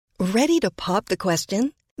Ready to pop the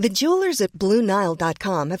question? The jewelers at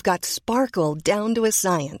BlueNile.com have got sparkle down to a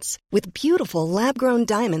science with beautiful lab-grown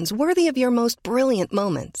diamonds worthy of your most brilliant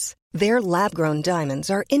moments. Their lab-grown diamonds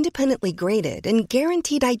are independently graded and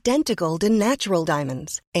guaranteed identical to natural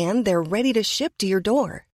diamonds, and they're ready to ship to your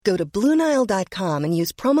door. Go to BlueNile.com and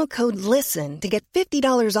use promo code LISTEN to get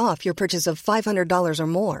 $50 off your purchase of $500 or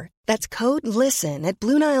more. That's code LISTEN at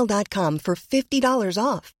BlueNile.com for $50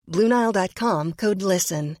 off. BlueNile.com, code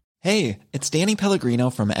LISTEN. Hey, it's Danny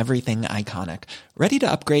Pellegrino from Everything Iconic. Ready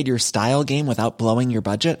to upgrade your style game without blowing your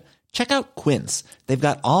budget? Check out Quince. They've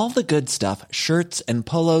got all the good stuff, shirts and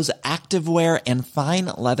polos, activewear, and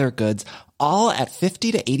fine leather goods, all at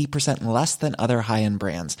 50 to 80% less than other high-end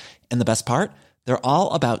brands. And the best part? They're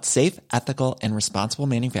all about safe, ethical, and responsible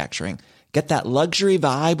manufacturing. Get that luxury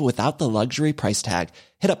vibe without the luxury price tag.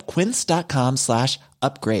 Hit up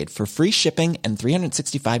quince.com/upgrade for free shipping and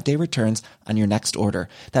 365-day returns on your next order.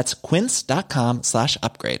 That's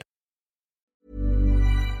quince.com/upgrade.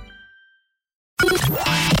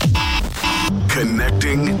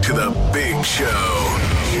 Connecting to the big show.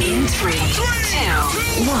 In 3, 2,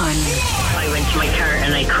 1. I went to my car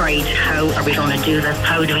and I cried, how are we going to do this?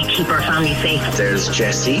 How do we keep our family safe? There's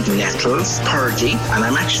Jessie, Nettles, Purdy, and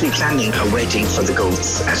I'm actually planning a wedding for the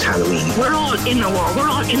goats at Halloween. We're all in the war. We're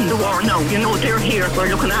all in the war now. You know, they're here. We're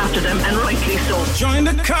looking after them, and rightly so. Join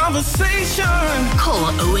the conversation. Call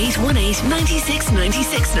 0818 96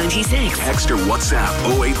 96 96. Text or WhatsApp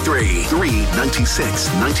 083 396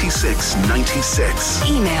 96 96.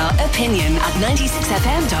 Email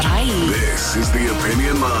opinion@96fm.ie. This is the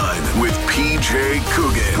Opinion Line with PJ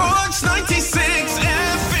Coogan. Corks 96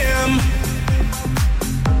 FM.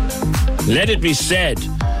 Let it be said,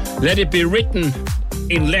 let it be written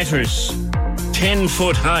in letters 10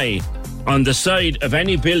 foot high on the side of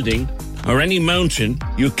any building or any mountain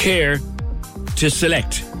you care to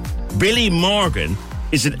select. Billy Morgan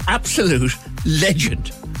is an absolute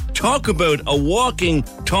legend. Talk about a walking,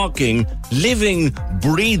 talking, living,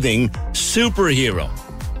 breathing superhero.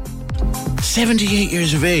 78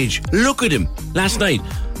 years of age. Look at him last night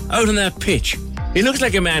out on that pitch. He looks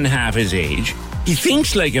like a man half his age. He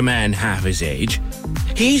thinks like a man half his age.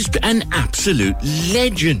 He's an absolute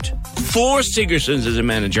legend. 4 Sigersons as a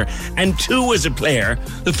manager and 2 as a player.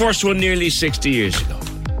 The first one nearly 60 years ago.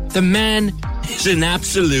 The man is an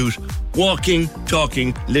absolute walking,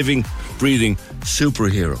 talking, living, breathing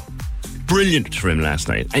superhero. Brilliant for him last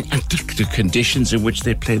night. And the conditions in which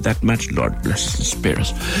they played that match, Lord bless the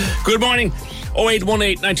spirits. Good morning.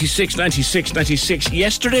 0818 96 96 96.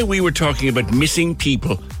 Yesterday we were talking about missing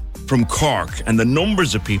people from Cork and the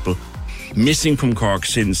numbers of people missing from Cork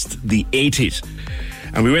since the 80s.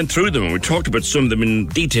 And we went through them and we talked about some of them in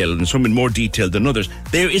detail and some in more detail than others.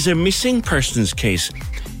 There is a missing persons case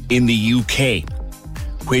in the UK,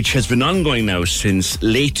 which has been ongoing now since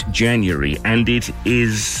late January, and it's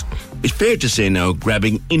fair to say now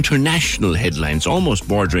grabbing international headlines, almost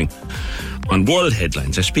bordering on world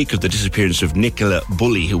headlines. I speak of the disappearance of Nicola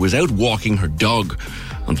Bully, who was out walking her dog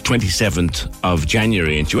on the 27th of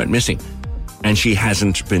January and she went missing, and she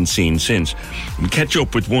hasn't been seen since. We'll catch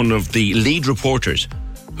up with one of the lead reporters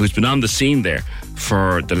who's been on the scene there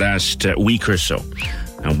for the last week or so,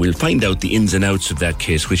 and we'll find out the ins and outs of that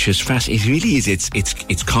case, which is fascinating. It really is. It's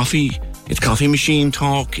coffee machine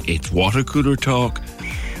talk, it's water cooler talk.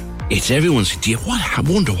 It's everyone's idea. I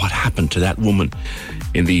wonder what happened to that woman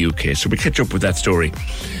in the UK. So we'll catch up with that story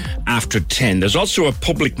after 10. There's also a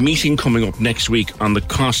public meeting coming up next week on the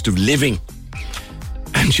cost of living.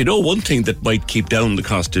 And you know, one thing that might keep down the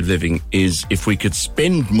cost of living is if we could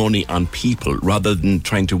spend money on people rather than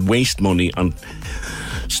trying to waste money on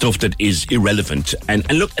stuff that is irrelevant. And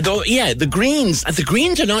look, the Greens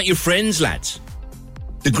are not your friends, lads.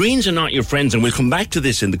 The Greens are not your friends, and we'll come back to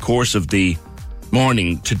this in the course of the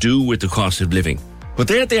morning to do with the cost of living. But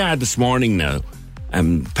there they are this morning now,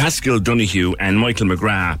 Pascal Donoghue and Michael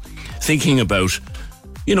McGrath, thinking about,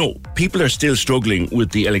 people are still struggling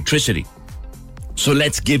with the electricity. So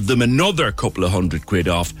let's give them another couple of £100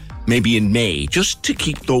 off, maybe in May, just to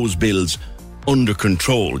keep those bills under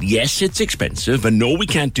control. Yes, it's expensive, and no, we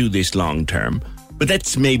can't do this long term, but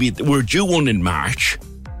we're due one in March.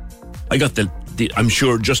 I got I'm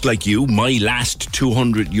sure, just like you, my last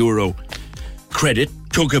 €200 credit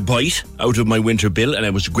took a bite out of my winter bill, and I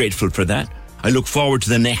was grateful for that. I look forward to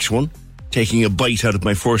the next one, taking a bite out of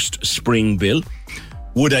my first spring bill.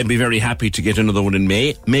 Would I be very happy to get another one in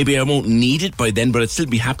May? Maybe I won't need it by then, but I'd still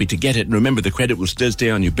be happy to get it. And remember, the credit will still stay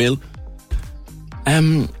on your bill.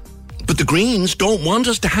 But the Greens don't want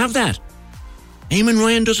us to have that. Eamon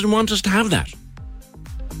Ryan doesn't want us to have that.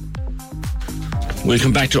 We'll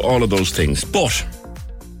come back to all of those things. But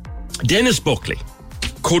Dennis Buckley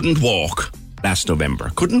couldn't walk last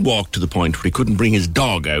November. Couldn't walk to the point where he couldn't bring his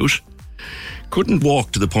dog out. Couldn't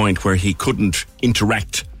walk to the point where he couldn't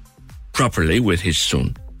interact properly with his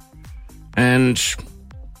son. And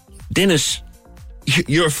Dennis,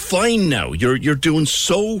 you're fine now. You're doing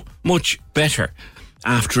so much better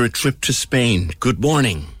after a trip to Spain. Good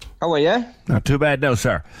morning. How are you? Not too bad now,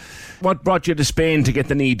 sir. What brought you to Spain to get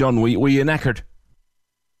the knee done? Were you knackered?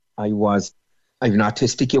 I was. I've an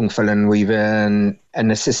autistic young fella and we've an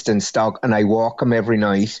assistance dog and I walk him every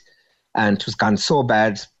night and it was gone so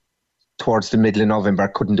bad towards the middle of November I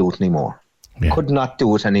couldn't do it anymore. Yeah. Could not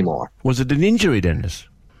do it anymore. Was it an injury, Dennis?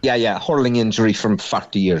 Yeah, hurling injury from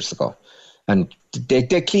 40 years ago. And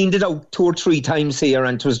they cleaned it out 2 or 3 times here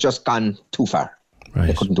and it was just gone too far. Right.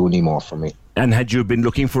 They couldn't do any more for me. And had you been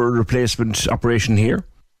looking for a replacement operation here?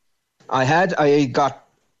 I got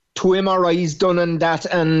 2 MRIs done on that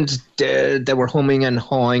and they were humming and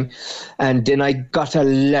hawing. And then I got a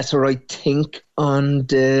letter, I think, on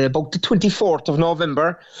about the 24th of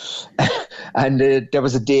November. And there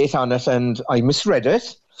was a date on it and I misread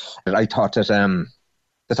it. And I thought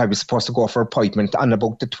that I was supposed to go for an appointment on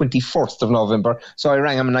about the 21st of November. So I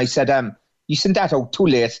rang him and I said, you sent that out too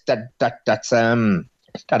late, that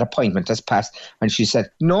appointment has passed. And she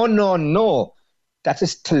said, no. That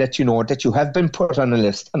is to let you know that you have been put on a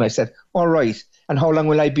list. And I said, all right. And how long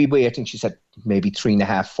will I be waiting? She said, maybe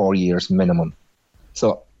 3.5, 4 years minimum.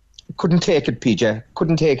 So couldn't take it, PJ.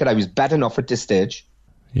 Couldn't take it. I was bad enough at this stage.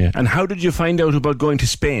 Yeah. And how did you find out about going to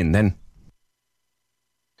Spain then?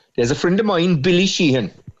 There's a friend of mine, Billy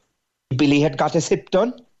Sheehan. Billy had got his hip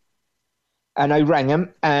done. And I rang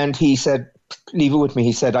him and he said, leave it with me.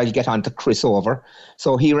 He said, I'll get on to Chris over.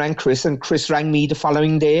 So he rang Chris and Chris rang me the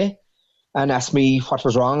following day and asked me what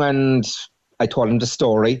was wrong, and I told him the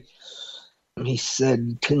story. He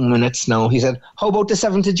said, 2 minutes now. He said, how about the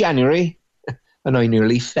 7th of January? And I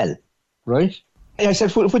nearly fell, right? And I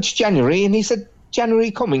said, which January? And he said, January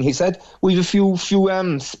coming. He said, we've a few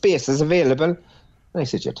spaces available. And I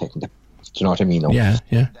said, you're taking the... Do you know what I mean? No?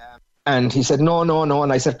 Yeah. And he said, no.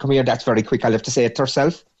 And I said, come here, that's very quick. I'll have to say it to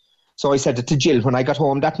herself. So I said it to Jill when I got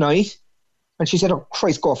home that night. And she said, oh,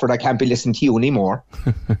 Christ, go for it. I can't be listening to you anymore.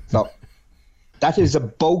 So... that is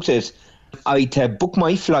about it. I'd book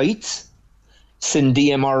my flights, send the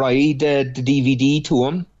MRI, the DVD to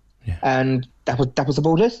him, and that was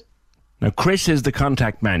about it. Now, Chris is the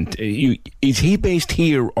contact man. Is he based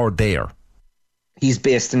here or there? He's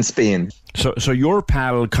based in Spain. So your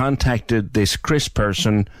pal contacted this Chris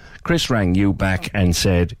person. Chris rang you back and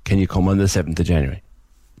said, can you come on the 7th of January?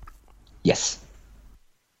 Yes.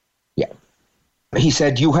 Yeah. He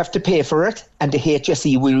said, you have to pay for it and the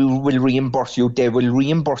HSE will reimburse you. They will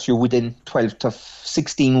reimburse you within 12 to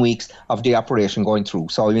 16 weeks of the operation going through.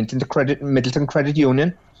 So I went into Middleton Credit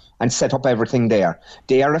Union and set up everything there.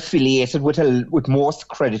 They are affiliated with most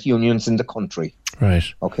credit unions in the country. Right.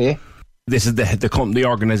 Okay. This is the company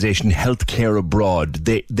organisation Healthcare Abroad.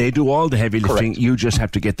 They do all the heavy lifting. Correct. You just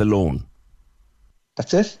have to get the loan.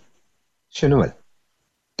 That's it. Sure.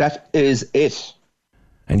 That is it.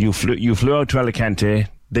 And you flew out to Alicante.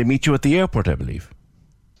 They meet you at the airport, I believe.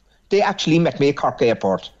 They actually met me at Cork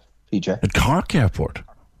Airport, PJ. At Cork Airport?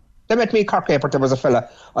 They met me at Cork Airport. There was a fella,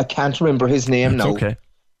 I can't remember his name now. Okay.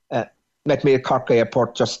 Met me at Cork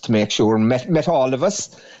Airport just to make sure. Met all of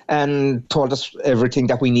us and told us everything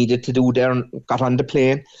that we needed to do there and got on the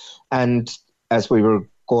plane. And as we were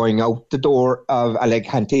going out the door of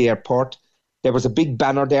Alicante Airport, there was a big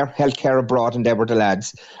banner there, Healthcare Abroad, and they were the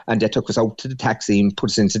lads. And they took us out to the taxi and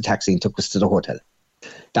put us into the taxi and took us to the hotel.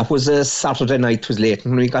 That was a Saturday night, it was late.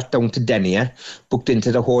 When we got down to Denia, booked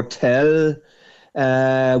into the hotel,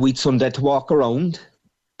 we'd Sunday to walk around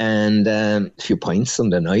and a few pints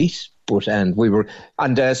Sunday night. And we were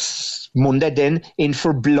on the Monday then in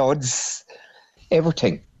for bloods,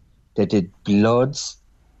 everything. They did bloods,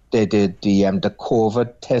 they did the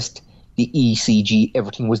COVID test, the ECG,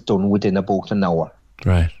 everything was done within about an hour.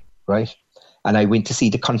 Right. And I went to see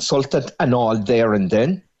the consultant and all there and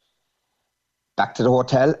then. Back to the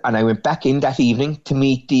hotel, and I went back in that evening to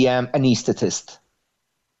meet the anaesthetist.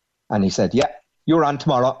 And he said, yeah, you're on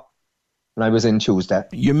tomorrow. And I was in Tuesday.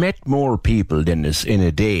 You met more people, Dennis, in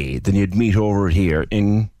a day than you'd meet over here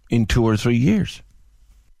in 2 or 3 years.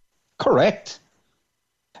 Correct.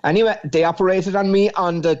 Anyway, they operated on me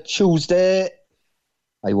on the Tuesday.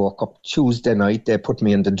 I woke up Tuesday night. They put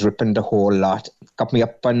me in the drip and the whole lot. Got me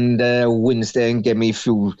up on the Wednesday and gave me a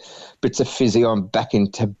few bits of physio and back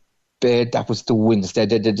into bed. That was the Wednesday.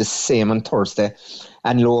 They did the same on Thursday.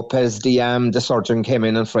 And Lopez, the surgeon, came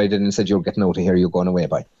in on Friday and said, you're getting out of here. You're going away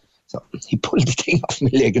by. So he pulled the thing off my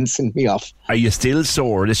leg and sent me off. Are you still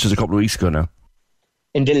sore? This was a couple of weeks ago now.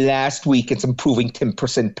 In the last week, it's improving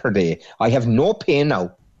 10% per day. I have no pain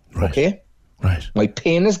now. Right. Okay? Right. My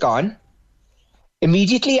pain is gone.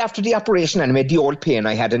 Immediately after the operation, anyway, the old pain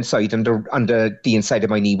I had inside on the inside of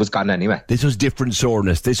my knee was gone anyway. This was different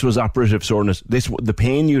soreness. This was operative soreness. The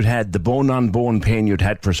pain you'd had, the bone-on-bone pain you'd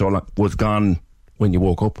had for so long, was gone when you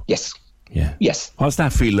woke up? Yes. Yeah. Yes. What's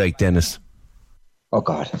that feel like, Dennis? Oh,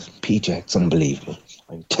 God. PJ, it's unbelievable.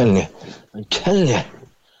 I'm telling you.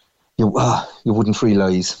 You wouldn't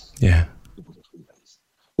realise. Yeah. You wouldn't realise.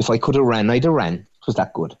 If I could have ran, I'd have ran. It was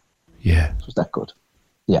that good. Yeah. It was that good.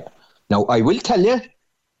 Yeah. Now, I will tell you,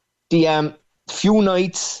 the few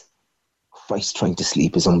nights, Christ, trying to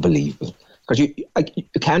sleep is unbelievable. Because you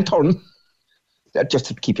can't turn, just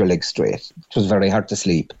to keep your legs straight. It was very hard to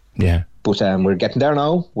sleep. Yeah. But we're getting there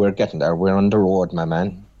now. We're getting there. We're on the road, my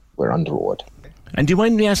man. We're on the road. And do you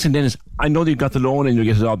mind me asking, Dennis, I know that you got the loan and you'll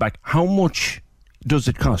get it all back. How much does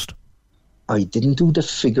it cost? I didn't do the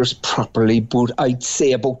figures properly, but I'd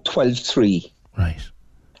say about 12,300. Right.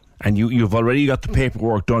 And you've already got the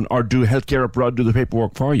paperwork done, or do Healthcare Abroad do the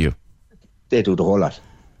paperwork for you? They do the whole lot.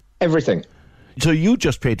 Everything. So you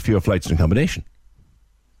just paid for your flights and accommodation?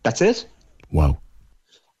 That's it. Wow.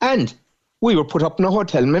 And we were put up in a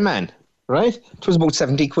hotel, my man, right? It was about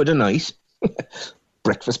 70 quid a night.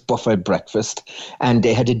 Buffet breakfast. And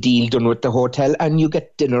they had a deal done with the hotel, and you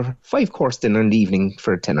get dinner, 5-course dinner in the evening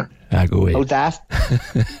for a tenner. I go away. How's that?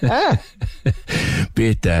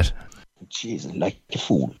 Beat that. Jeez, like a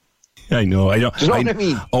fool. I know. Do you know what I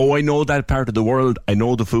mean? Oh, I know that part of the world. I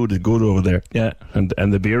know the food is good over there. Yeah, and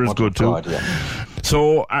the beer is good too. God, yeah.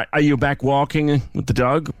 So, are you back walking with the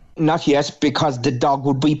dog? Not yet, because the dog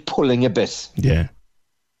would be pulling a bit. Yeah.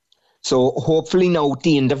 So, hopefully now at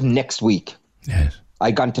the end of next week. Yes.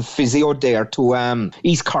 I gone to physio there, to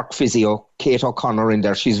East Cork physio, Kate O'Connor in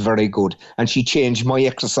there. She's very good. And she changed my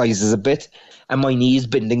exercises a bit. And my knee's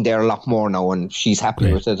bending there a lot more now, and she's happy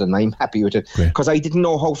with it, and I'm happy with it. Because I didn't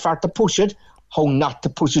know how far to push it, how not to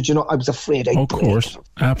push it. You know, I was afraid I'd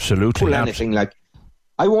pull anything. Like,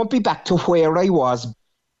 I won't be back to where I was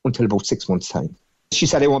until about 6 months' time. She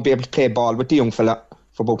said I won't be able to play ball with the young fella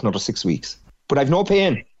for about another 6 weeks. But I've no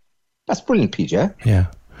pain. That's brilliant, PJ. Yeah.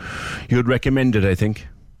 You'd recommend it, I think.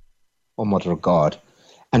 Oh, Mother of God.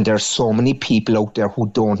 And there's so many people out there who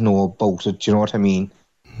don't know about it. Do you know what I mean?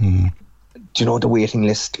 Do you know the waiting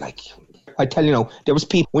list? Like, I tell you now, there was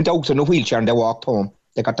people went out in a wheelchair and they walked home.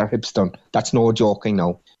 They got their hips done. That's no joking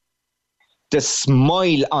now. The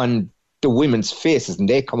smile on the women's faces and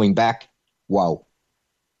they coming back, wow.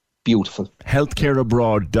 Beautiful.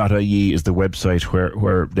 Healthcareabroad.ie is the website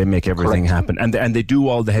where they make everything happen. And they do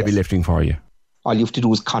all the heavy lifting for you. All you have to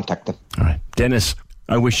do is contact them. All right. Dennis,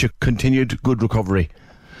 I wish you continued good recovery.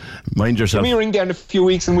 Mind yourself. Give me a ring there in a few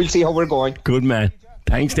weeks and we'll see how we're going. Good man.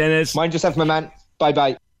 Thanks, Dennis. Mind yourself, my man.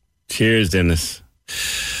 Bye-bye. Cheers, Dennis.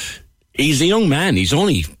 He's a young man. He's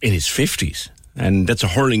only in his 50s. And that's a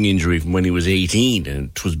hurling injury from when he was 18. And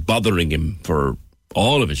it was bothering him for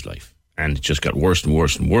all of his life. And it just got worse and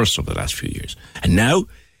worse and worse over the last few years. And now,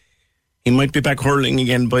 he might be back hurling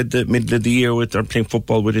again by the middle of the year or playing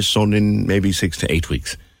football with his son in maybe 6 to 8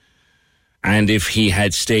 weeks. And if he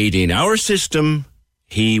had stayed in our system,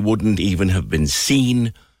 he wouldn't even have been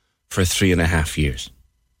seen for 3.5 years.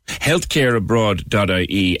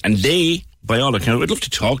 Healthcareabroad.ie, and they, by all accounts, I'd love to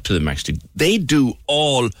talk to them actually. They do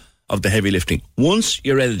all of the heavy lifting. Once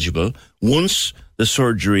you're eligible, once the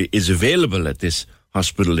surgery is available at this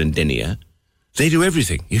hospital in Denia, they do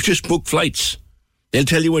everything. You just book flights. They'll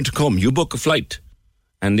tell you when to come. You book a flight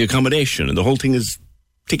and the accommodation, and the whole thing is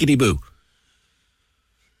tickety-boo.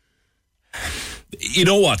 You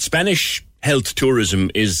know what? Spanish health tourism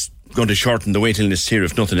is going to shorten the waiting list here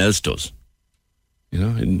if nothing else does. You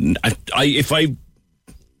know,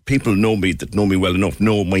 people know me well enough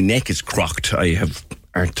know my neck is crocked. I have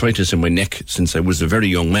arthritis in my neck since I was a very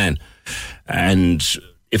young man, and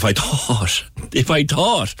if I thought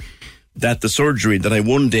that the surgery that I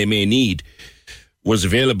one day may need was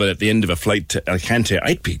available at the end of a flight to Alicante,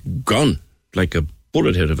 I'd be gone like a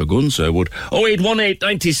bullet out of a gun. So I would. 0818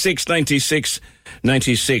 96 96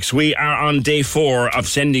 96. We are on day 4 of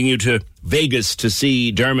sending you to Vegas to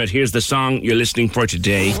see Dermot. Here's the song you're listening for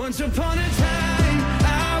today. Once upon a time,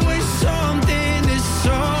 I was something to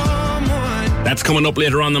someone. That's coming up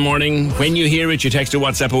later on in the morning. When you hear it, you text to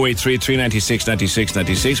WhatsApp 083 396 96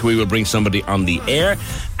 96. We will bring somebody on the air,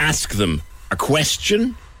 ask them a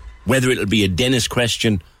question, whether it'll be a Dennis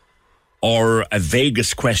question or a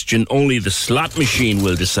Vegas question. Only the slot machine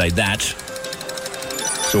will decide that.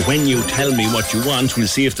 So when you tell me what you want, we'll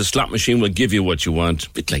see if the slot machine will give you what you want. A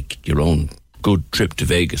bit like your own good trip to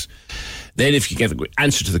Vegas. Then if you get the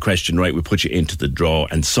answer to the question right, we'll put you into the draw.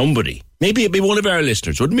 And somebody, maybe it'd be one of our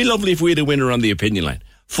listeners. Wouldn't it be lovely if we had a winner on the opinion line?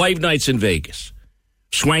 5 nights in Vegas.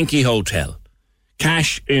 Swanky hotel.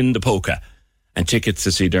 Cash in the polka. And tickets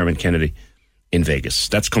to see Dermot Kennedy in Vegas.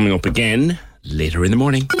 That's coming up again later in the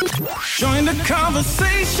morning. Join the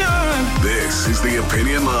conversation. This is the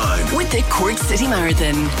Opinion Line. With the Cork City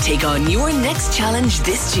Marathon, take on your next challenge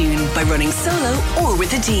this June by running solo or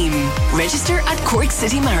with a team. Register at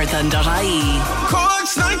corkcitymarathon.ie.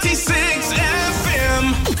 Cork's 96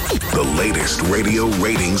 FM. The latest radio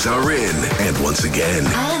ratings are in. And once again,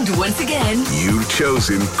 you've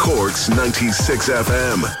chosen Cork's 96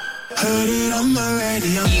 FM. Heard it on my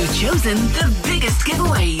radio. You've chosen the biggest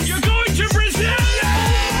giveaways. You're going to Brazil!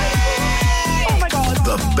 Oh my God.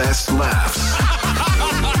 The best laughs.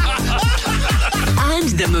 And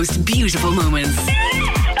the most beautiful moments.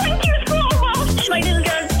 Thank you so much. My little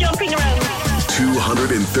girl's jumping around.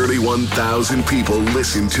 231,000 people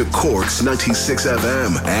listen to Cork's 96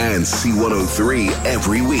 FM and C103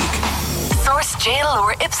 every week. Source JL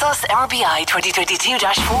or Ipsos RBI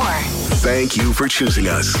 2022-4. Thank you for choosing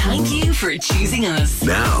us. Thank you for choosing us.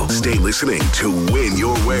 Now, stay listening to win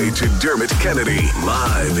your way to Dermot Kennedy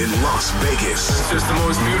live in Las Vegas. Just the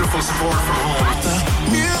most beautiful sport from home.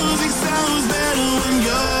 The music sounds better when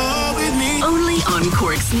you're with me. Only on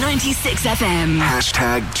Cork's 96 FM.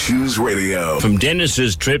 Hashtag Choose Radio. From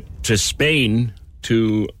Dennis's trip to Spain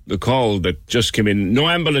to the call that just came in, no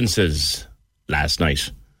ambulances last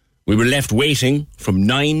night. We were left waiting from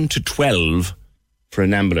 9 to 12 for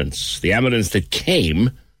an ambulance. The ambulance that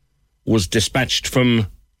came was dispatched from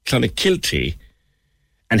Clonakilty,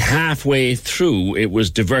 and halfway through it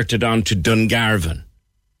was diverted on to Dungarvan.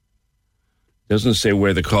 Doesn't say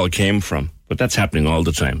where the call came from, but that's happening all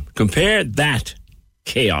the time. Compare that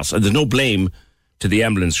chaos, and there's no blame to the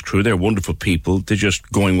ambulance crew. They're wonderful people. They're just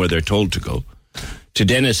going where they're told to go. To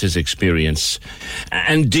Dennis's experience.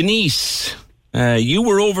 And Denise, you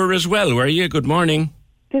were over as well, were you? Good morning.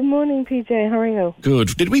 Good morning, PJ. How are you?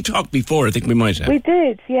 Good. Did we talk before? I think we might have. We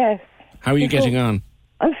did, yes. How are you getting on?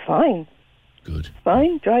 I'm fine. Good.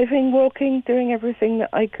 Fine. Driving, walking, doing everything that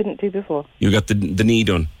I couldn't do before. You got the knee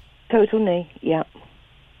done? Total knee, yeah.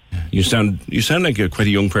 You sound like you're quite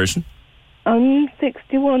a young person. I'm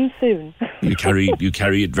 61 soon. You carry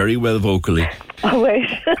it very well vocally. I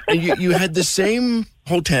wish. And you had the same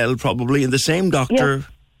hotel probably and the same doctor. Yeah,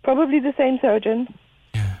 probably the same surgeon.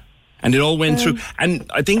 Yeah. And it all went through. And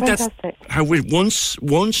I think fantastic. That's how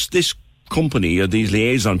once this company or these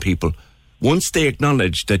liaison people, once they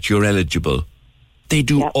acknowledge that you're eligible, they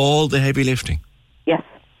do all the heavy lifting. Yes.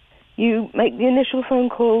 You make the initial phone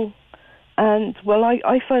call, and well,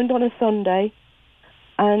 I phoned on a Sunday,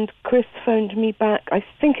 and Chris phoned me back, I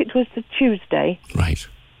think it was the Tuesday. Right.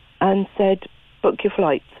 And said, book your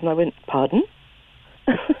flights. And I went, pardon?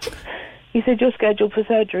 He said, you're scheduled for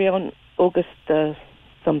surgery on August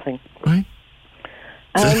something. Right.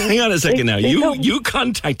 So hang on a second now. You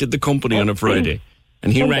contacted the company on a Friday,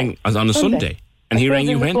 and he rang on a Sunday. And he rang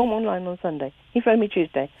you when? Form online on Sunday. He phoned me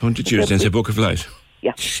Tuesday. On to Tuesday and said, book a flight.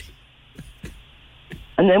 Yeah.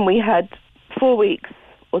 And then we had 4 weeks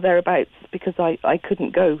or thereabouts because I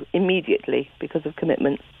couldn't go immediately because of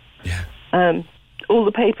commitments. Yeah. All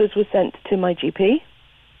the papers were sent to my GP,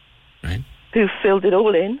 right, who filled it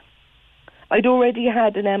all in. I'd already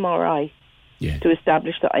had an MRI to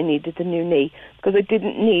establish that I needed a new knee because I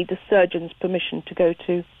didn't need a surgeon's permission to go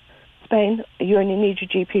to Spain. You only need your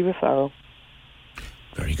GP referral.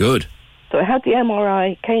 Very good. So I had the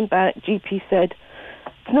MRI, came back, GP said,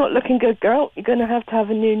 it's not looking good, girl. You're going to have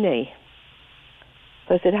a new knee.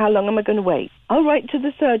 So I said, how long am I going to wait? I'll write to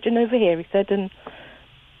the surgeon over here, he said, and,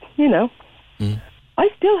 I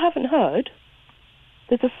still haven't heard.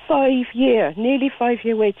 There's a nearly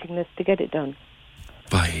 5-year waiting list to get it done.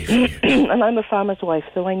 5 years. And I'm a farmer's wife,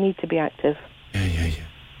 so I need to be active. Yeah.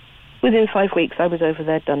 Within 5 weeks, I was over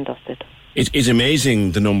there, done, dusted. It's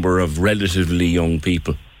amazing the number of relatively young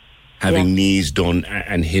people having knees done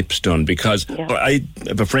and hips done, because I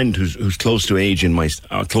have a friend who's close in age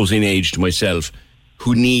to myself,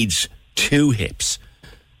 who needs 2 hips,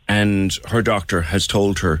 and her doctor has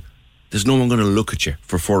told her, there's no one going to look at you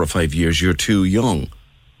for 4 or 5 years, you're too young.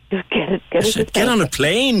 Just get on a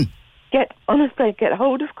plane. Get on a plane, get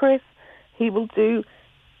hold of Chris. He will do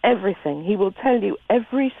everything. He will tell you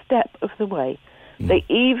every step of the way. They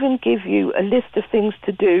even give you a list of things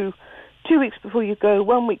to do 2 weeks before you go,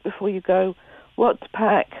 1 week before you go, what to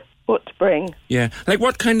pack, what to bring. Yeah, like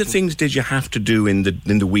what kind of things did you have to do in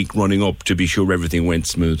the week running up to be sure everything went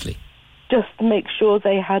smoothly? just to make sure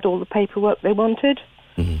they had all the paperwork they wanted.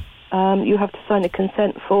 Mm-hmm. You have to sign a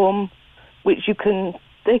consent form, which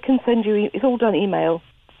they can send you. It's all done email,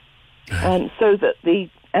 so that the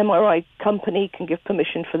MRI company can give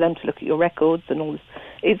permission for them to look at your records and all this.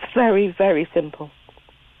 It's very, very simple.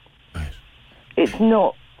 Right. It's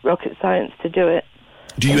not rocket science to do it.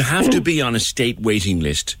 Do you have to be on a state waiting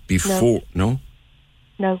list before? No?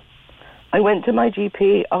 No. I went to my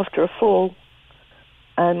GP after a fall,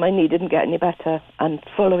 and my knee didn't get any better. And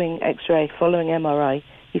following X-ray, following MRI,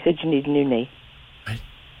 he said, you need a new knee. Right.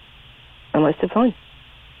 And I said, fine.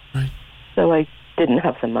 Right. So I didn't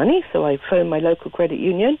have the money, so I phoned my local credit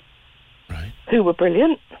union, right, who were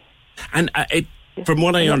brilliant. And from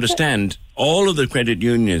what I understand, all of the credit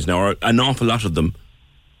unions now, or an awful lot of them,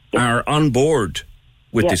 are on board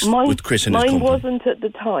with this, with Chris and his company. Mine wasn't at the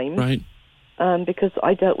time, right? Because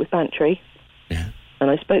I dealt with Bantry, yeah.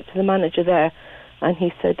 And I spoke to the manager there, and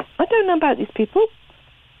he said, I don't know about these people.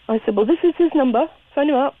 I said, well, this is his number, phone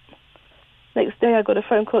him up. Next day I got a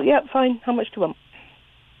phone call, yep, fine, how much do you want?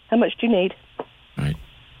 How much do you need? Right.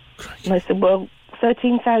 And I said, well,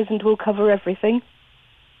 13,000 will cover everything,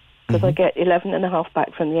 because I get 11.5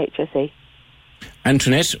 back from the HSE.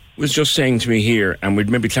 Antoinette was just saying to me here, and we'd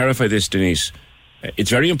maybe clarify this, Denise,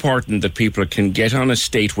 it's very important that people can get on a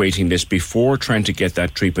state waiting list before trying to get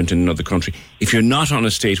that treatment in another country. If you're not on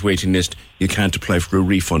a state waiting list, you can't apply for a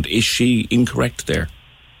refund. Is she incorrect there?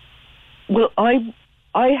 Well, I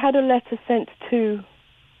had a letter sent to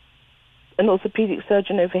an orthopaedic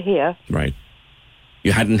surgeon over here. Right.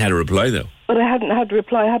 You hadn't had a reply, though? But I hadn't had a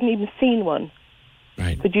reply. I hadn't even seen one.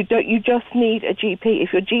 Right. But you just need a GP.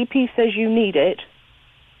 If your GP says you need it,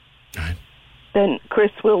 right, then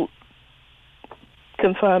Chris will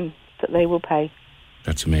confirm that they will pay.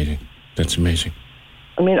 That's amazing. That's amazing.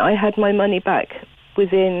 I mean, I had my money back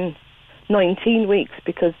within 19 weeks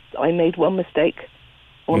because I made one mistake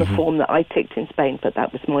on a form that I ticked in Spain, but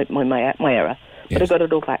that was my error. But Yes. I got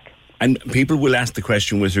it all back. And people will ask the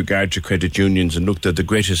question with regard to credit unions, and look, they're the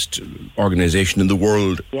greatest organisation in the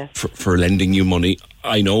world for lending you money.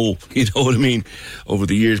 I know, you know what I mean, over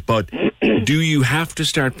the years. But do you have to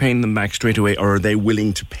start paying them back straight away, or are they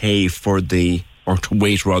willing to pay for or to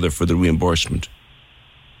wait rather for the reimbursement?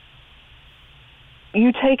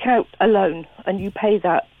 You take out a loan and you pay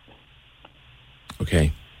that.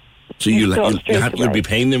 Okay. So you'll be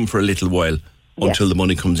paying them for a little while until the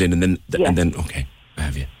money comes in, and then okay, I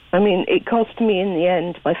have you. I mean, it cost me in the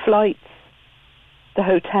end my flights, the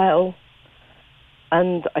hotel,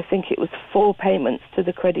 and I think it was 4 payments to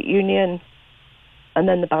the credit union, and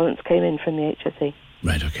then the balance came in from the HSE.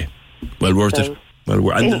 Right, okay. Well worth it. Well,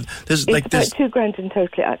 it's about £2,000 in total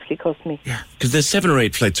it actually cost me. Yeah, because there's 7 or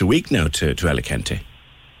 8 flights a week now to Alicante.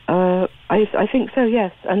 I think so,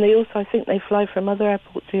 yes. And they also, I think they fly from other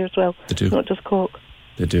airports here as well. They do. Not just Cork.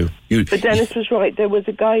 They do. But Dennis was right. There was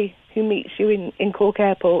a guy who meets you in Cork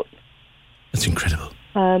Airport. That's incredible.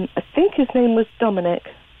 I think his name was Dominic.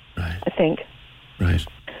 Right. I think. Right.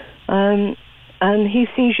 And he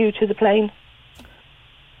sees you to the plane.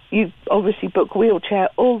 You obviously book wheelchair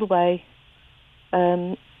all the way.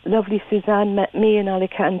 Lovely Suzanne met me in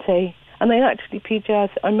Alicante. And they actually, PJ,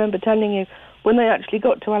 I remember telling you, when they actually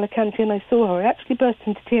got to Alicante and I saw her, I actually burst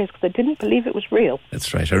into tears because I didn't believe it was real.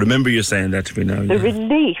 That's right. I remember you saying that to me now. The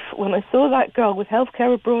relief when I saw that girl with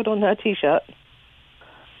Healthcare Abroad on her T-shirt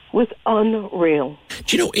was unreal.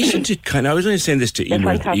 Do you know, isn't it kind of... I was only saying this to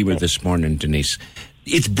Emer this morning, Denise.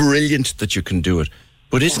 It's brilliant that you can do it,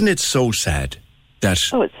 but isn't it so sad that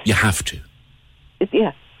you have to?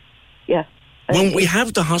 Yeah. When we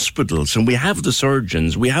have the hospitals and we have the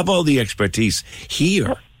surgeons, we have all the expertise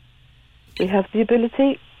here. We have the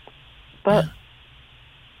ability, but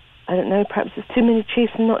I don't know, perhaps there's too many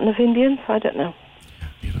chiefs and not enough Indians. I don't know.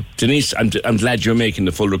 Denise, I'm glad you're making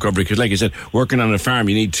the full recovery, because like I said, working on a farm,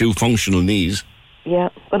 you need 2 functional knees. Yeah,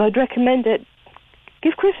 but I'd recommend it.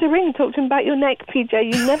 Give Chris a ring, talk to him about your neck, PJ.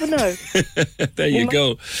 You never know. There you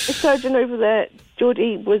go. The surgeon over there,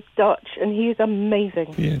 Geordie, was Dutch, and he is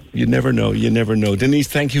amazing. Yeah, you never know. You never know. Denise,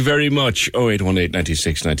 thank you very much. 0818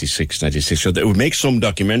 96 96 96. So that would make some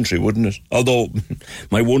documentary, wouldn't it? Although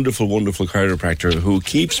my wonderful, wonderful chiropractor who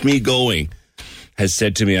keeps me going has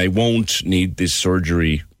said to me, I won't need this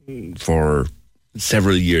surgery for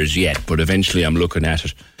several years yet, but eventually I'm looking at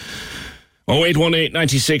it. 0818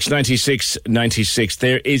 96 96 96.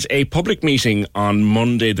 There is a public meeting on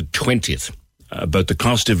Monday the 20th about the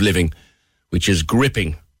cost of living, which is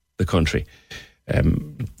gripping the country.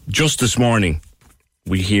 Just this morning,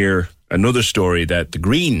 we hear another story that the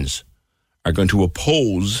Greens are going to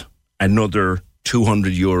oppose another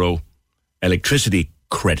 €200 electricity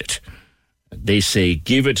credit. They say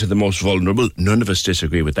give it to the most vulnerable. None of us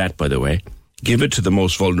disagree with that, by the way. Give it to the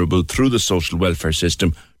most vulnerable through the social welfare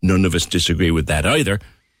system. None of us disagree with that either.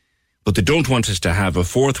 But they don't want us to have a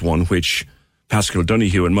fourth one, which Paschal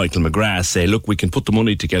Donoghue and Michael McGrath say, look, we can put the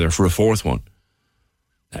money together for a fourth one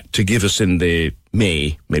to give us in the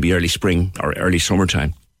May, maybe early spring or early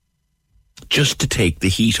summertime, just to take the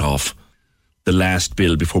heat off the last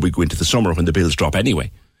bill before we go into the summer when the bills drop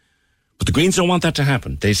anyway. But the Greens don't want that to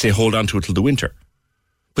happen. They say hold on to it till the winter.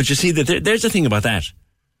 But you see, that there's the thing about that.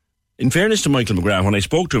 In fairness to Michael McGrath, when I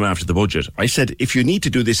spoke to him after the budget, I said, if you need to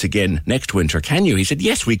do this again next winter, can you? He said,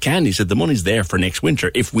 yes, we can. He said, the money's there for next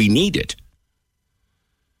winter if we need it.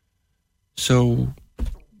 So,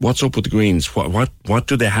 what's up with the Greens? What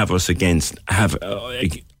do they have us against?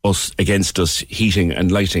 Us against us heating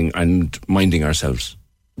and lighting and minding ourselves?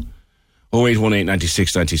 0818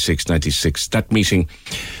 96 96 96. That meeting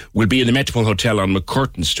will be in the Metropole Hotel on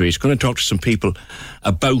McCurtain Street. Going to talk to some people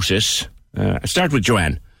about it. I'll start with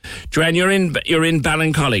Joanne. Joanne, you're in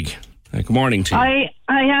Ballincollig. Good morning to you.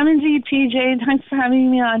 I am indeed, PJ. Thanks for having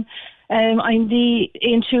me on. I'm the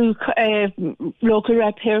into local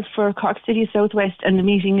rep here for Cork City Southwest, and the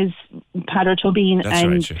meeting is Peadar Tobin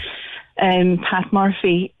and Pat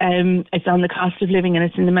Murphy. It's on the cost of living, and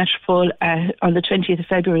it's in the Metropole on the 20th of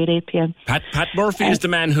February at 8 p.m. Pat Murphy is the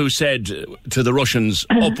man who said to the Russians,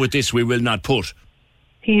 up with this, we will not put.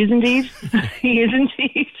 He is indeed. He is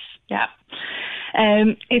indeed. Yeah.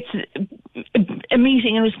 It's a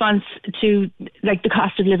meeting in response to the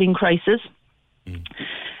cost of living crisis.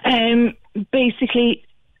 Basically,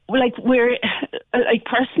 we're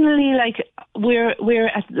personally, we're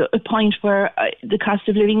at a point where the cost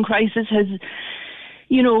of living crisis has,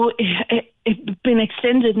 it's been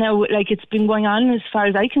extended now. It's been going on, as far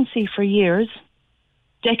as I can see, for years,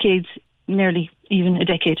 decades, nearly even a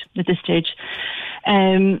decade at this stage.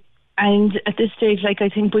 And at this stage, I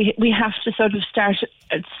think we have to sort of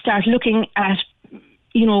start looking at,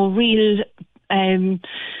 real,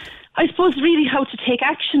 I suppose, really how to take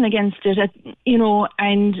action against it,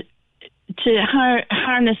 and to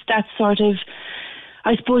harness that sort of,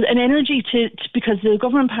 I suppose, an energy to because the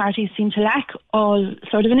government parties seem to lack all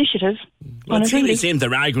sort of initiative. Well, it seems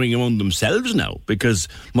they're arguing among themselves now, because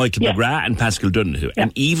Michael McGrath and Paschal Donoghue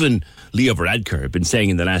and even Leo Varadkar have been saying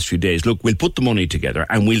in the last few days, look, we'll put the money together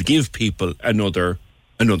and we'll give people another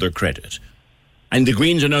credit. And the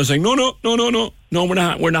Greens are now saying, no,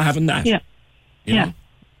 we're not having that. Yeah.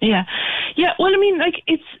 Well, I mean,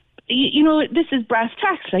 it's, this is brass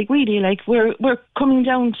tacks, really, we're coming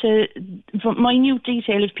down to minute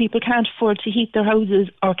detail if people can't afford to heat their houses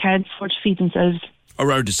or can't afford to feed themselves.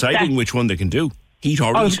 Or are deciding which one they can do, heat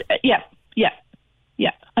or eat. Yeah.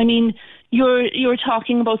 I mean, you're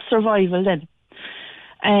talking about survival then.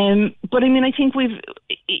 But I mean, I think we've,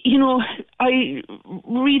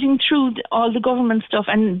 reading through all the government stuff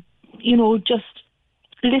and, just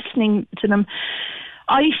listening to them,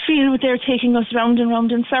 I feel they're taking us round and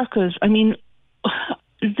round in circles. I mean,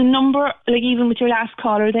 the number, even with your last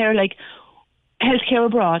caller there, healthcare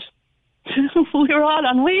abroad. We're all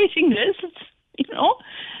on waiting lists,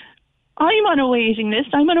 I'm on a waiting list.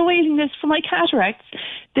 I'm on a waiting list for my cataracts.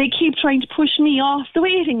 They keep trying to push me off the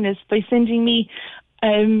waiting list by sending me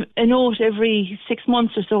a note every 6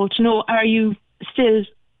 months or so to know, are you still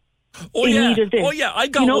in need of this? Oh yeah, I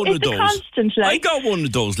got one of those. Constant, I got one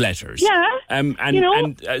of those letters. Yeah. And I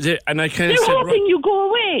kind of said, they're hoping you go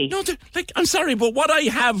away. No, I'm sorry, but what I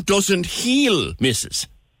have doesn't heal, Mrs.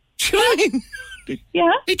 Do you know what I mean?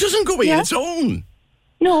 Yeah. It doesn't go away on its own.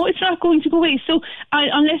 No, it's not going to go away. So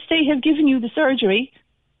unless they have given you the surgery,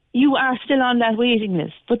 you are still on that waiting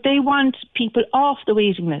list. But they want people off the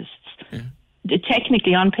waiting lists,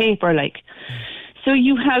 technically on paper, So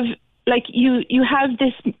you have, you have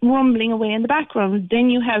this rumbling away in the background. Then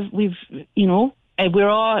we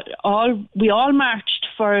all marched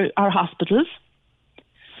for our hospitals.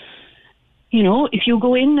 If you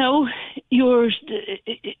go in now, you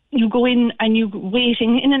go in and you're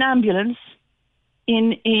waiting in an ambulance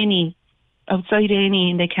in A&E, outside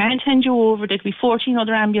A&E, and they can't hand you over. There'll be 14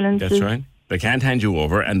 other ambulances. That's right. They can't hand you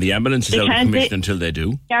over, and the ambulance is out of commission until they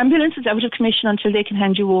do. The ambulance is out of commission until they can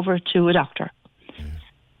hand you over to a doctor.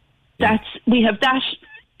 We have that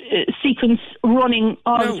sequence running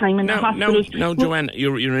all the time in the hospitals. Now, Joanne,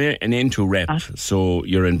 you're an into rep, so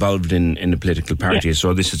you're involved in a political party,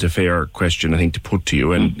 so this is a fair question, I think, to put to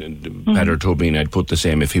you, and Peadar Tobin, I'd put the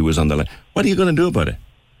same if he was on the line. What are you going to do about it?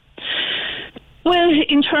 Well,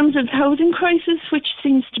 in terms of the housing crisis, which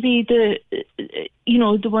seems to be the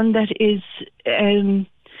one that is,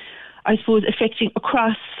 I suppose, affecting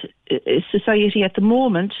across society at the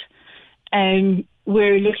moment,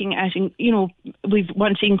 we're looking at, we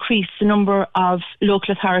want to increase the number of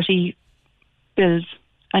local authority bills.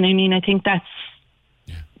 And I mean, I think that's,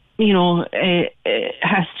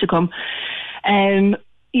 has to come.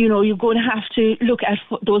 You're going to have to look at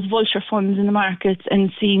those vulture funds in the markets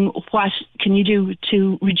and seeing what can you do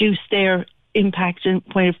to reduce their impact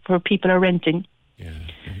where people are renting. Yeah.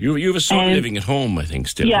 You have a son living at home, I think,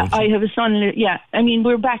 still. Yeah, I have a son. Yeah, I mean,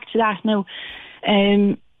 we're back to that now.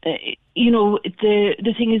 The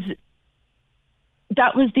thing is,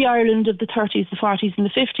 that was the Ireland of the 30s, the 40s and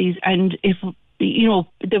the 50s. And if,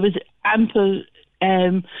 there was ample,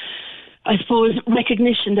 I suppose,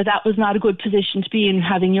 recognition that was not a good position to be in,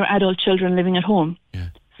 having your adult children living at home. Yeah.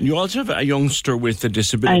 You also have a youngster with a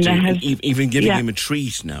disability, and even giving him a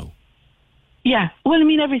treat now. Yeah, well, I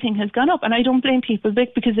mean, everything has gone up, and I don't blame people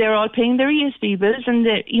because they're all paying their ESB bills, and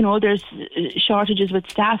there's shortages with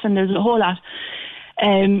staff, and there's a whole lot.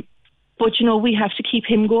 But we have to keep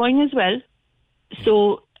him going as well.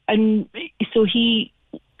 So he,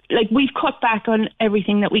 we've cut back on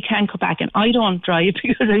everything that we can cut back, and I don't drive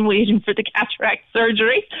because I'm waiting for the cataract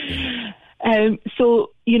surgery. We've no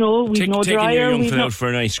dryer. Taking your young fellow out for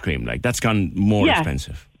an ice cream, that's gone more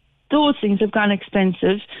expensive. Those things have gone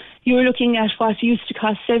expensive. You're looking at what used to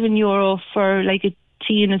cost €7 for a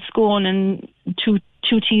tea and a scone and two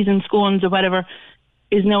teas and scones or whatever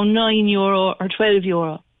is now €9 or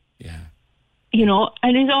 €12. Yeah.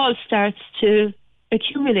 And it all starts to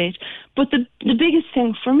accumulate. But the biggest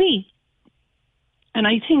thing for me, and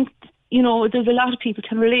I think, there's a lot of people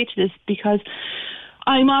can relate to this because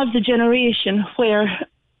I'm of the generation where,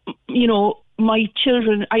 my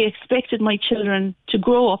children, I expected my children to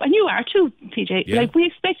grow up, and you are too, PJ. Yeah. We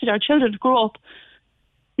expected our children to grow up,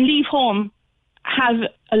 leave home, have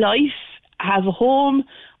a life, have a home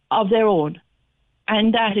of their own.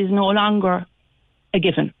 And that is no longer a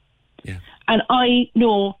given. Yeah. And I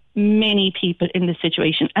know many people in this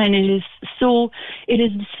situation, and it is so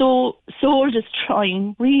soul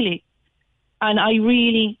destroying, really. And I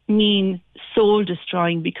really mean soul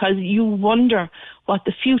destroying, because you wonder what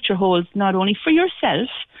the future holds, not only for yourself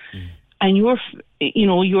and your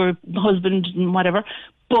husband and whatever,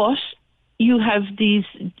 but you have these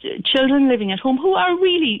children living at home who are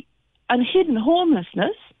really on hidden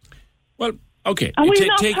homelessness. Well, okay. And we're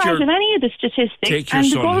not part of any of the statistics. Take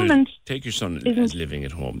your son is living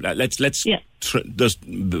at home. Let's just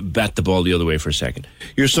bat the ball the other way for a second.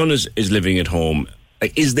 Your son is living at home.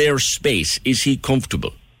 Is there space? Is he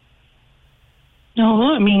comfortable?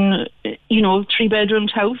 No, I mean,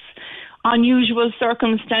 3-bedroomed house, unusual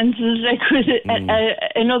circumstances, with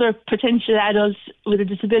another potential adult with a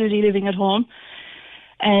disability living at home.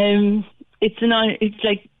 It's not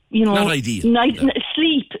ideal.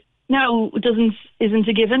 Sleep now isn't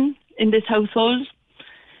a given in this household.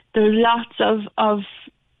 There's lots of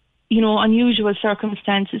unusual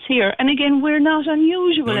circumstances here, and again, we're not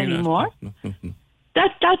unusual anymore. No.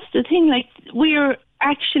 That's the thing. We're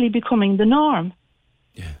actually becoming the norm.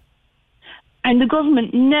 Yeah. And the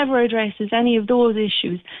government never addresses any of those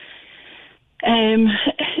issues. I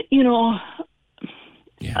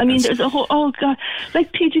mean, there's a whole,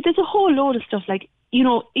 PG, there's a whole load of stuff.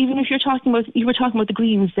 Even if you were talking about the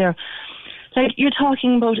Greens there, you're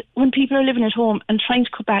talking about when people are living at home and trying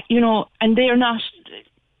to cut back, and they are not,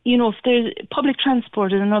 if there's public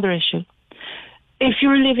transport is another issue. If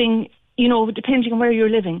you're living, depending on where you're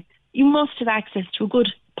living, you must have access to a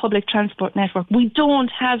good public transport network. We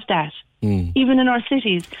don't have that, even in our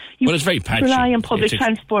cities. It's very patchy. Rely on public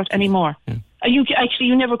transport anymore. Yeah.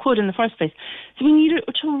 You never could in the first place. So we need to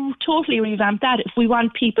totally revamp that if we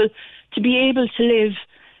want people to be able to live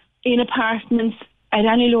in apartments at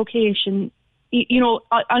any location.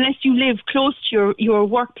 Unless you live close to your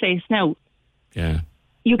workplace now. Yeah.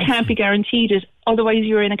 You can't be guaranteed it. Otherwise,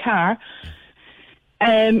 you're in a car.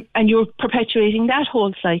 And you're perpetuating that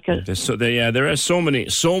whole cycle. There are so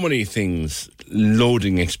many things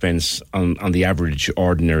loading expense on the average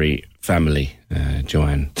ordinary family,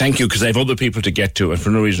 Joanne. Thank you, because I have other people to get to, and for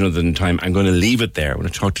no reason other than time, I'm going to leave it there. I'm going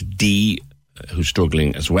to talk to Dee, who's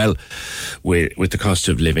struggling as well with the cost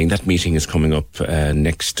of living. That meeting is coming up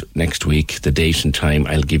next week. The date and time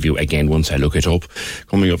I'll give you again once I look it up.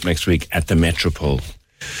 Coming up next week at the Metropole.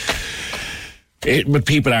 But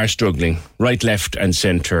people are struggling, right, left and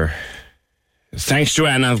centre. Thanks,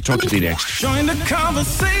 Joanne. I'll talk to you next. Join the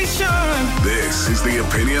conversation. This is the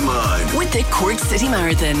Opinion Line. With the Cork City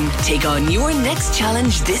Marathon, take on your next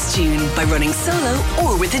challenge this June by running solo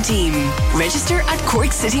or with a team. Register at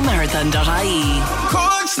corkcitymarathon.ie.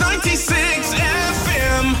 Cork's 96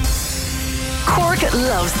 FM. Cork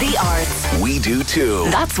loves the arts. We do too.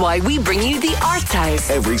 That's why we bring you the Arts House.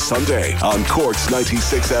 Every Sunday on Cork's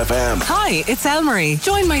 96 FM. Hi, it's Elmarie.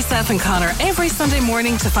 Join myself and Connor every Sunday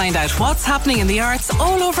morning to find out what's happening in the arts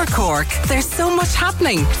all over Cork. There's so much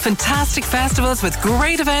happening. Fantastic festivals with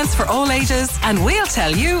great events for all ages, and we'll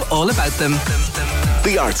tell you all about them.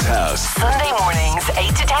 The Arts House. Sunday mornings,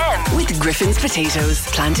 8 to 10. With Griffin's Potatoes.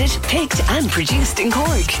 Planted, picked and produced in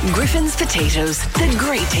Cork. Griffin's Potatoes. The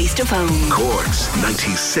great taste of home. Cork's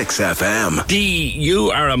 96 FM. Dee, you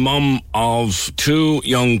are a mum of 2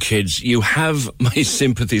 young kids. You have my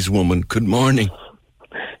sympathies, woman. Good morning.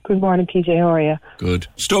 Good morning, PJ. How are you? Good.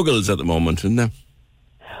 Struggles at the moment, isn't there?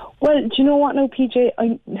 Well, do you know what now, PJ?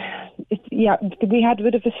 We had a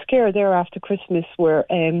bit of a scare there after Christmas where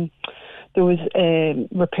there was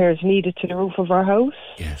repairs needed to the roof of our house.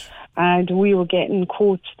 Yes. And we were getting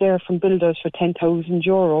quotes there from builders for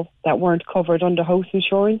 €10,000 that weren't covered under house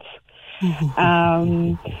insurance.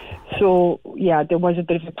 So, yeah, there was a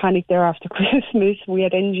bit of a panic there after Christmas. We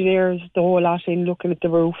had engineers, the whole lot in looking at the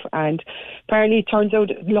roof. And apparently it turns out,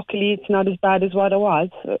 luckily, it's not as bad as what it was,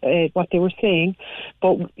 what they were saying.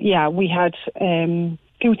 But, yeah, we had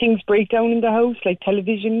few things break down in the house, like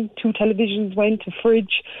television. 2 televisions went, a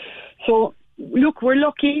fridge. So, look, we're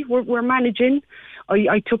lucky. We're managing.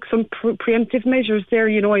 I took some preemptive measures there.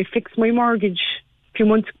 You know, I fixed my mortgage a few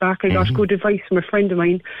months back. I got good advice from a friend of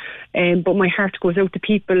mine. But my heart goes out to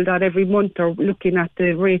people that every month are looking at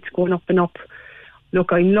the rates going up and up.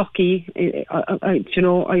 Look, I'm lucky.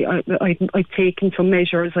 I've taken some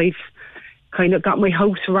measures. I've kind of got my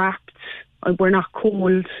house wrapped. We're not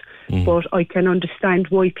cold, but I can understand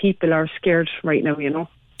why people are scared right now, you know.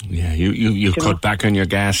 Yeah, you've cut back on your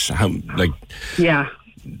gas. Yeah.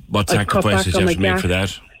 What sacrifices you have to make for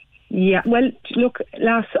that? Yeah, well, look,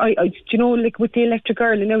 with the electric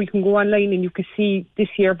Ireland now, you can go online and you can see this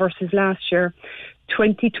year versus last year.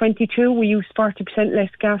 2022, we used 40% less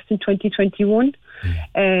gas than 2021,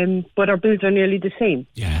 but our bills are nearly the same.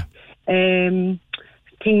 Yeah.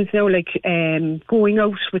 Things now like going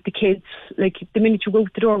out with the kids, like the minute you go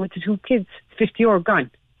out the door with the 2 kids, €50 gone.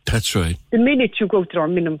 That's right. The minute you go to the door,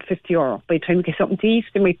 minimum €50. By the time you get something to eat,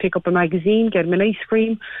 they might pick up a magazine, get them an ice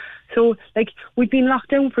cream. So, we've been locked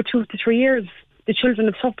down for 2 to 3 years. The children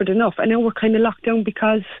have suffered enough, and now we're kind of locked down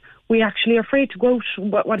because we actually are afraid to go out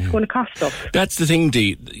what it's going to cost us. That's the thing,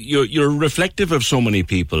 Dee. You're reflective of so many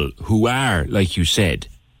people who are, like you said,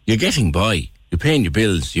 you're getting by, you're paying your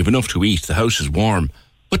bills, you've enough to eat, the house is warm,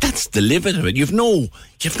 but that's the limit of it. You've no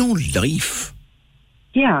life.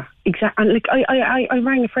 Yeah, exactly. And I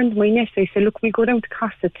rang a friend of mine yesterday. I said, look, we'll go down to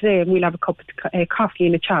Costa today and we'll have a cup of coffee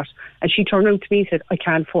and a chat. And she turned around to me and said, I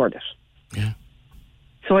can't afford it. Yeah.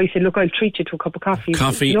 So I said, look, I'll treat you to a cup of coffee.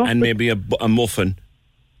 And maybe a muffin.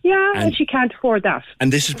 Yeah, and she can't afford that.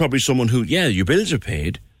 And this is probably someone who, your bills are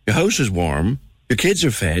paid, your house is warm, your kids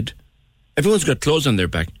are fed, everyone's got clothes on their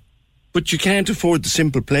back, but you can't afford the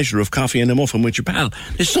simple pleasure of coffee and a muffin with your pal.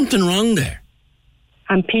 There's something wrong there.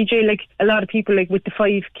 And PJ, a lot of people, with the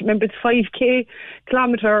 5k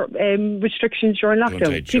kilometre restrictions during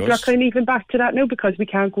lockdown. People are kind of even back to that now because we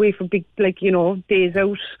can't go away for big, days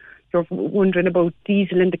out. You're wondering about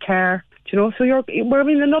diesel in the car, So we're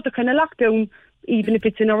in another kind of lockdown, even if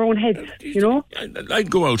it's in our own heads,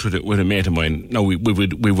 I'd go out with a mate of mine. No, we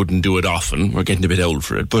wouldn't do it often. We're getting a bit old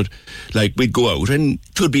for it, but we'd go out and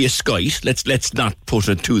it would be a skite. Let's not put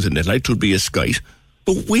a tooth in it. It would be a skite.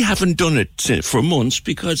 But we haven't done it for months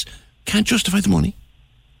because can't justify the money.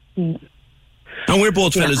 And we're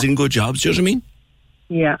both fellas in good jobs, do you know what I mean?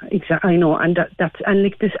 Yeah, exactly. I know, and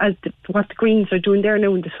what the Greens are doing there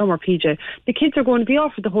now in the summer, PJ. The kids are going to be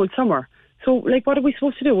off for the whole summer. So, what are we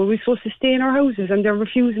supposed to do? Are we supposed to stay in our houses? And they're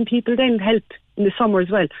refusing people then help in the summer as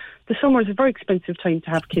well. The summer is a very expensive time to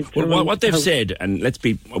have kids. Well, what they've said, and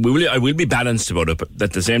I will be balanced about it, but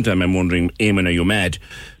at the same time I'm wondering, Eamon, are you mad?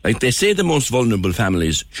 They say the most vulnerable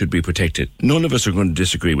families should be protected. None of us are going to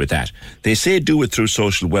disagree with that. They say do it through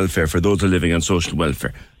social welfare for those who are living on social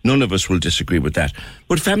welfare. None of us will disagree with that.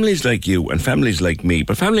 But families like you and families like me,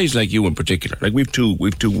 but families like you in particular, we've two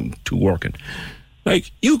working.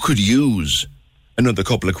 You could use another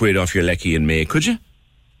couple of quid off your lecky in May, could you?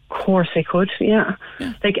 Of course I could, yeah.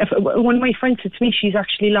 If one of my friends said to me, she's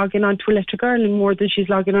actually logging on to Electric Ireland more than she's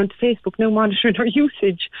logging on to Facebook now, monitoring her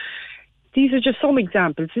usage. These are just some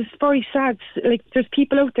examples. It's very sad. There's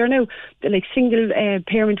people out there now, single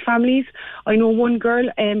parent families. I know one girl.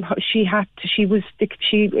 She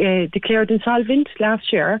declared insolvent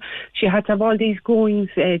last year. She had to have all these goings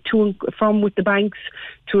to and from with the banks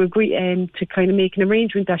to agree to kind of make an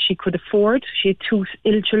arrangement that she could afford. She had 2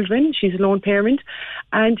 ill children. She's a lone parent,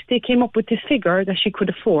 and they came up with this figure that she could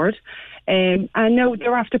afford. And now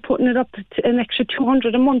they're after putting it up to an extra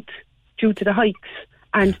 200 a month due to the hikes.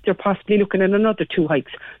 And they're possibly looking at another 2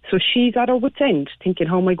 hikes. So she's at her wit's end, thinking,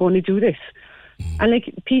 how am I going to do this? And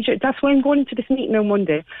like, PJ, that's why I'm going into this meeting on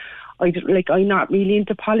Monday. I'm not really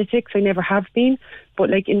into politics. I never have been. But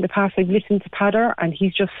like in the past, I've listened to Padder, and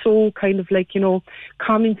he's just so kind of like,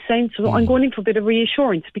 common sense. So I'm going in for a bit of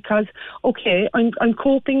reassurance because, okay, I'm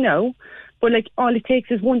coping now. But like all it takes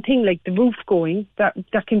is one thing, like the roof going, that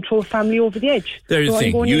can throw a family over the edge. There's the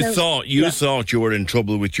thing. You thought you were in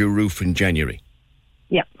trouble with your roof in January.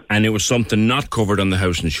 Yeah. And it was something not covered on the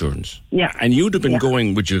house insurance. Yeah. And you'd have been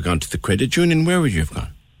going, would you have gone to the credit union? Where would you have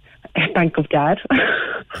gone? Bank of Dad.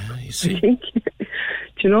 You see? I think. Do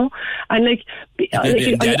you know? And like...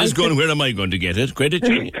 Dad is going, where am I going to get it? Credit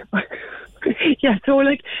union? Yeah, so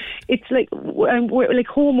like it's like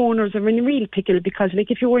homeowners are in a real pickle because like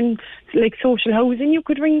if you were in like social housing, you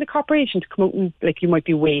could ring the corporation to come out and like you might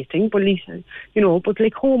be waiting, but at least but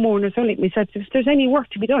like homeowners are like myself. If there's any work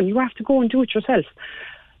to be done, you have to go and do it yourself.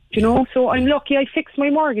 So I'm lucky I fixed my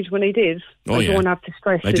mortgage when I did. I don't have to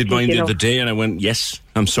stress. I did mine the other day, and I went, yes,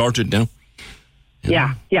 I'm sorted now.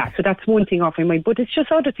 Yeah. So that's one thing off my mind. But it's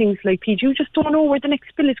just other things like, Pete, you just don't know where the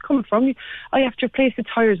next bill is coming from. I have to replace the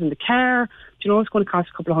tyres in the car. It's going to cost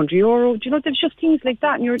a couple of €100. There's just things like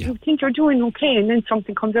that, and you think you're doing okay, and then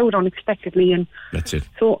something comes out unexpectedly, and that's it.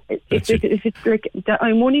 So if it's like that,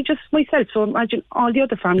 I'm only just myself. So imagine all the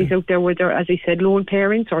other families out there where they're, as I said, lone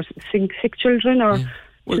parents or sick children, or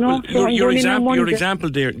your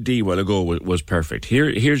example there, Dee, while ago was perfect.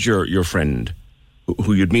 Here's your friend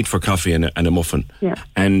who you'd meet for coffee and a muffin. Yeah.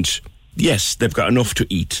 And yes, they've got enough to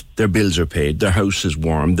eat. Their bills are paid. Their house is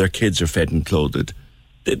warm. Their kids are fed and clothed.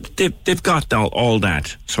 They've got all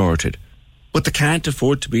that sorted. But they can't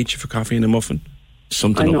afford to meet you for coffee and a muffin.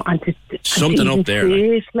 Something up there.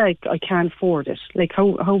 It's like I can't afford it. Like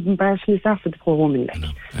how embarrassing is that for the poor woman? Like.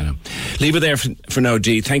 I know. Leave it there for now,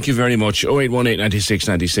 Dee. Thank you very much. 0818 96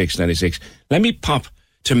 96 96. Let me pop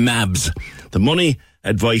to MABS, the Money,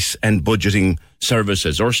 Advice and Budgeting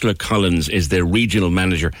Services. Ursula Collins is their regional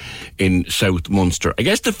manager in South Munster. I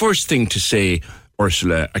guess the first thing to say,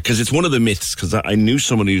 Ursula, because it's one of the myths, because I knew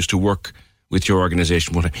someone who used to work with your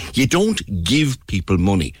organisation. You don't give people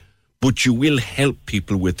money, but you will help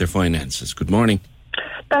people with their finances. Good morning.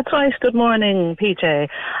 That's right. Good morning, PJ.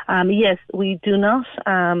 Yes, we do not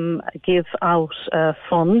give out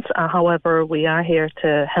funds. However, we are here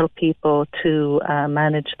to help people to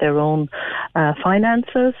manage their own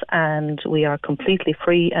finances, and we are completely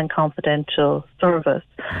free and confidential service.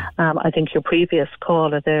 I think your previous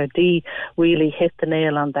caller there, Dee, really hit the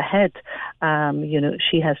nail on the head.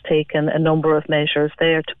 She has taken a number of measures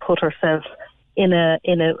there to put herself in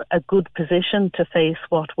a good position to face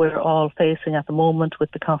what we're all facing at the moment with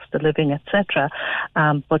the cost of living, etc.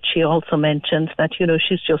 But she also mentioned that,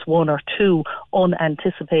 she's just one or two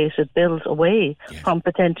unanticipated bills away from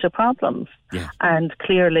potential problems. Yeah. And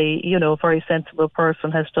clearly, a very sensible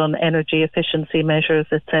person has done energy efficiency measures,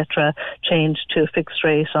 etc., changed to a fixed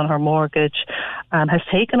rate on her mortgage, has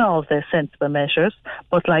taken all of the sensible measures.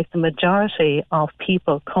 But like the majority of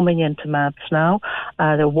people coming into MABS now,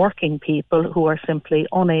 they're working people who are simply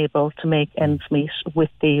unable to make ends meet with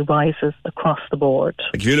the rises across the board.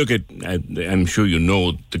 If you look at, I'm sure you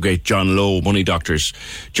know the great John Lowe, Money Doctors.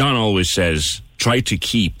 John always says, try to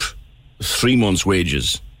keep 3 months'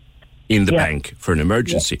 wages in the bank for an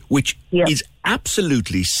emergency, which is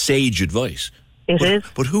absolutely sage advice. It is.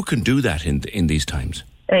 But who can do that in these times?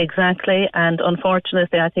 Exactly, and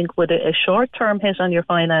unfortunately I think with a short-term hit on your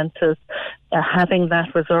finances, having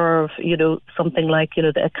that reserve, something like,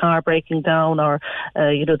 a car breaking down or,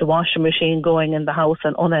 the washing machine going in the house,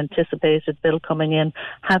 an unanticipated bill coming in,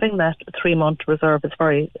 having that 3-month reserve is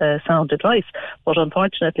very sound advice. But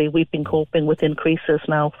unfortunately we've been coping with increases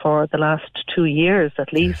now for the last 2 years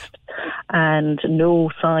at least, and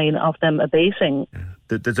no sign of them abating.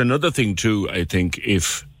 There's another thing too, I think,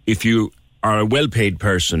 if you are a well-paid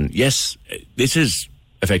person, yes, this is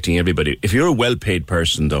affecting everybody. If you're a well-paid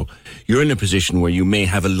person, though, you're in a position where you may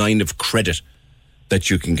have a line of credit that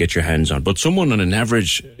you can get your hands on. But someone on an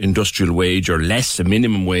average industrial wage or less, a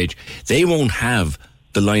minimum wage, they won't have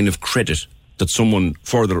the line of credit that someone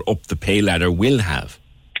further up the pay ladder will have.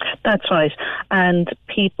 That's right. And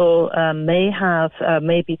people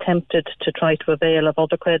may be tempted to try to avail of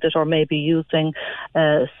other credit, or maybe using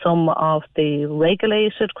some of the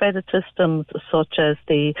regulated credit systems, such as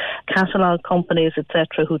the catalogue companies,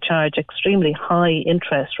 etc., who charge extremely high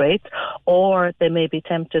interest rates, or they may be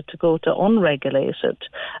tempted to go to unregulated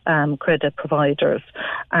credit providers.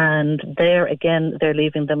 And there again, they're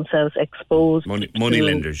leaving themselves exposed. Money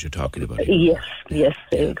lenders you're talking about here. Yes,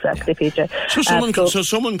 exactly, PJ. So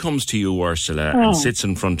someone comes to you, Ursula, and sits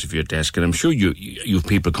in front of your desk, and I'm sure you have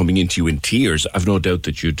people coming into you in tears. I've no doubt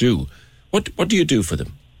that you do. What do you do for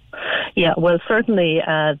them? Yeah, well, certainly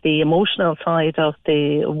the emotional side of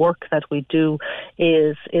the work that we do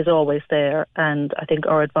is always there, and I think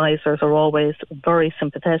our advisors are always very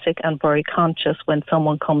sympathetic and very conscious when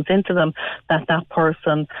someone comes into them that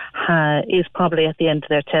person is probably at the end of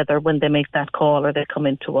their tether when they make that call or they come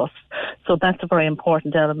into us. So that's a very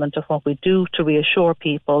important element of what we do, to reassure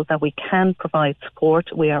people that we can provide support.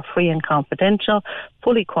 We are free and confidential,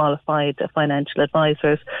 fully qualified financial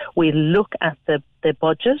advisors. We look at the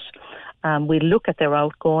budget. We look at their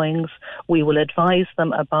outgoings. We will advise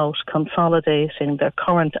them about consolidating their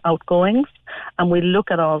current outgoings. And we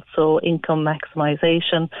look at also income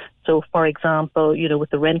maximisation. So, for example,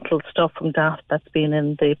 with the rental stuff from Daft that's been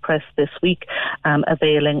in the press this week,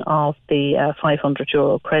 availing of the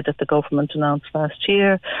 €500 credit the government announced last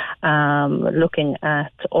year, looking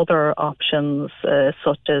at other options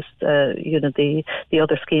such as the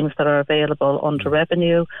other schemes that are available under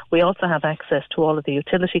revenue. We also have access to all of the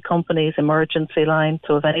utility companies' emergency line.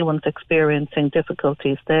 So if anyone's experiencing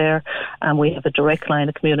difficulties there, we have a direct line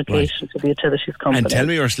of communication to the utilities company. And tell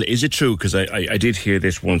me, Ursula, is it true, because I did hear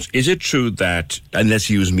this once, is it true that, and let's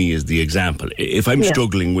use me as the example, if I'm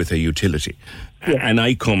struggling with a utility and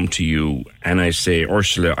I come to you and I say,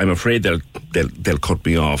 Ursula, I'm afraid they'll cut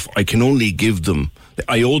me off. I can only give them,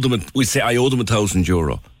 I owe them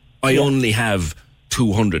 €1,000. I only have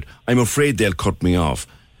 200. I'm afraid they'll cut me off.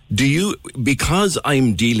 Do you, because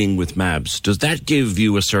I'm dealing with MABs, does that give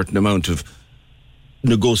you a certain amount of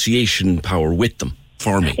negotiation power with them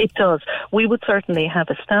for me? It does. We would certainly have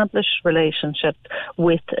established relationships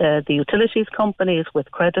with the utilities companies, with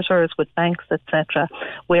creditors, with banks, etc.,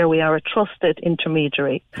 where we are a trusted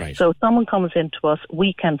intermediary. Right. So if someone comes into us,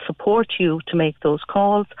 we can support you to make those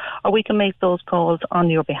calls, or we can make those calls on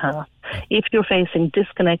your behalf. If you're facing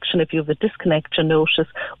disconnection, if you have a disconnection notice,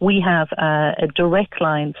 we have a direct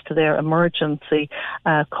lines to their emergency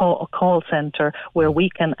call centre where we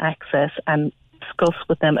can access and discuss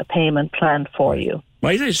with them a payment plan for you.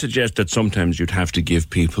 Might I suggest that sometimes you'd have to give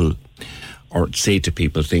people or say to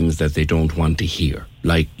people things that they don't want to hear?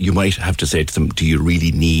 Like, you might have to say to them, do you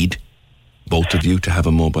really need both of you to have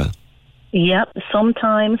a mobile? Yeah,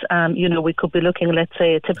 sometimes, we could be looking, let's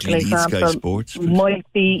say, a typical example Sky Sports,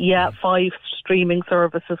 might be, 5 streaming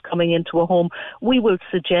services coming into a home. We will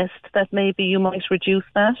suggest that maybe you might reduce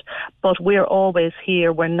that, but we're always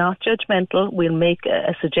here. We're not judgmental. We'll make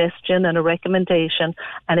a suggestion and a recommendation,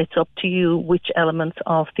 and it's up to you which elements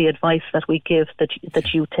of the advice that we give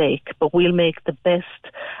that you take. But we'll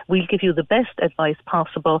give you the best advice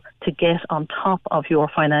possible to get on top of your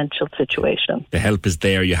financial situation. The help is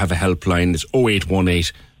there. You have a helpline. It's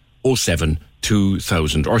 0818 07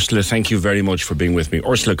 2000. Ursula, thank you very much for being with me.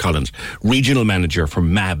 Ursula Collins, Regional Manager for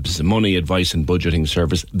MABS, Money Advice and Budgeting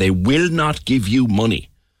Service. They will not give you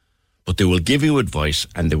money, but they will give you advice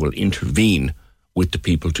and they will intervene with the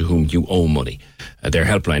people to whom you owe money. Their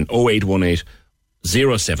helpline, 0818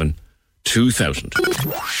 07 2000.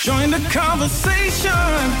 Join the conversation.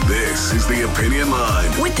 This is the Opinion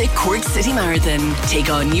Line. With the Cork City Marathon,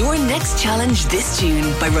 take on your next challenge this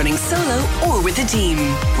June by running solo or with a team.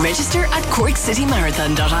 Register at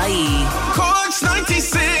corkcitymarathon.ie. Cork's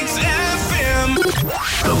 96 FM.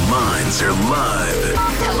 The lines are live.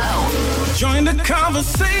 Hello. Join the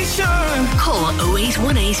conversation. Call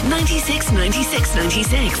 0818 96 96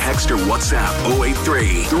 96. Text or WhatsApp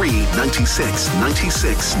 083 396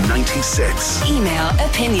 96 96. Email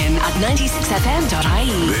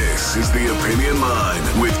opinion@96fm.ie. This is the Opinion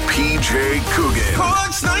Line with PJ Coogan.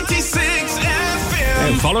 Cork's 96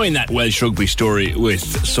 FM. Following that Welsh rugby story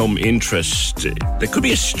with some interest, there could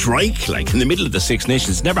be a strike like in the middle of the Six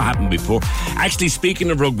Nations. It's never happened before. Actually, speaking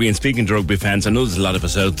of rugby and speaking to rugby fans, I know there's a lot of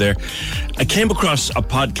us out there. I came across a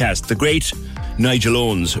podcast, the great Nigel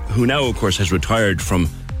Owens, who now, of course, has retired from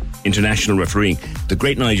international refereeing. The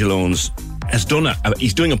great Nigel Owens has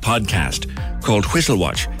he's doing a podcast called Whistle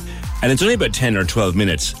Watch. And it's only about 10 or 12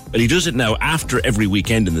 minutes, but he does it now after every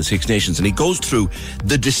weekend in the Six Nations, and he goes through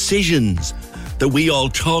the decisions that we all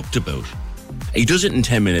talked about. He does it in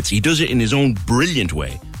 10 minutes. He does it in his own brilliant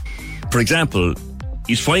way. For example,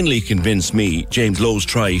 he's finally convinced me James Lowe's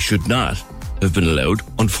try should not have been allowed.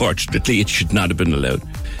 Unfortunately, it should not have been allowed.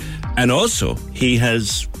 And also, he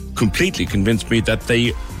has completely convinced me that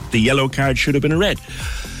the yellow card should have been a red.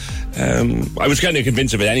 I was kind of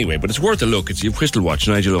convinced of it anyway, but it's worth a look. It's your Crystal Watch,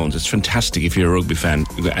 Nigel Owens. It's fantastic if you're a rugby fan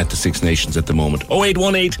at the Six Nations at the moment.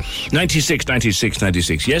 0818 96 96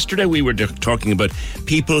 96. Yesterday we were talking about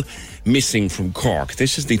people missing from Cork.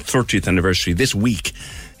 This is the 30th anniversary. This week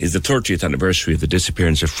is the 30th anniversary of the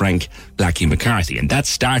disappearance of Frank Blackie McCarthy, and that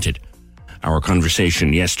started our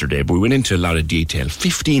conversation yesterday, but we went into a lot of detail.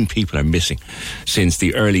 15 people are missing since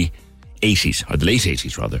the early 80s, or the late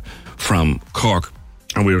 80s rather, from Cork.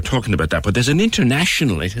 And we were talking about that, but there's an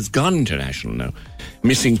international, it has gone international now,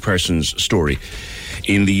 missing persons story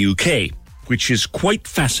in the UK, which is quite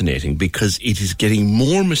fascinating because it is getting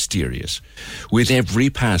more mysterious with every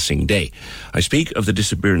passing day. I speak of the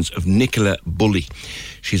disappearance of Nicola Bully.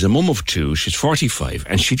 She's a mum of two, she's 45,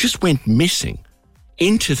 and she just went missing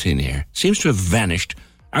into thin air, seems to have vanished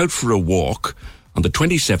out for a walk on the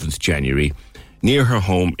 27th January near her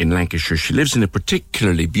home in Lancashire. She lives in a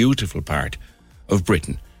particularly beautiful part of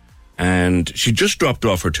Britain, and she just dropped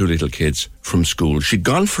off her two little kids from school. She'd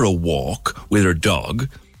gone for a walk with her dog.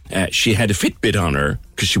 She had a Fitbit on her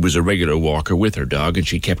because she was a regular walker with her dog, and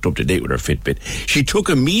she kept up to date with her Fitbit. She took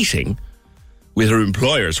a meeting with her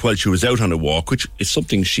employers while she was out on a walk, which is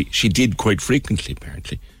something she did quite frequently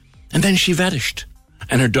apparently, and then she vanished,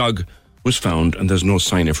 and her dog was found, and there's no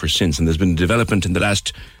sign of her since. And there's been a development in the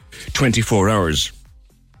last 24 hours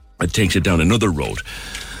that takes it down another road.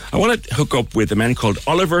 I want to hook up with a man called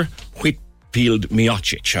Oliver Whitfield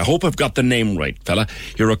Miocic. I hope I've got the name right, fella.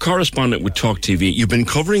 You're a correspondent with Talk TV. You've been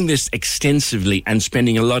covering this extensively and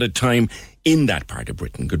spending a lot of time in that part of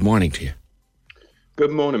Britain. Good morning to you.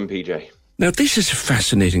 Good morning, PJ. Now, this is a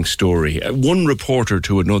fascinating story. One reporter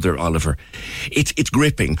to another, Oliver. It's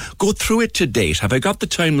gripping. Go through it to date. Have I got the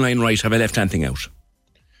timeline right? Have I left anything out?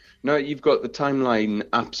 No, you've got the timeline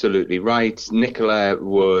absolutely right. Nicola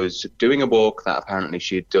was doing a walk that apparently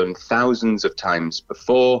she had done thousands of times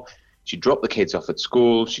before. She dropped the kids off at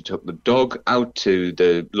school. She took the dog out to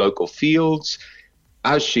the local fields.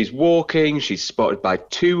 As she's walking, she's spotted by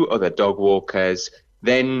two other dog walkers.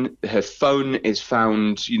 Then her phone is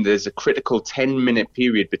found. There's a critical 10-minute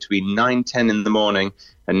period between 9:10 in the morning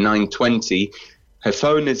and 9:20. Her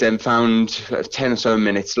phone is then found 10 or so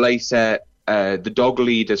minutes later. The dog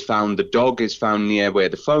lead has found the dog is found near where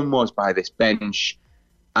the phone was by this bench.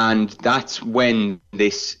 And that's when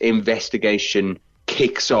this investigation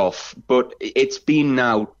kicks off. But it's been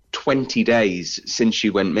now 20 days since she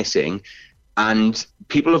went missing. And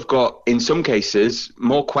people have got, in some cases,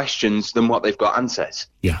 more questions than what they've got answers.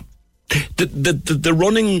 Yeah. The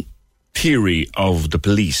running theory of the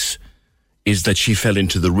police is that she fell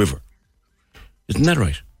into the river. Isn't that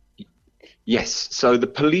right? Yes. So the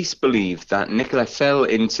police believe that Nicola fell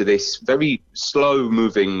into this very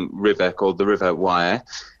slow-moving river called the River Wyre,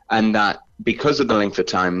 and that because of the length of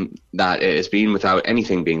time that it has been without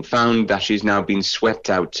anything being found, that she's now been swept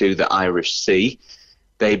out to the Irish Sea.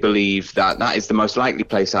 They believe that that is the most likely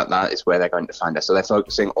place that is where they're going to find her. So they're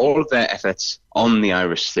focusing all of their efforts on the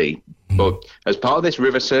Irish Sea. But as part of this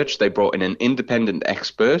river search, they brought in an independent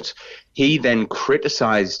expert. He then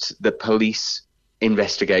criticised the police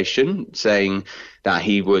investigation, saying that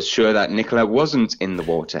he was sure that Nicola wasn't in the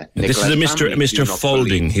water. This is a Mr.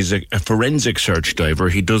 Faulding. He's a forensic search diver.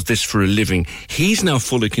 He does this for a living. He's now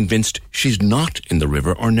fully convinced she's not in the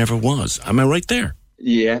river or never was. Am I right there?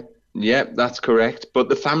 Yeah, that's correct. But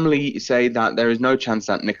the family say that there is no chance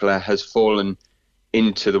that Nicola has fallen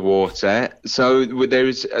into the water. So there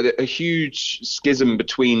is a huge schism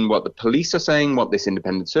between what the police are saying, what this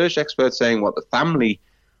independent search expert is saying, what the family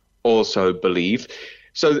also believe.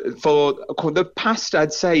 So for the past,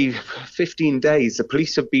 I'd say, 15 days, the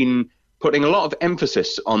police have been putting a lot of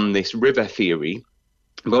emphasis on this river theory.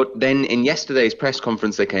 But then in yesterday's press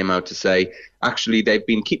conference, they came out to say, actually, they've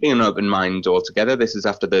been keeping an open mind altogether. This is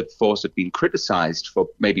after the force had been criticised for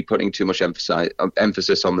maybe putting too much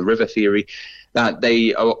emphasis on the river theory, that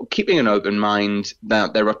they are keeping an open mind,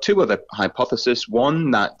 that there are two other hypotheses.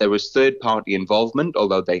 One, that there was third-party involvement,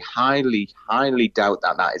 although they highly, highly doubt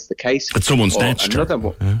that that is the case. But someone snatched her.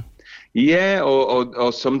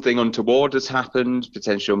 Or something untoward has happened,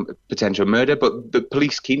 potential murder. But the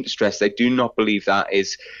police keep to stress they do not believe that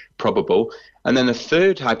is probable. And then a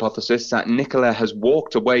third hypothesis, that Nicola has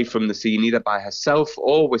walked away from the scene either by herself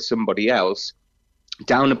or with somebody else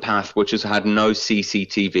down a path which has had no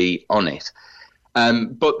CCTV on it.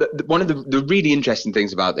 But one of the really interesting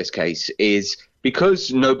things about this case is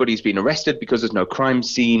because nobody's been arrested, because there's no crime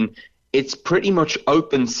scene, it's pretty much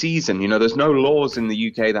open season. You know, there's no laws in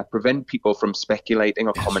the UK that prevent people from speculating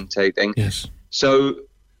or commentating. Yes. So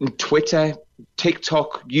Twitter,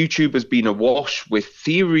 TikTok, YouTube has been awash with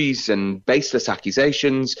theories and baseless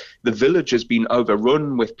accusations. The Village has been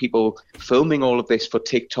overrun with people filming all of this for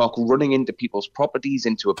TikTok, running into people's properties,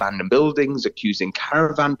 into abandoned buildings, accusing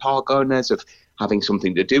caravan park owners of having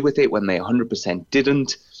something to do with it when they 100%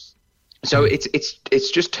 didn't. So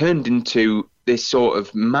it's just turned into this sort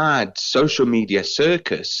of mad social media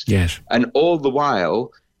circus. Yes. And all the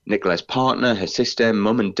while, Nicola's partner, her sister,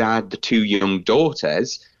 mum and dad, the two young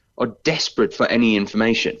daughters are desperate for any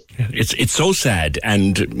information. It's so sad.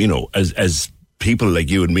 And, you know, as people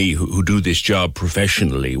like you and me who do this job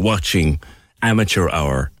professionally, watching Amateur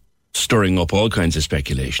Hour stirring up all kinds of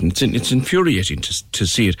speculation, it's infuriating to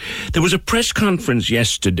see it. There was a press conference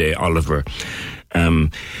yesterday, Oliver,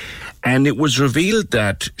 and it was revealed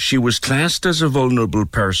that she was classed as a vulnerable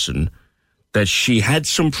person, that she had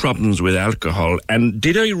some problems with alcohol. And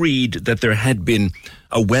did I read that there had been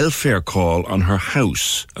a welfare call on her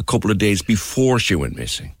house a couple of days before she went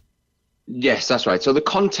missing? Yes, that's right. So the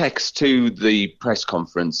context to the press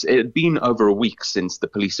conference, it had been over a week since the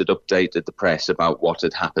police had updated the press about what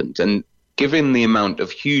had happened. And given the amount of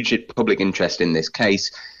huge public interest in this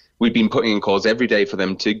case, we'd been putting in calls every day for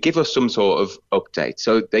them to give us some sort of update.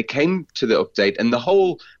 So they came to the update, and the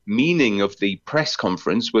whole meaning of the press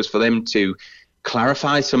conference was for them to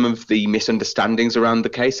clarify some of the misunderstandings around the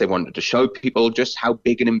case. They wanted to show people just how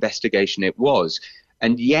big an investigation it was.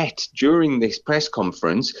 And yet, during this press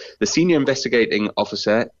conference, the senior investigating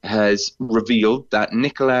officer has revealed that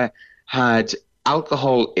Nicola had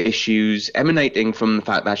alcohol issues emanating from the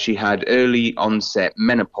fact that she had early onset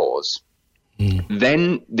menopause.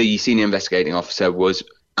 Then the senior investigating officer was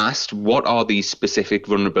asked, what are these specific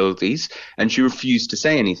vulnerabilities? And she refused to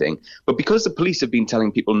say anything. But because the police have been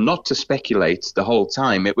telling people not to speculate the whole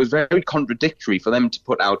time, it was very contradictory for them to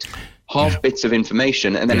put out half bits of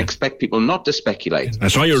information and then expect people not to speculate. I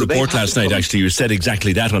saw your report last night, actually. You said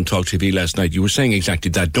exactly that on Talk TV last night. You were saying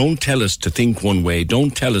exactly that. Don't tell us to think one way.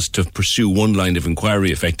 Don't tell us to pursue one line of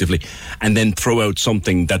inquiry effectively and then throw out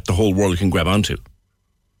something that the whole world can grab onto.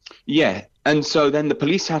 Yeah. And so then the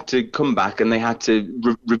police had to come back and they had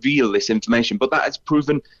to reveal this information. But that has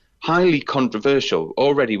proven highly controversial.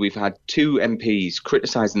 Already we've had two MPs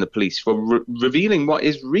criticising the police for revealing what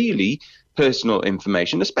is really personal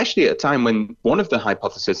information, especially at a time when one of the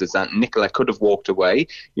hypotheses is that Nicola could have walked away.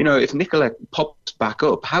 You know, if Nicola pops back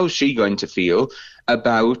up, how's she going to feel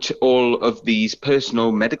about all of these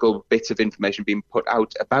personal medical bits of information being put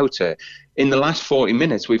out about her? In the last 40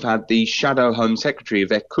 minutes, we've had the Shadow Home Secretary,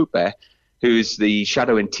 Yvette Cooper, who's the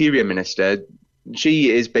Shadow Interior Minister. She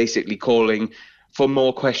is basically calling for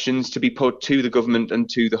more questions to be put to the government and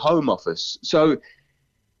to the Home Office. So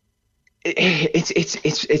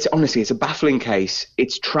it's honestly, it's a baffling case.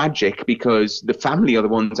 It's tragic because the family are the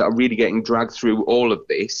ones that are really getting dragged through all of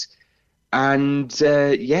this. And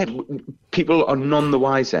people are none the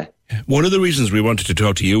wiser. One of the reasons we wanted to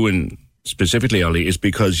talk to you, and specifically, Ollie, is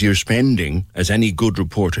because you're spending, as any good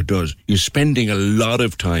reporter does, you're spending a lot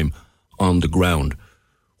of time on the ground.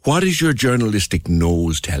 What is your journalistic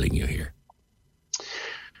nose telling you here?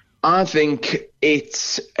 I think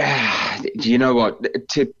it's, you know what,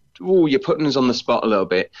 you're putting us on the spot a little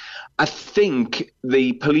bit. I think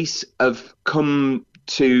the police have come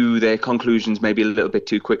to their conclusions maybe a little bit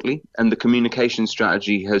too quickly, and the communication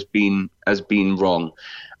strategy has been wrong.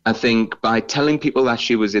 I think by telling people that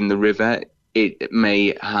she was in the river, it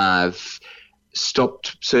may have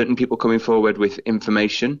stopped certain people coming forward with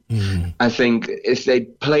information. I think if they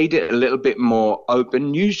played it a little bit more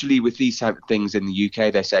open, usually with these type of things in the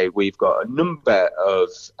UK, they say, we've got a number of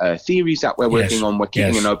theories that we're working on, we're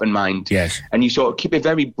keeping an open mind. Yes. And you sort of keep it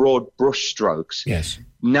very broad brush strokes. Yes.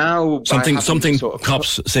 Now, something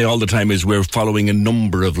cops say all the time is we're following a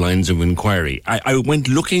number of lines of inquiry. I went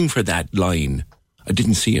looking for that line. I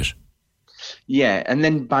didn't see it. Yeah, and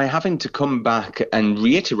then by having to come back and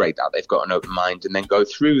reiterate that they've got an open mind and then go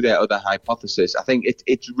through their other hypothesis, I think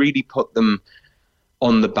it's really put them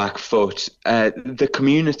on the back foot. The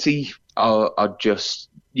community are just,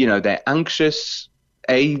 you know, they're anxious.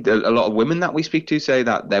 A lot of women that we speak to say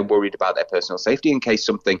that they're worried about their personal safety in case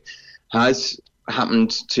something has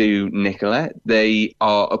happened to Nicola. They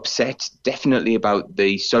are upset definitely about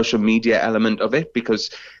the social media element of it because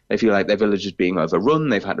they feel like their village is being overrun.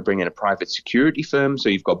 They've had to bring in a private security firm. So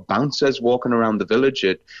you've got bouncers walking around the village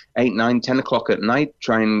at 8, 9, 10 o'clock at night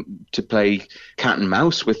trying to play cat and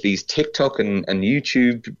mouse with these TikTok and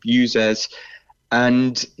YouTube users.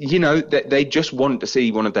 And, you know, they just want to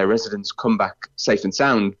see one of their residents come back safe and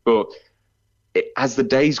sound. But as the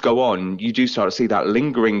days go on, you do start to see that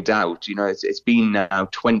lingering doubt. You know, it's been now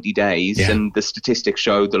 20 days, and the statistics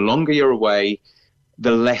show the longer you're away,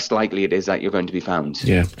 the less likely it is that you're going to be found.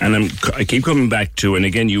 Yeah, and I keep coming back to, and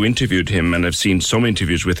again, you interviewed him, and I've seen some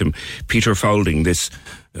interviews with him, Peter Foulding, this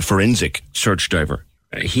forensic search diver.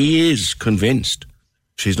 He is convinced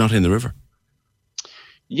she's not in the river.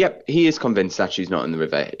 Yep, he is convinced that she's not in the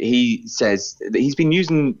river. He says that he's been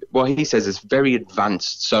using what he says is very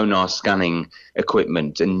advanced sonar scanning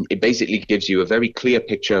equipment, and it basically gives you a very clear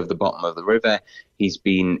picture of the bottom of the river. He's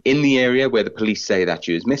been in the area where the police say that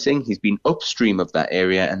she was missing. He's been upstream of that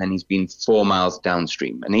area, and then he's been 4 miles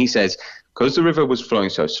downstream. And he says, because the river was flowing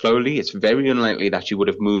so slowly, it's very unlikely that she would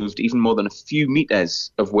have moved even more than a few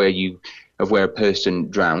meters of where a person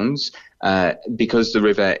drowns. Because the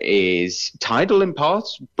river is tidal in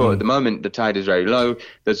parts, but at the moment the tide is very low.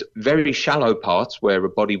 There's very shallow parts where a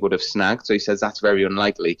body would have snagged, so he says that's very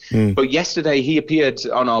unlikely. But yesterday he appeared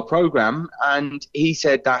on our programme and he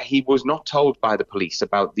said that he was not told by the police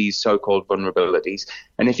about these so-called vulnerabilities,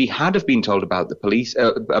 and if he had have been told about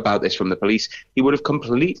about this from the police, he would have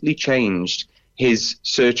completely changed his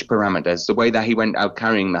search parameters, the way that he went out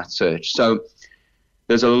carrying that search. So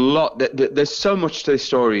there's a lot. There's so much to this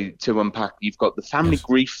story to unpack. You've got the family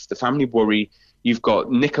grief, the family worry. You've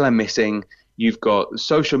got Nicola missing. You've got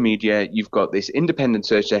social media. You've got this independent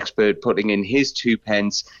search expert putting in his 2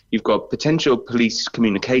 pence. You've got potential police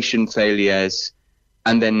communication failures,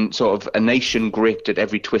 and then sort of a nation gripped at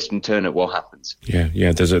every twist and turn at what happens.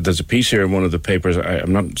 Yeah. There's a piece here in one of the papers.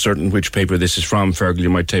 I'm not certain which paper this is from, Fergal. You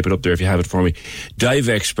might tape it up there if you have it for me. Dive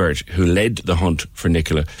expert who led the hunt for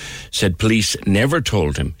Nicola said police never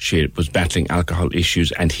told him she was battling alcohol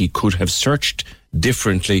issues and he could have searched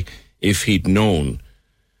differently if he'd known.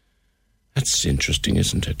 That's interesting,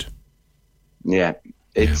 isn't it? Yeah.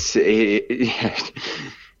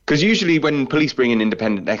 Because usually when police bring in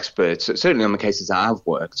independent experts, certainly on the cases that I've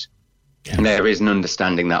worked, and there is an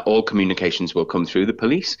understanding that all communications will come through the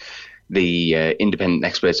police. The independent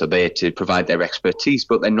experts are there to provide their expertise,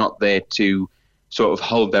 but they're not there to sort of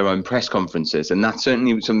hold their own press conferences. And that's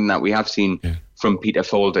certainly something that we have seen from Peter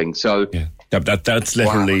Foulding. So that's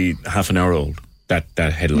literally half an hour old. That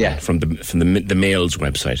headline from the Mail's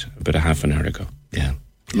website about a half an hour ago.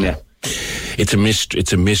 Yeah. It's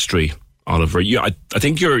a mystery. Oliver, I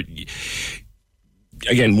think you're,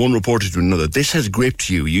 again, one reporter to another. This has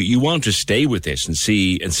gripped you. You want to stay with this and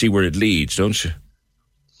see where it leads, don't you?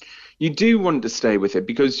 You do want to stay with it,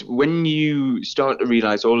 because when you start to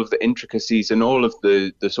realise all of the intricacies and all of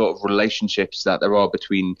the sort of relationships that there are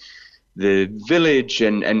between the village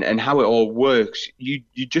and how it all works, you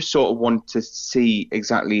just sort of want to see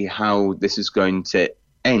exactly how this is going to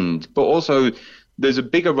end. But also, there's a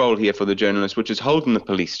bigger role here for the journalist, which is holding the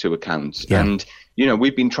police to account. Yeah. And, you know,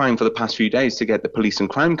 we've been trying for the past few days to get the Police and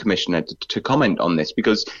Crime Commissioner to comment on this,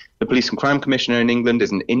 because the Police and Crime Commissioner in England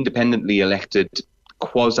is an independently elected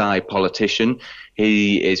quasi-politician.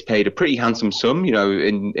 He is paid a pretty handsome sum. You know,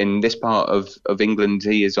 in this part of England,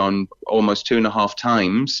 he is on almost 2.5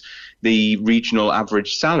 times the regional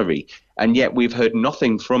average salary. And yet we've heard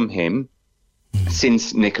nothing from him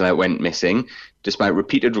since Nicola went missing. Despite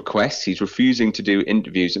repeated requests, he's refusing to do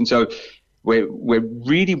interviews. And so we're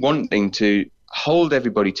really wanting to hold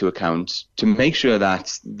everybody to account, to make sure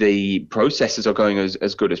that the processes are going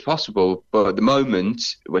as good as possible. But at the moment,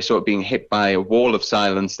 we're sort of being hit by a wall of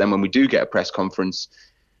silence. Then when we do get a press conference,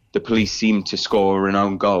 the police seem to score an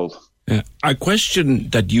own goal. A question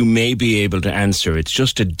that you may be able to answer, it's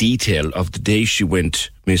just a detail of the day she went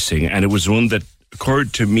missing, and it was one that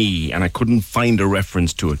occurred to me and I couldn't find a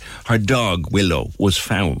reference to it. Her dog, Willow, was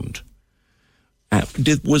found.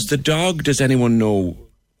 Was the dog, does anyone know,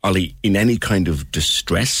 Ollie, in any kind of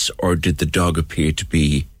distress, or did the dog appear to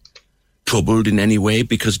be troubled in any way?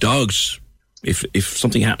 Because dogs, if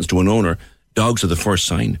something happens to an owner, dogs are the first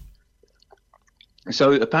sign.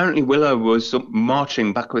 So apparently Willow was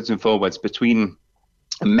marching backwards and forwards between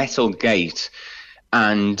a metal gate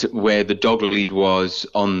and where the dog lead was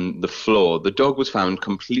on the floor. The dog was found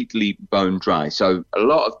completely bone dry. So a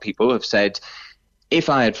lot of people have said, if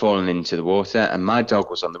I had fallen into the water and my dog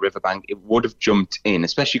was on the riverbank, it would have jumped in,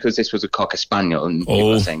 especially because this was a Cocker Spaniel. And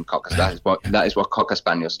people are saying that is what Cocker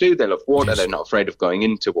Spaniels do. They love water. Yes. They're not afraid of going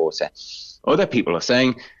into water. Other people are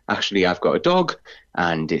saying, actually, I've got a dog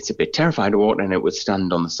and it's a bit terrified of water and it would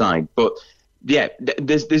stand on the side. But yeah,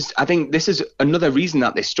 I think this is another reason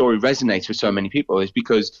that this story resonates with so many people, is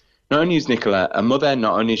because not only is Nicola a mother,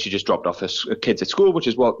 not only has she just dropped off her kids at school, which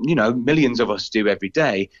is what, you know, millions of us do every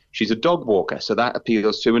day, she's a dog walker. So that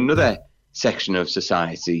appeals to another section of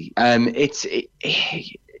society. It's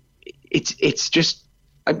just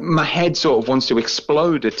my head sort of wants to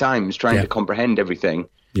explode at times trying to comprehend everything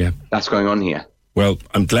that's going on here. Well,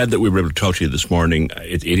 I'm glad that we were able to talk to you this morning.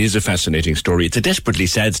 It is a fascinating story. It's a desperately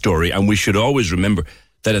sad story, and we should always remember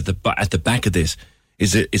that at the back of this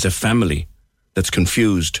is a family that's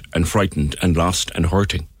confused and frightened and lost and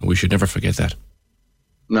hurting. And we should never forget that.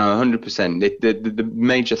 No, 100%. The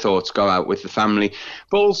major thoughts go out with the family,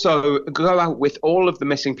 but also go out with all of the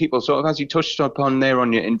missing people. Sort of as you touched upon there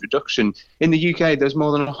on your introduction, in the UK, there's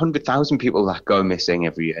more than 100,000 people that go missing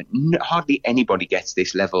every year. Hardly anybody gets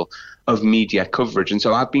this level of media coverage. And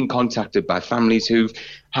so I've been contacted by families who've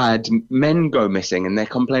had men go missing, and they're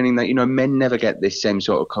complaining that, men never get this same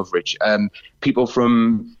sort of coverage. People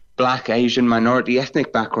from Black, Asian, minority,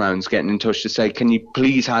 ethnic backgrounds getting in touch to say, can you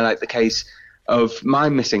please highlight the case of my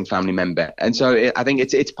missing family member? And so I think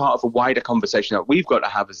it's part of a wider conversation that we've got to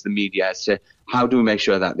have as the media as to how do we make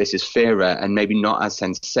sure that this is fairer and maybe not as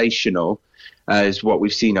sensational as what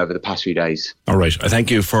we've seen over the past few days. All right. I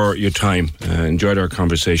thank you for your time. Enjoyed our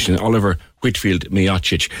conversation. Oliver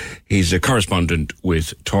Whitfield-Miocic, he's a correspondent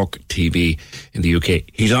with Talk TV in the UK.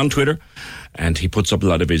 He's on Twitter and he puts up a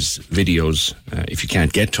lot of his videos. If you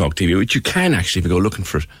can't get Talk TV, which you can actually if you go looking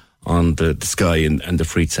for it on the Sky and the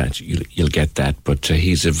Freetsat, you'll get that. But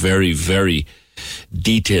he's a very, very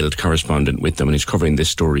detailed correspondent with them, and he's covering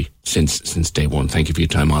this story since day one. Thank you for your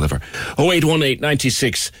time, Oliver. 0818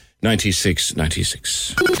 96 96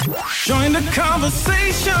 96. Join the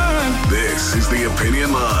conversation. This is the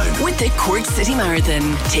Opinion Line. With the Cork City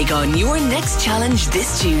Marathon, take on your next challenge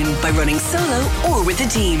this June by running solo or with a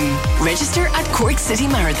team. Register at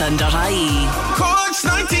corkcitymarathon.ie. Cork's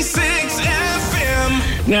 96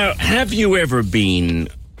 FM. Now, have you ever been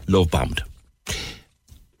love bombed?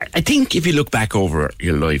 I think if you look back over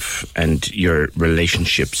your life and your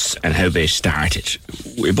relationships and how they started,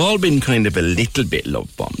 we've all been kind of a little bit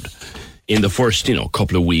love bombed in the first,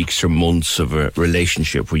 couple of weeks or months of a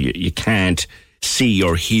relationship where you can't see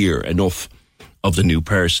or hear enough of the new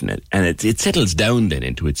person, and it settles down then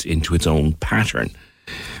into its own pattern.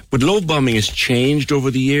 But love bombing has changed over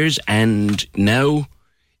the years, and now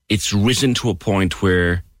it's risen to a point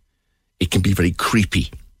where it can be very creepy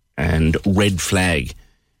and red flag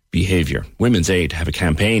behaviour. Women's Aid have a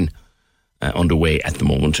campaign underway at the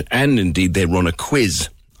moment, and indeed they run a quiz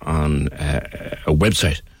on a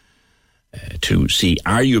website to see,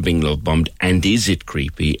 are you being love bombed, and is it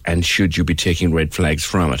creepy, and should you be taking red flags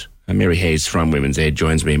from it? And Mary Hayes from Women's Aid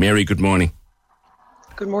joins me. Mary, good morning.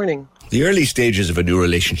 Good morning. The early stages of a new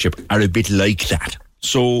relationship are a bit like that.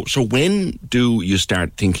 So when do you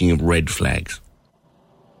start thinking of red flags?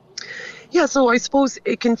 Yeah, so I suppose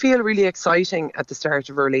it can feel really exciting at the start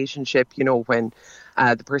of a relationship, when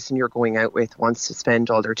the person you're going out with wants to spend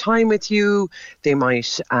all their time with you. They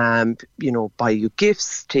might, buy you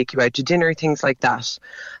gifts, take you out to dinner, things like that.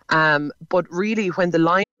 But really, when the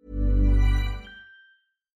line...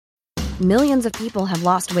 Millions of people have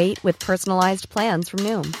lost weight with personalized plans from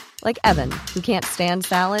Noom. Like Evan, who can't stand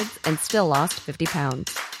salads and still lost 50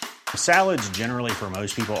 pounds. Salads generally for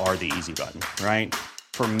most people are the easy button, right?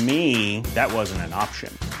 For me, that wasn't an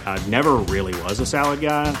option. I never really was a salad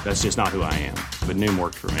guy. That's just not who I am. But Noom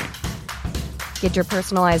worked for me. Get your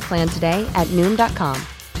personalized plan today at Noom.com.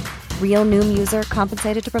 Real Noom user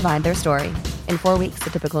compensated to provide their story. In 4 weeks,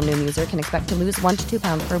 the typical Noom user can expect to lose 1 to 2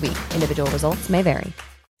 pounds per week. Individual results may vary.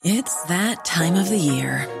 It's that time of the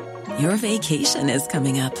year. Your vacation is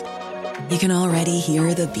coming up. You can already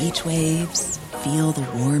hear the beach waves, feel the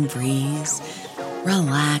warm breeze,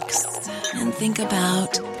 relax, and think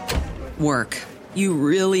about work. You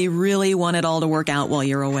really, really want it all to work out while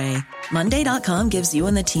you're away. Monday.com gives you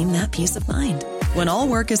and the team that peace of mind. When all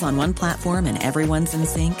work is on one platform and everyone's in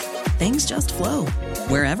sync, things just flow.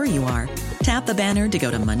 Wherever you are, tap the banner to go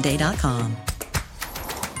to Monday.com.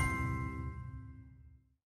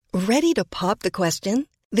 Ready to pop the question?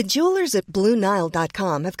 The jewelers at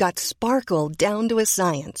BlueNile.com have got sparkle down to a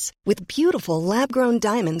science with beautiful lab-grown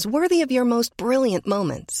diamonds worthy of your most brilliant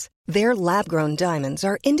moments. Their lab-grown diamonds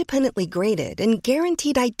are independently graded and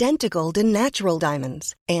guaranteed identical to natural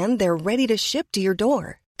diamonds, and they're ready to ship to your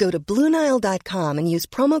door. Go to BlueNile.com and use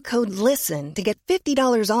promo code LISTEN to get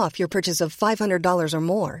 $50 off your purchase of $500 or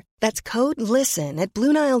more. That's code LISTEN at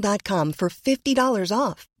BlueNile.com for $50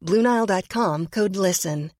 off. BlueNile.com, code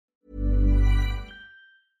LISTEN.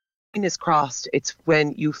 Is crossed, it's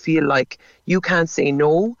when you feel like you can't say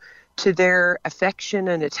no to their affection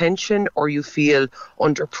and attention, or you feel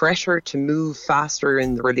under pressure to move faster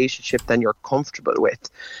in the relationship than you're comfortable with.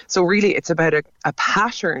 So really it's about a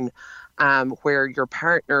pattern where your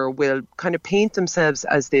partner will kind of paint themselves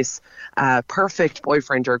as this perfect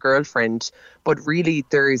boyfriend or girlfriend, but really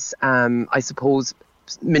there's I suppose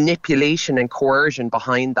manipulation and coercion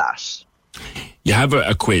behind that. You have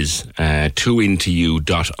a quiz,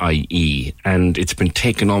 2intoyou.ie, and it's been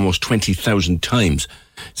taken almost 20,000 times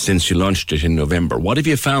since you launched it in November. What have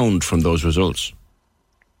you found from those results?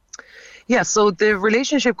 Yeah, so the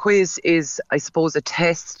relationship quiz is, I suppose, a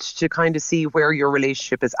test to kind of see where your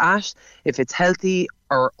relationship is at, if it's healthy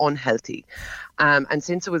or unhealthy. And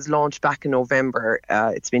since it was launched back in November,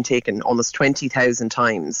 it's been taken almost 20,000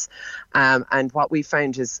 times. And what we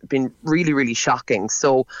found has been really, really shocking.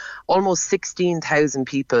 So almost 16,000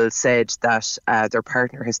 people said that their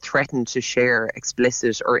partner has threatened to share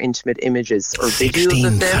explicit or intimate images or videos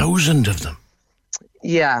of them. 16,000 of them.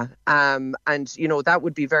 Yeah, and, that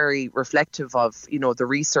would be very reflective of, the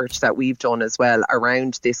research that we've done as well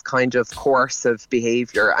around this kind of coercive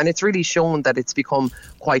behaviour. And it's really shown that it's become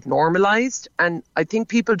quite normalised. And I think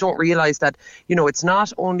people don't realise that, it's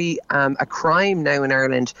not only a crime now in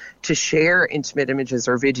Ireland to share intimate images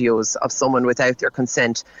or videos of someone without their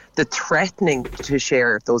consent. The threatening to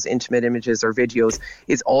share those intimate images or videos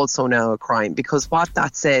is also now a crime, because what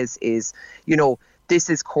that says is, this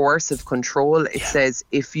is coercive control. It says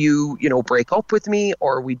if you break up with me,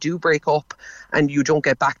 or we do break up and you don't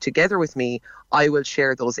get back together with me, I will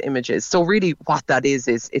share those images. So really what that is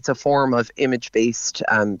it's a form of image-based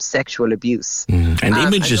sexual abuse. And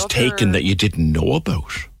images taken that you didn't know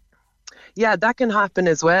about. Yeah, that can happen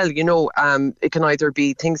as well. It can either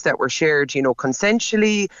be things that were shared,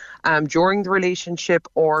 consensually during the relationship,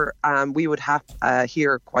 or we would have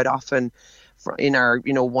hear quite often in our,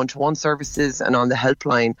 one-to-one services and on the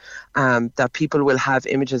helpline, that people will have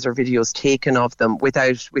images or videos taken of them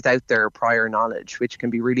without their prior knowledge, which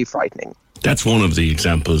can be really frightening. That's one of the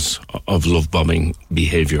examples of love bombing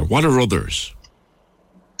behaviour. What are others?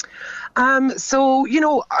 So,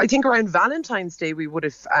 I think around Valentine's Day, we would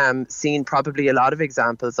have seen probably a lot of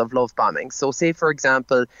examples of love bombing. So say, for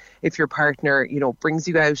example, if your partner, brings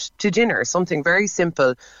you out to dinner, something very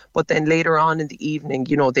simple, but then later on in the evening,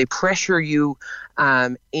 they pressure you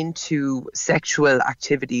into sexual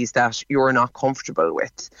activities that you're not comfortable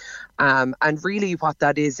with. And really what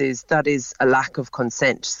that is a lack of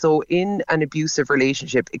consent. So in an abusive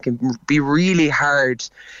relationship, it can be really hard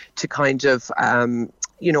to kind of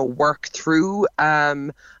work through,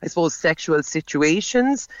 I suppose, sexual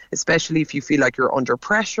situations, especially if you feel like you're under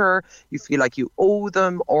pressure, you feel like you owe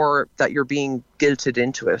them, or that you're being guilted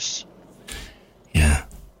into it. Yeah.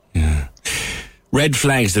 Red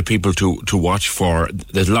flags that people to watch for.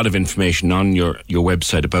 There's a lot of information on your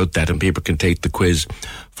website about that, and people can take the quiz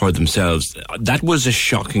for themselves. That was a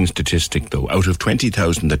shocking statistic, though. Out of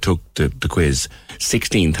 20,000 that took the quiz,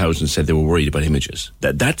 16,000 said they were worried about images.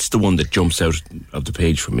 That's the one that jumps out of the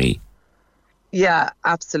page for me. Yeah,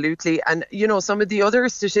 absolutely. And, some of the other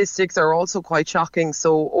statistics are also quite shocking.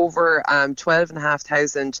 So over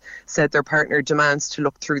 12,500 said their partner demands to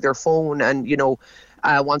look through their phone and,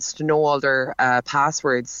 wants to know all their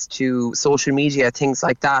passwords to social media, things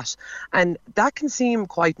like that. And that can seem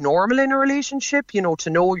quite normal in a relationship, to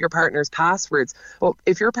know your partner's passwords. But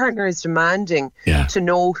if your partner is demanding to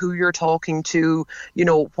know who you're talking to,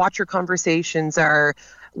 what your conversations are,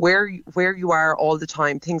 where you are all the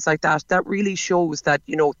time, things like that, that really shows that,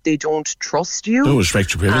 they don't trust you. Don't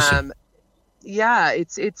respect your privacy. Yeah,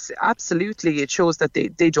 it's absolutely, it shows that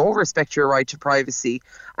they don't respect your right to privacy,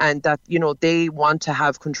 and that, they want to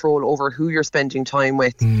have control over who you're spending time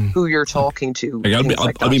with, who you're talking to.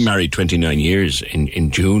 I'll be married 29 years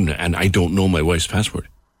in June, and I don't know my wife's password.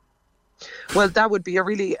 Well, that would be a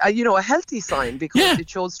really, a healthy sign, because it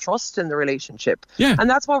shows trust in the relationship. Yeah. And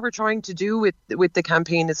that's what we're trying to do with the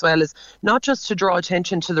campaign as well, is not just to draw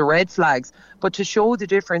attention to the red flags, but to show the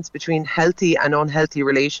difference between healthy and unhealthy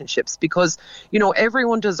relationships. Because,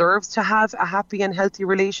 everyone deserves to have a happy and healthy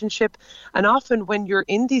relationship. And often when you're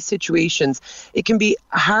in these situations, it can be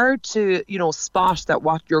hard to, spot that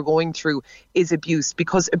what you're going through is abuse,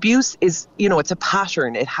 because abuse is, it's a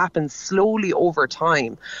pattern. It happens slowly over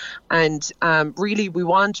time. And really, we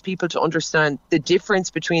want people to understand the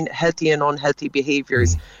difference between healthy and unhealthy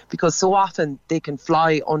behaviours, because so often they can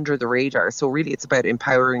fly under the radar. So really, it's about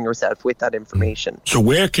empowering yourself with that information. So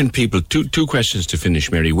where can people, two questions to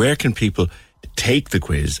finish, Mary, where can people take the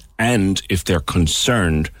quiz, and if they're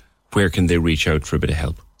concerned, where can they reach out for a bit of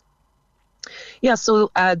help? Yeah, so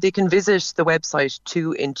they can visit the website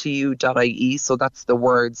 2intoyou.ie. So that's the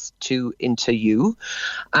words 2 into you.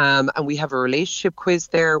 And we have a relationship quiz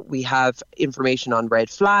there. We have information on red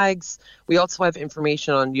flags. We also have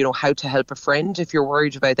information on, how to help a friend if you're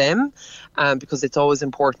worried about them, because it's always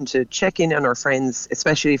important to check in on our friends,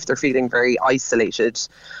 especially if they're feeling very isolated.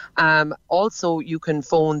 Also, you can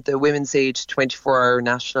phone the Women's Aid 24-hour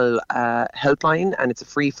national helpline, and it's a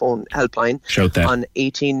free phone helpline. Shout that. On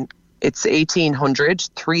 1800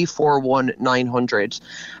 341 900.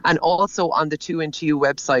 And also on the 2into You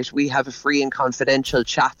website, we have a free and confidential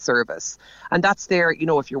chat service. And that's there,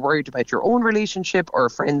 if you're worried about your own relationship or a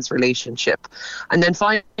friend's relationship. And then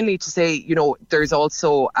finally to say, there's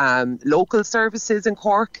also local services in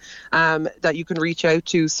Cork that you can reach out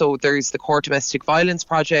to. So there's the Cork Domestic Violence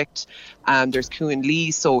Project, there's Cuan Lee.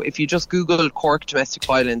 So if you just Google Cork Domestic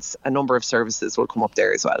Violence, a number of services will come up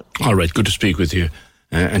there as well. All right, good to speak with you.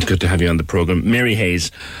 And good to have you on the programme. Mary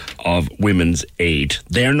Hayes of Women's Aid.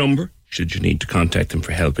 Their number, should you need to contact them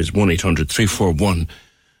for help, is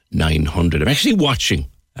 1-800-341-900. I'm actually watching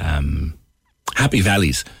Happy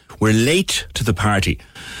Valleys. We're late to the party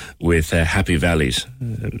with Happy Valleys,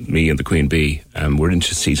 me and the Queen Bee. We're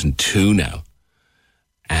into season 2 now.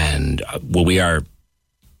 And, we are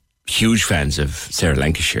huge fans of Sarah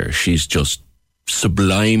Lancashire. She's just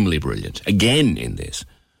sublimely brilliant, again, in this.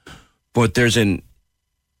 But there's a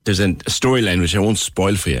storyline which I won't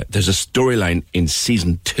spoil for you. There's a storyline in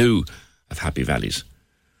season 2 of Happy Valleys,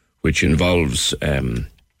 which involves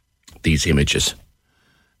these images,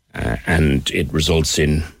 and it results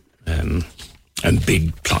in a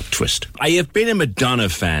big plot twist. I have been a Madonna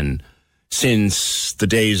fan since the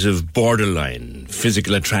days of Borderline,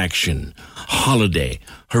 Physical Attraction, Holiday,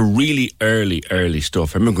 her really early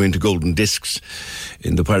stuff. I remember going to Golden Discs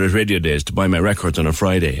in the Pirate Radio days to buy my records on a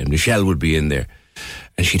Friday, and Michelle would be in there.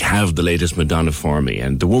 And she'd have the latest Madonna for me.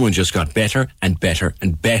 And the woman just got better and better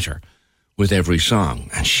and better with every song.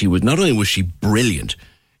 And not only was she brilliant,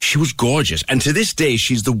 she was gorgeous. And to this day,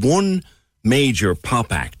 she's the one major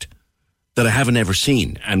pop act that I haven't ever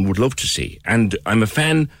seen and would love to see. And I'm a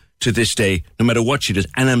fan to this day, no matter what she does.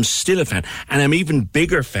 And I'm still a fan. And I'm even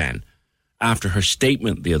bigger fan after her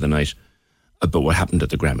statement the other night about what happened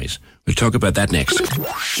at the Grammys. We'll talk about that next.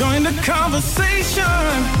 Join the conversation.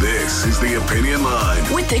 This is the Opinion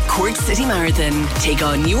Line. With the Cork City Marathon, take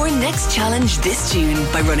on your next challenge this June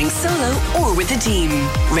by running solo or with a team.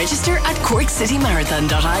 Register at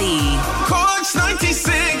corkcitymarathon.ie. Cork's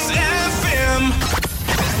 96 FM.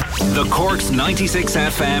 The Cork's 96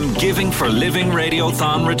 FM Giving for Living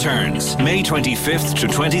Radiothon returns May 25th to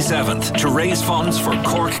 27th to raise funds for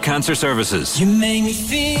Cork Cancer Services. You make me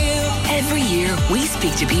feel. Every year, we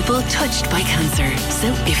speak to people touched by cancer.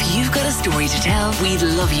 So if you've got a story to tell, we'd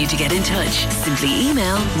love you to get in touch. Simply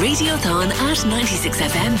email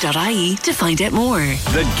radiothon@96fm.ie to find out more.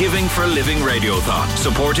 The Giving for Living Radiothon,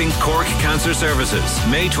 supporting Cork Cancer Services,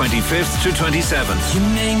 May 25th to 27th. You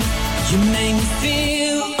make me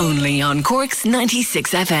feel. Only on Cork's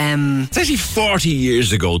 96 FM. It's actually 40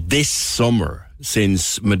 years ago this summer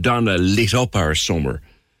since Madonna lit up our summer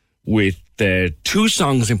with 2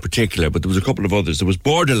 songs in particular, but there was a couple of others. There was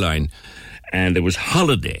Borderline and there was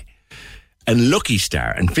Holiday and Lucky Star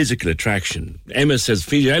and Physical Attraction. Emma says,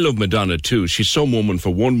 Fiji, I love Madonna too. She's some woman for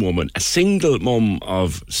one woman, a single mum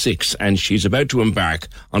of 6, and she's about to embark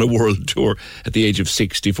on a world tour at the age of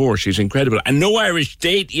 64. She's incredible. And no Irish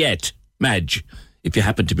date yet, Madge, if you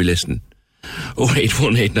happen to be listening.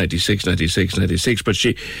 0818 96 96 96. But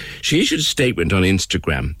she issued a statement on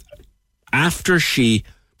Instagram after she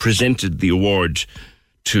presented the award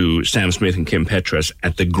to Sam Smith and Kim Petras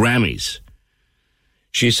at the Grammys.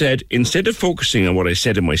 She said, instead of focusing on what I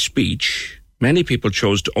said in my speech, many people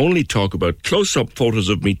chose to only talk about close-up photos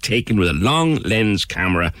of me taken with a long lens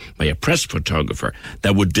camera by a press photographer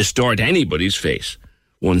that would distort anybody's face.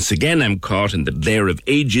 Once again, I'm caught in the layer of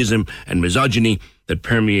ageism and misogyny that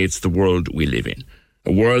permeates the world we live in.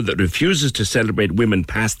 A world that refuses to celebrate women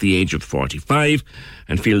past the age of 45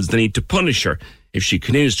 and feels the need to punish her if she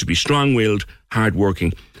continues to be strong-willed,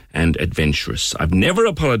 hard-working and adventurous. I've never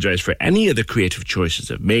apologised for any of the creative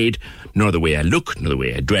choices I've made, nor the way I look, nor the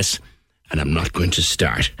way I dress, and I'm not going to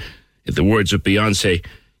start. In the words of Beyoncé,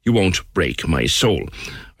 you won't break my soul.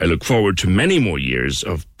 I look forward to many more years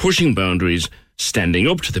of pushing boundaries, standing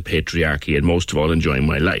up to the patriarchy, and most of all enjoying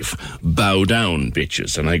my life. Bow down,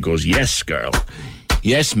 bitches. And I goes, yes, girl.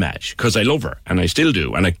 Yes, Madge, because I love her, and I still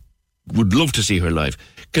do, and I would love to see her live.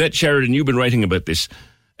 Colette Sheridan, you've been writing about this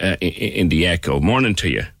in The Echo. Morning to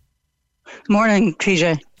you. Morning,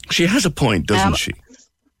 PJ. She has a point, doesn't she?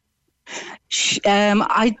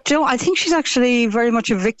 I think she's actually very much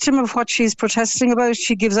a victim of what she's protesting about.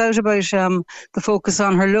 She gives out about the focus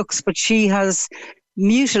on her looks, but she has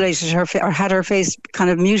mutilated her or had her face kind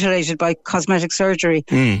of mutilated by cosmetic surgery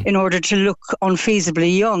in order to look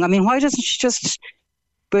unfeasibly young. I mean, why doesn't she just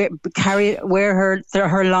wear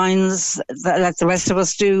her lines like the rest of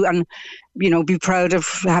us do, and be proud of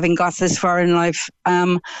having got this far in life?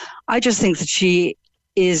 I just think that she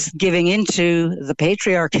is giving into the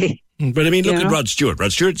patriarchy. But I mean, look at Rod Stewart.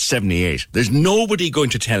 Rod Stewart's 78. There's nobody going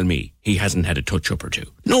to tell me he hasn't had a touch-up or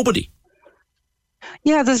two. Nobody.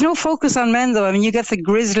 Yeah, there's no focus on men, though. I mean, you get the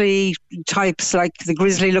grizzly types, like the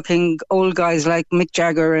grizzly-looking old guys like Mick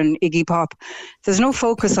Jagger and Iggy Pop. There's no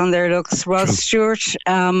focus on their looks. Rod Stewart,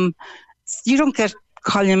 you don't get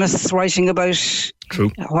columnists writing about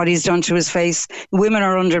what he's done to his face. Women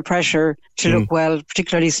are under pressure to look well,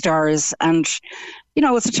 particularly stars, and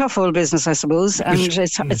it's a tough old business, I suppose, and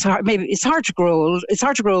it's hard. Maybe it's hard to grow old. It's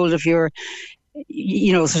hard to grow old if you're,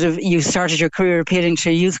 you started your career appealing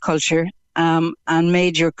to youth culture, and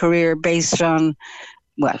made your career based on,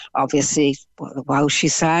 well, obviously how she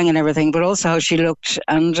sang and everything, but also how she looked,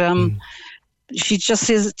 and she just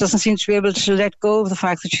doesn't seem to be able to let go of the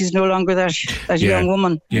fact that she's no longer that young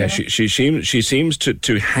woman. Yeah, she seems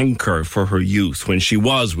to hanker for her youth when she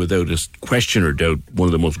was, without a question or doubt, one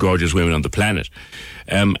of the most gorgeous women on the planet.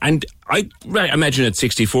 And I imagine at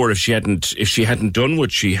 64, if she hadn't done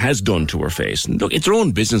what she has done to her face, and look, it's her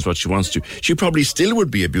own business what she wants to, she probably still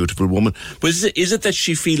would be a beautiful woman. But is it that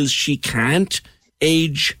she feels she can't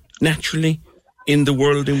age naturally in the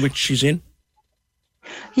world in which she's in?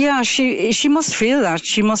 Yeah, she must feel that.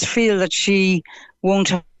 She must feel that she won't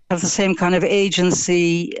have the same kind of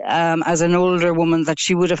agency as an older woman that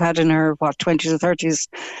she would have had in her, 20s or 30s.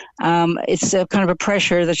 It's a kind of a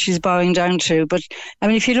pressure that she's bowing down to. But, I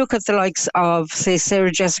mean, if you look at the likes of, say,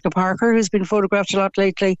 Sarah Jessica Parker, who's been photographed a lot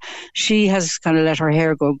lately, she has kind of let her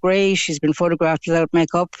hair go grey. She's been photographed without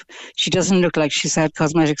makeup. She doesn't look like she's had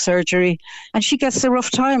cosmetic surgery. And she gets a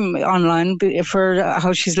rough time online for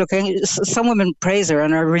how she's looking. Some women praise her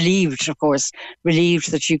and are relieved, of course,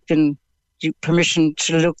 that you can permission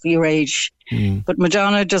to look your age. But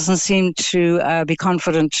Madonna doesn't seem to be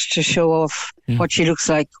confident to show off what she looks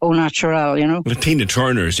like au natural, Well, Tina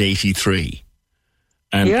Turner's 83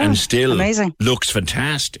 and still amazing. Looks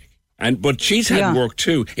fantastic. But she's had work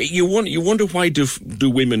too. You wonder why do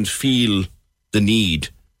women feel the need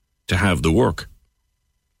to have the work?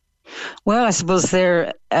 Well, I suppose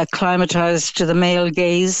they're acclimatized to the male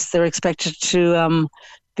gaze. They're expected to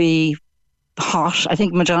be hot. I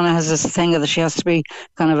think Madonna has this thing that she has to be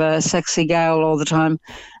kind of a sexy gal all the time,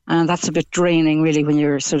 and that's a bit draining, really, when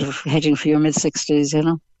you're sort of heading for your mid-60s,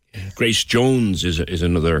 Yeah. Grace Jones is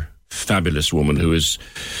another fabulous woman who is,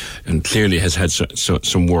 and clearly has had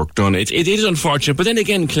some work done. It is unfortunate, but then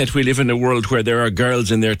again, Clet, we live in a world where there are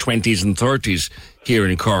girls in their 20s and 30s here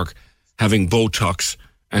in Cork having Botox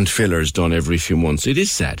and fillers done every few months. It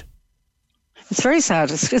is sad. It's very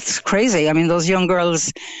sad. It's crazy. I mean, those young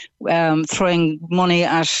girls throwing money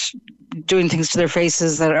at doing things to their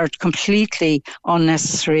faces that are completely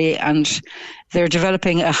unnecessary, and they're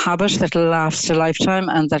developing a habit that will last a lifetime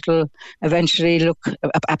and that will eventually look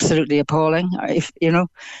absolutely appalling. If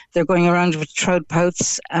they're going around with trout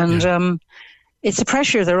pouts, and it's a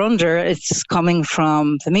pressure they're under. It's coming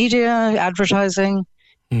from the media, advertising,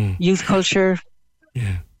 youth culture.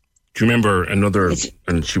 Yeah. Do you remember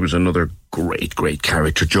and she was another great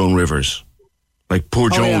character, Joan Rivers? Like poor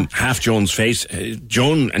Joan, half Joan's face.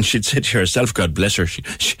 Joan, and she'd said to herself, God bless her,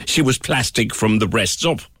 she was plastic from the breasts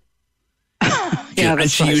up. And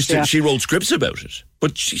she wrote scripts about it.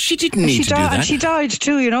 But she didn't need to do that. And she died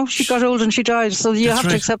too, She got old and she died, so you have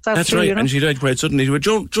to accept that. That's right, and she died quite suddenly.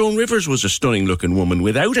 Joan Rivers was a stunning looking woman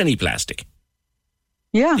without any plastic.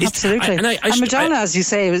 Yeah, absolutely. And Madonna, as you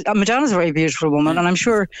say, Madonna's a very beautiful woman, and I'm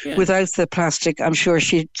sure without the plastic, I'm sure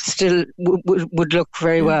she still would look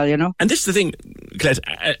very well, And this is the thing, Clet,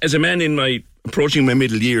 as a man approaching my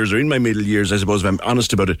middle years, or in my middle years, I suppose, if I'm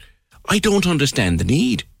honest about it, I don't understand the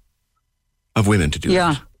need of women to do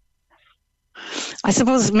that. I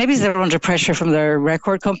suppose maybe they're under pressure from their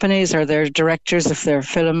record companies or their directors if they're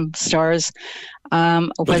film stars. Well,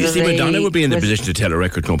 you see, Madonna would be in the position to tell a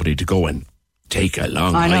record company to go and take a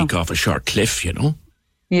long hike off a short cliff,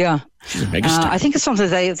 Yeah. She's a megastar. I think it's something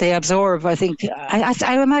they absorb. I think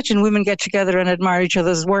I imagine women get together and admire each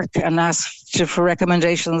other's work and ask for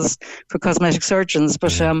recommendations for cosmetic surgeons.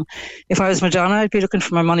 But if I was Madonna, I'd be looking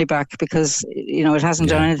for my money back because it hasn't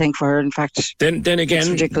done anything for her. In fact, then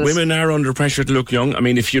again, women are under pressure to look young. I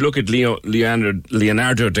mean, if you look at Leonardo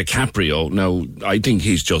DiCaprio, now I think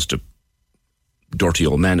he's just a dirty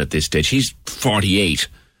old man at this stage. He's 48,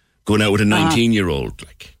 going out with a 19-year-old.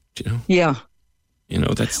 Like, you know. Yeah. You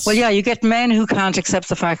know, that's... Well, yeah, you get men who can't accept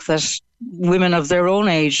the fact that women of their own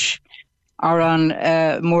age are on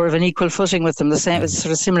more of an equal footing with them, the same,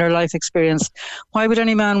 sort of similar life experience. Why would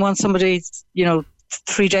any man want somebody,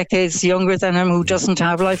 3 decades younger than him who doesn't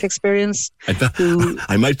have life experience?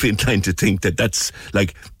 I might be inclined to think that that's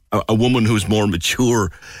like a woman who's more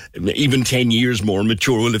mature, even 10 years more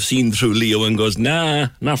mature, will have seen through Leo and goes, nah,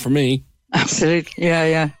 not for me. Absolutely.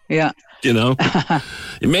 Yeah. You know,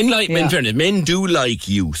 in fairness, men do like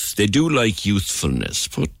youth. They do like youthfulness,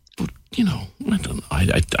 but you know, I don't know.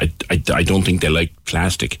 I don't think they like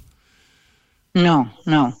plastic. No.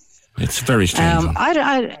 It's very strange.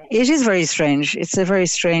 It is very strange. It's a very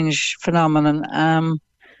strange phenomenon. And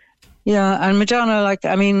Madonna,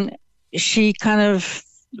 she kind of,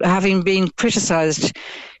 having been criticised,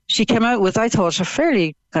 she came out with, I thought, a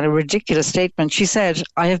fairly kind of ridiculous statement. She said,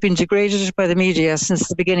 "I have been degraded by the media since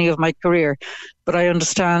the beginning of my career, but I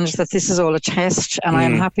understand that this is all a test, and I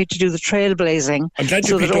am happy to do the trailblazing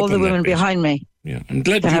so that all the women behind me I'm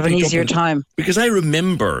glad can have an easier time." Because I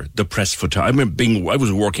remember the press photography. I was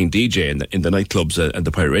a working DJ in the nightclubs and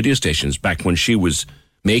the pirate radio stations back when she was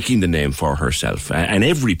making the name for herself, and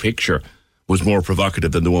every picture was more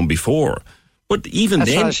provocative than the one before. But even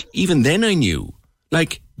then I knew,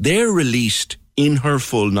 like, they're released in her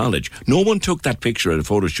full knowledge. No one took that picture at a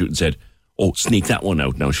photo shoot and said, "Oh, sneak that one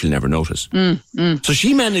out now, she'll never notice." So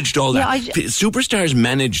she managed all that. Superstars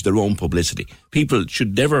manage their own publicity. People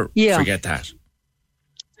should never forget that.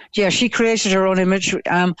 Yeah, she created her own image.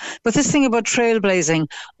 But this thing about trailblazing,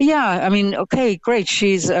 okay, great.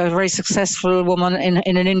 She's a very successful woman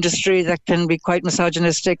in an industry that can be quite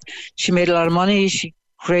misogynistic. She made a lot of money. She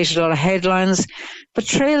created a lot of headlines. But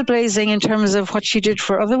trailblazing in terms of what she did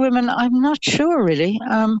for other women, I'm not sure, really.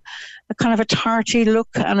 A kind of a tarty look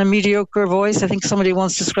and a mediocre voice. I think somebody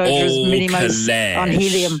once described her as Minnie Mouse on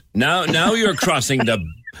helium. Now you're crossing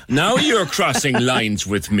lines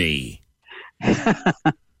with me.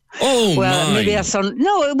 Oh, well, maybe that's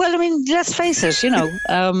let's face it,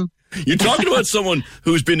 You're talking about someone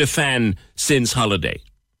who's been a fan since Holiday.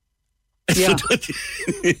 Yeah.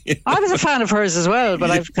 I was a fan of hers as well,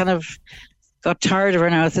 but I've kind of got tired of her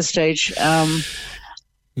now at this stage.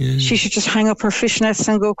 She should just hang up her fishnets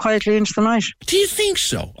and go quietly into the night. Do you think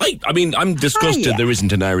so? I'm disgusted there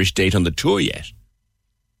isn't an Irish date on the tour yet.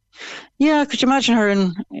 Yeah, could you imagine her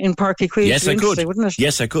in Parky Quay? Yes, I could. Wouldn't it?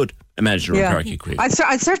 Yes, I could imagine her in Parky Quay.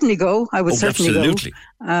 I'd certainly go. I would certainly absolutely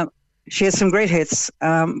go. She has some great hits,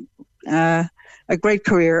 a great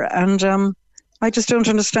career, and I just don't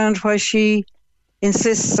understand why she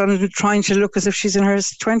insists on trying to look as if she's in her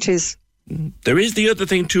 20s. There is the other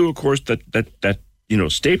thing too, of course, that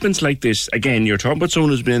statements like this, again, you're talking about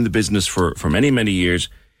someone who's been in the business for many, many years.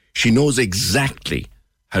 She knows exactly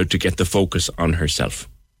how to get the focus on herself.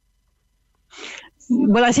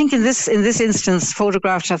 Well, I think in this instance,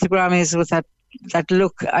 photographed at the Grammys with that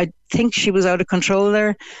look, I think she was out of control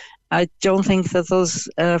there. I don't think that those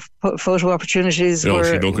photo opportunities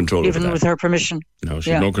were no control given over that. with her permission. No,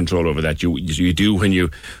 she had no control over that. You do when you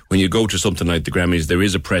go to something like the Grammys, there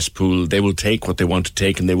is a press pool. They will take what they want to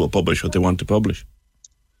take and they will publish what they want to publish.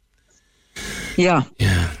 Yeah.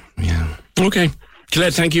 Okay.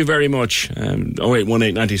 Colette, thank you very much.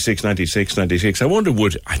 0818 96 96 96. I wonder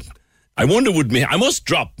would I must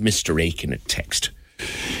drop Mr. Aiken a text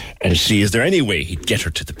and see, is there any way he'd get her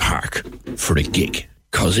to the park for a gig?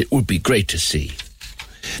 Because it would be great to see.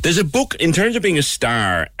 There's a book, in terms of being a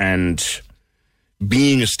star and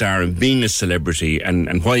being a celebrity,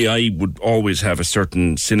 and why I would always have a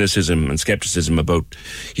certain cynicism and skepticism about,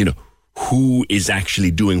 who is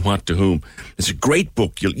actually doing what to whom. It's a great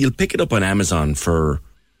book. You'll pick it up on Amazon for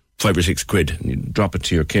 £5 or £6 and you drop it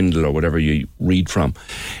to your Kindle or whatever you read from.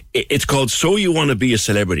 It's called So You Want to Be a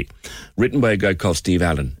Celebrity, written by a guy called Steve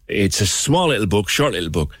Allen. It's a small little book, short little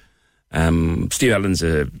book. Steve Allen's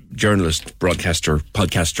a journalist, broadcaster,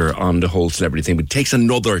 podcaster on the whole celebrity thing, but takes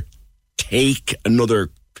another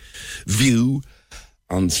view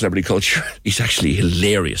on celebrity culture. He's actually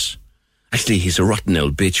hilarious. Actually, he's a rotten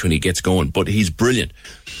old bitch when he gets going, but he's brilliant.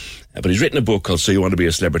 But he's written a book called So You Want to Be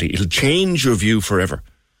a Celebrity. It'll change your view forever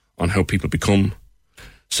on how people become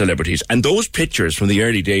celebrities. And those pictures from the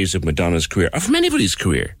early days of Madonna's career, or from anybody's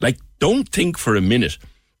career, like, don't think for a minute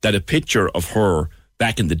that a picture of her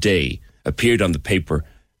back in the day appeared on the paper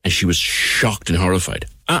and she was shocked and horrified.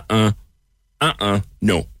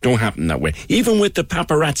 No, don't happen that way. Even with the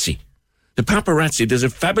paparazzi. There's a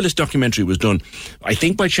fabulous documentary was done, I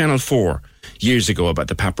think by Channel 4 years ago, about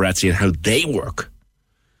the paparazzi and how they work.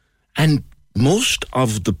 And most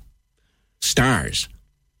of the stars,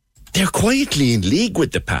 they're quietly in league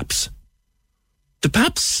with the Paps. The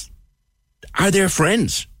Paps are their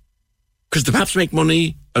friends because the Paps make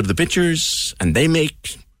money out of the pictures and they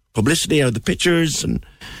make publicity out of the pictures, and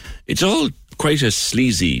it's all quite a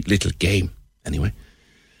sleazy little game. Anyway.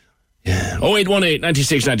 Yeah. 0818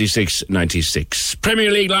 96 96 96. Premier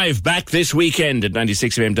League Live back this weekend at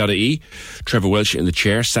 96fm.ie. Trevor Welsh in the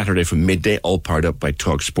chair, Saturday from midday, all powered up by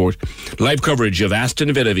Talk Sport. Live coverage of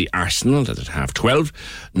Aston Villa v Arsenal at 12:30.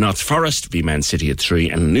 Notts Forest v Man City at 3.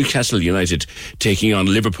 And Newcastle United taking on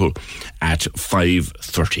Liverpool at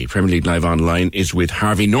 5:30. Premier League Live online is with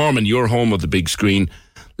Harvey Norman, your home of the big screen.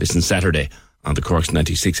 Listen Saturday on the Cork's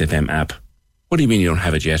 96FM app. What do you mean you don't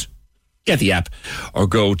have it yet? Get the app or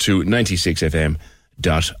go to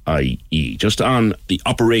 96fm.ie. Just on the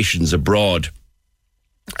operations abroad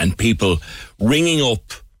and people ringing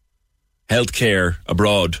up healthcare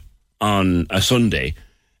abroad on a Sunday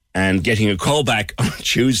and getting a call back on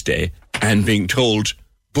Tuesday and being told,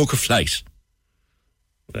 book a flight.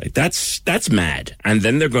 Right, that's mad. And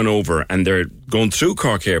then they're going over and they're going through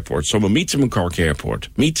Cork Airport. Someone meets them in Cork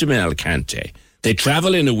Airport, meets them in Alicante. They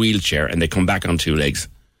travel in a wheelchair and they come back on two legs.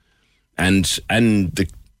 And the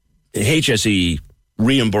HSE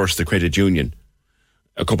reimbursed the credit union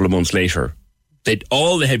a couple of months later. That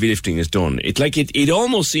all the heavy lifting is done. It's like it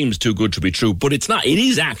almost seems too good to be true, but it's not. It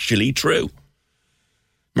is actually true.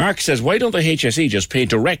 Mark says, why don't the HSE just pay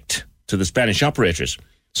direct to the Spanish operators?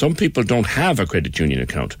 Some people don't have a credit union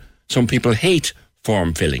account. Some people hate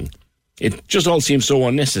form filling. It just all seems so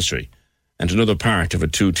unnecessary. And another part of a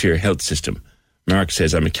two-tier health system. Mark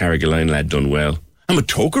says, I'm a Carrigaline lad done well. I'm a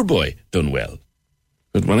Toker boy done well.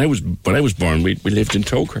 But when I was born, we lived in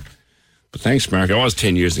Toker. But thanks, Mark. I was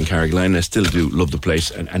 10 years in Carrigaline. I still do love the place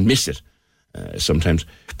and miss it sometimes.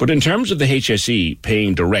 But in terms of the HSE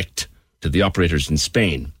paying direct to the operators in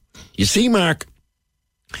Spain, you see, Mark,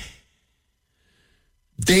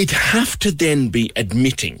 they'd have to then be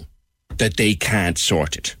admitting that they can't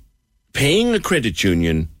sort it. Paying a credit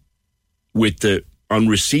union on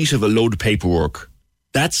receipt of a load of paperwork,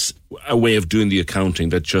 that's a way of doing the accounting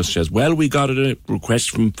that just says, well, we got a request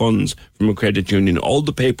from funds from a credit union. All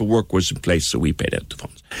the paperwork was in place, so we paid out the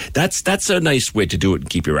funds. That's a nice way to do it and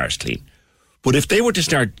keep your arse clean. But if they were to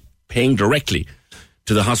start paying directly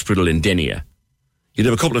to the hospital in Denia, you'd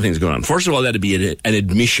have a couple of things going on. First of all, that'd be an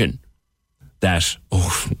admission that,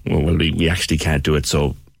 we actually can't do it,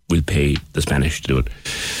 so we'll pay the Spanish to do it.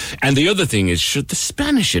 And the other thing is, the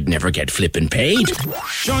Spanish should never get flipping paid.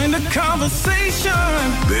 Join the conversation.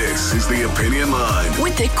 This is the Opinion Line.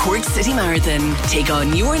 With the Cork City Marathon, take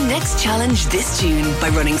on your next challenge this June by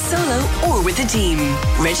running solo or with a team.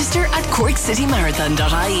 Register at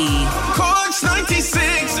corkcitymarathon.ie. Cork's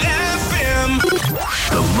 96 FM.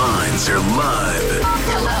 The lines are live.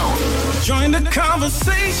 Hello. Join the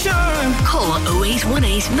conversation. Call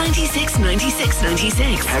 0818 96 96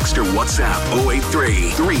 96. Text or WhatsApp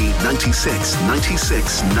 083 396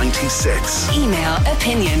 96 96. Email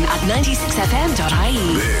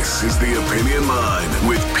opinion@96fm.ie. This is the Opinion Line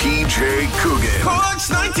with PJ Coogan.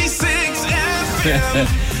 Cork's 96 FM.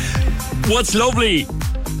 What's lovely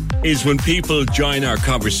is when people join our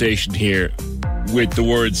conversation here with the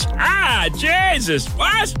words, Jesus,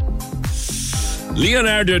 what?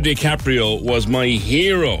 Leonardo DiCaprio was my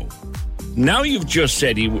hero. Now you've just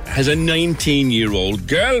said he has a 19-year-old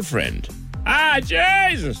girlfriend.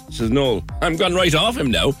 Jesus, says Noel. I'm gone right off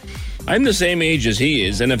him now. I'm the same age as he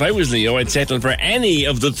is, and if I was Leo, I'd settle for any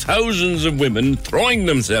of the thousands of women throwing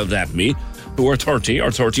themselves at me who are 30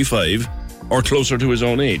 or 35 or closer to his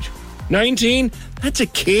own age. 19? That's a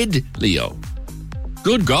kid, Leo.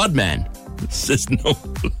 Good God, man, says Noel.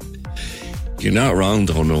 You're not wrong,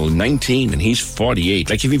 though, Noel. 19 and he's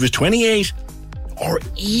 48. Like, if he was 28 or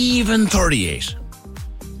even 38,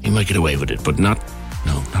 he might get away with it, but not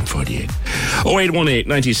 48. 0818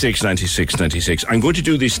 96 96 96. I'm going to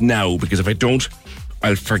do this now because if I don't,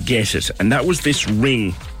 I'll forget it. And that was this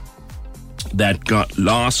ring that got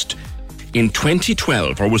lost in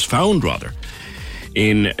 2012, or was found, rather,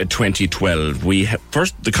 in 2012.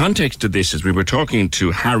 First, the context of this is we were talking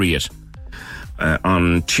to Harriet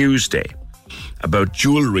on Tuesday about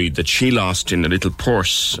jewellery that she lost in a little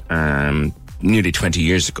purse nearly 20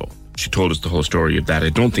 years ago. She told us the whole story of that. I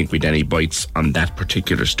don't think we'd any bites on that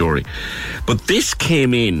particular story. But this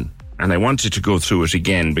came in, and I wanted to go through it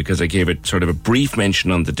again because I gave it sort of a brief mention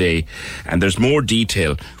on the day, and there's more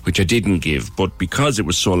detail which I didn't give, but because it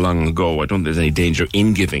was so long ago, I don't think there's any danger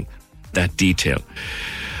in giving that detail.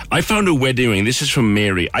 I found a wedding ring. This is from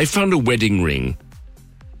Mary. I found a wedding ring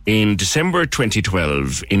in December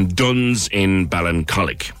 2012 in Duns in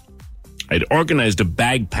Ballincollig. I'd organised a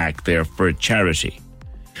bag pack there for a charity.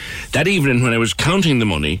 That evening, when I was counting the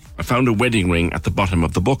money, I found a wedding ring at the bottom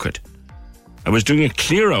of the bucket. I was doing a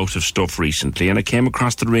clear out of stuff recently and I came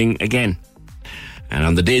across the ring again. And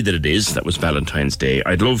on the day that it is, that was Valentine's Day,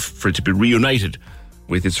 I'd love for it to be reunited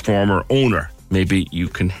with its former owner. Maybe you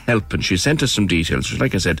can help. And she sent us some details.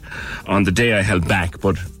 Like I said, on the day I held back,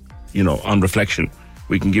 but, you know, on reflection,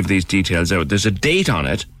 we can give these details out. There's a date on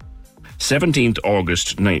it, 17th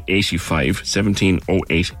August 85,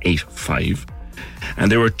 170885.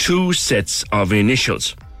 And there were two sets of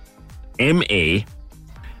initials, M.A.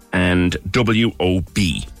 and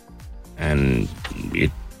W.O.B. And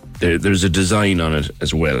there's a design on it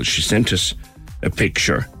as well. She sent us a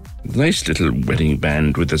picture. Nice little wedding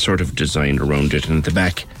band with a sort of design around it. And at the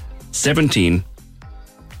back,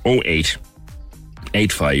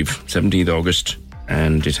 170885, 17th August.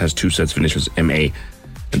 And it has two sets of initials, M.A.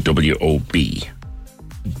 and W.O.B.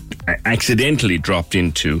 I accidentally dropped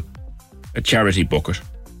into a charity bucket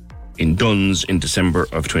in Duns in December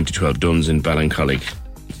of 2012. Duns in Ballincollig.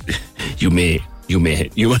 You may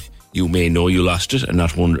know you lost it and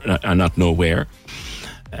not know where.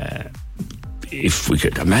 If we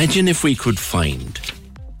could imagine if we could find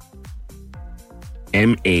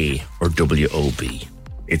M.A. or W.O.B.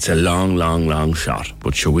 It's a long shot,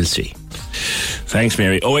 but sure, we'll see. Thanks,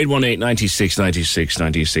 Mary. 0818 96 96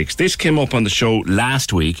 96. This came up on the show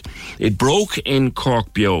last week. It broke in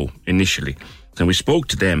Cork Bio initially, and we spoke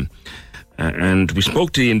to them, and we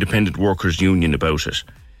spoke to the Independent Workers Union about it.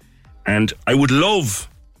 And I would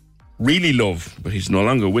really love, but he's no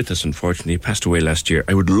longer with us, unfortunately. He passed away last year.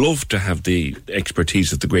 I would love to have the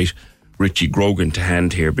expertise of the great Richie Grogan to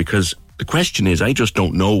hand here, because the question is, I just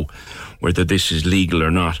don't know whether this is legal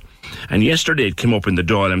or not. And yesterday it came up in the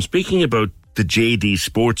Dáil. I'm speaking about the JD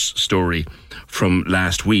Sports story from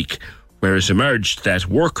last week, where it's emerged that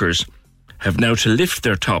workers have now to lift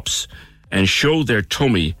their tops and show their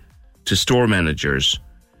tummy to store managers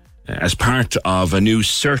as part of a new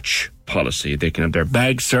search policy. They can have their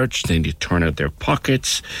bags searched, then you turn out their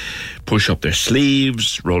pockets, push up their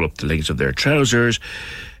sleeves, roll up the legs of their trousers.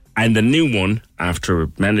 And the new one, after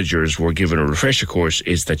managers were given a refresher course,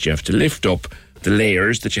 is that you have to lift up the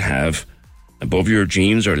layers that you have above your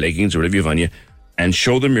jeans or leggings or whatever you have on you, and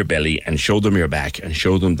show them your belly and show them your back and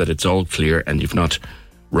show them that it's all clear and you've not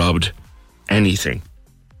robbed anything.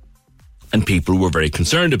 And people were very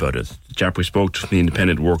concerned about it. The chap we spoke to, the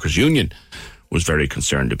Independent Workers Union, was very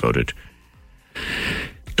concerned about it.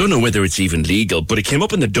 Don't know whether it's even legal, but it came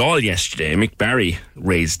up in the Dáil yesterday. Mick Barry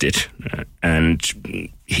raised it, and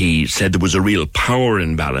he said there was a real power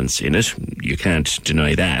imbalance in it. You can't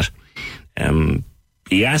deny that.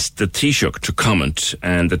 He asked the Taoiseach to comment,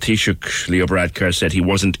 and the Taoiseach, Leo Varadkar, said he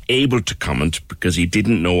wasn't able to comment because he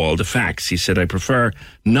didn't know all the facts. He said, I prefer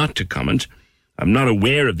not to comment. I'm not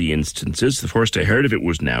aware of the instances. The first I heard of it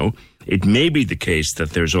was now. It may be the case that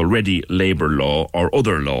there's already labour law or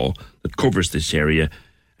other law that covers this area,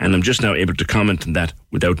 and I'm just now able to comment on that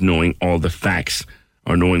without knowing all the facts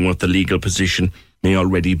or knowing what the legal position may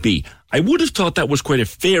already be. I would have thought that was quite a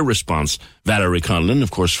fair response. Valerie Conlon,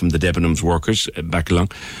 of course, from the Debenhams workers back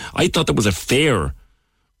along. I thought that was a fair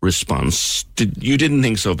response. You didn't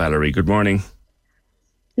think so, Valerie? Good morning.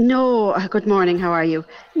 No, good morning, how are you?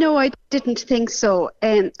 No, I didn't think so.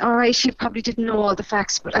 All right, she probably didn't know all the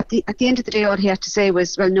facts, but at the end of the day, all he had to say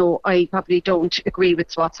was, well, no, I probably don't agree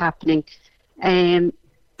with what's happening.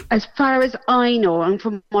 As far as I know, and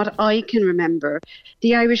from what I can remember,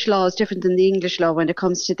 the Irish law is different than the English law when it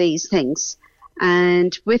comes to these things.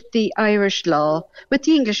 And with the Irish law, with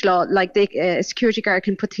the English law, like a security guard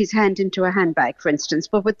can put his hand into a handbag, for instance,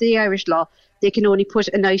 but with the Irish law, they can only put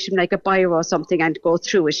an item like a biro or something and go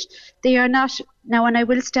through it. They are not, now, and I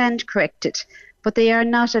will stand corrected, but they are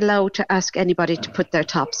not allowed to ask anybody to put their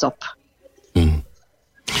tops up.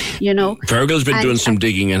 You know, Fergal's been doing some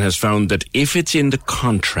digging and has found that if it's in the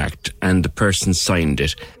contract and the person signed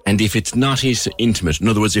it, and if it's not his intimate, in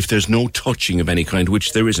other words, if there's no touching of any kind,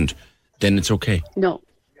 which there isn't, then it's okay. No.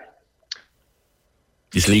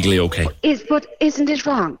 It's legally okay. But isn't it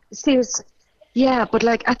wrong? Seriously. Yeah, but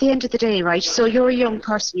like at the end of the day, right, so you're a young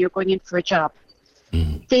person, you're going in for a job.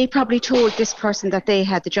 They probably told this person that they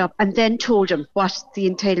had the job and then told him what the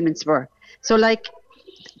entailments were. So like,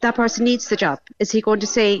 that person needs the job. Is he going to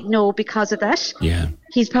say no because of that? Yeah.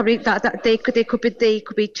 He's probably that they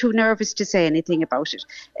could be too nervous to say anything about it.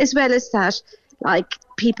 As well as that, like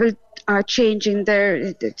people are changing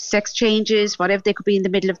their sex changes, whatever. They could be in the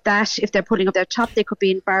middle of that. If they're putting up their top, they could be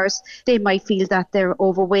embarrassed. They might feel that they're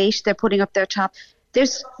overweight. They're putting up their top.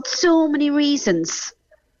 There's so many reasons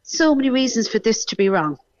for this to be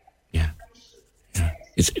wrong. Yeah.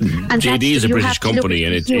 JD is a British company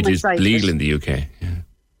and it is legal in the UK.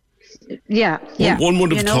 Yeah. One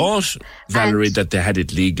would have thought, Valerie, that they had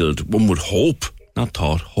it legaled. One would hope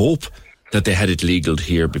that they had it legaled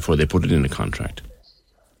here before they put it in a contract.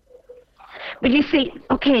 But you see,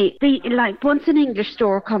 okay, once an English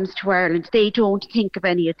store comes to Ireland, they don't think of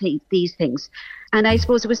any of these things. And I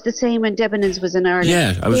suppose it was the same when Debenhams was in Ireland.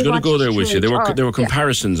 Yeah, I was going to go there with you. There were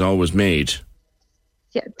comparisons always made.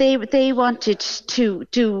 Yeah, they wanted to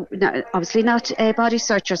do, obviously not body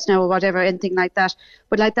searchers now or whatever, anything like that.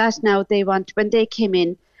 But like that now, when they came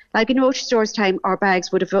in, like in Roche Store's time, our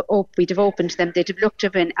bags we'd have opened them, they'd have looked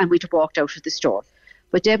at them and we'd have walked out of the store.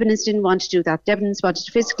 But Debenhams didn't want to do that. Debenhams wanted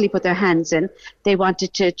to physically put their hands in. They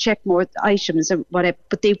wanted to check more items and whatever,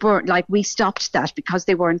 but they weren't, we stopped that because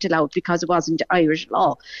they weren't allowed, because it wasn't Irish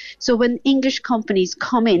law. So when English companies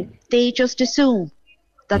come in, they just assume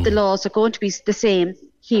that the laws are going to be the same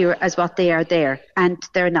here as what they are there, and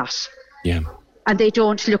they're not. Yeah. And they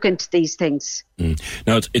don't look into these things.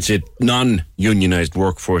 Now, it's a non-unionised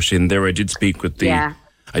workforce in there. I did speak with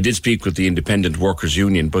the Independent Workers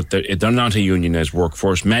Union, but they're not a unionised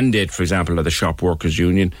workforce. Mandate, for example, are the Shop Workers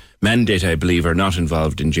Union. Mandate, I believe, are not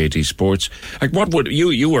involved in JD Sports. Like, what would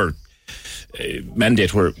you were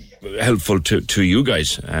Mandate were helpful to you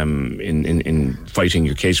guys in fighting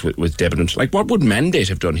your case with Debenhams. Like, what would Mandate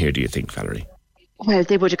have done here, do you think, Valerie? Well,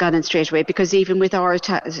 they would have gone in straight away, because even with our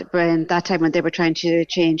when that time when they were trying to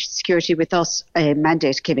change security with us,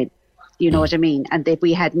 Mandate came in. You know what I mean? And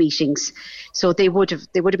we had meetings, so they would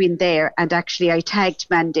have been there. And actually, I tagged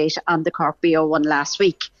Mandate on the Cork BO one last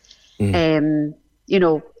week. You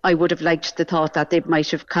know, I would have liked the thought that they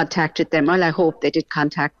might have contacted them. Well, I hope they did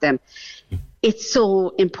contact them. It's so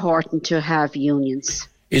important to have unions.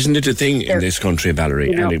 Isn't it a thing in this country,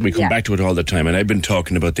 Valerie? And we come back to it all the time. And I've been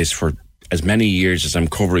talking about this for as many years as I'm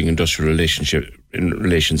covering industrial relations,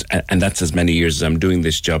 and that's as many years as I'm doing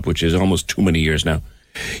this job, which is almost too many years now.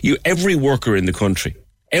 Every worker in the country,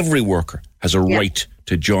 every worker has a right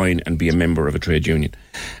to join and be a member of a trade union.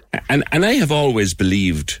 And I have always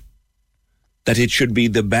believed that it should be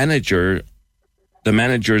the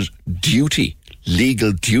manager's duty,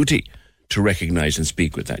 legal duty, to recognise and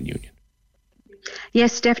speak with that union.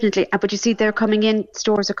 Yes, definitely. But you see,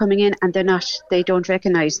 stores are coming in and they don't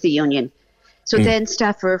recognise the union. So then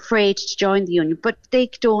staff are afraid to join the union, but they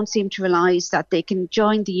don't seem to realise that they can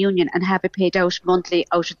join the union and have it paid out monthly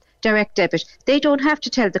out of direct debit. They don't have to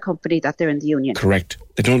tell the company that they're in the union. Correct.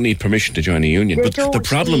 They don't need permission to join a union. But the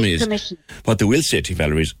problem is, what they will say to you,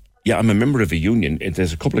 Valerie, is, I'm a member of a union.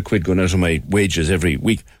 There's a couple of quid going out of my wages every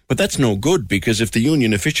week. But that's no good, because if the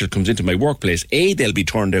union official comes into my workplace, A, they'll be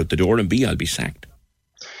turned out the door, and B, I'll be sacked.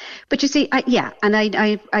 But you see,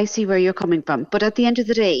 I see where you're coming from. But at the end of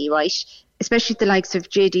the day, right, especially the likes of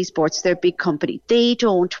JD Sports, they're a big company. They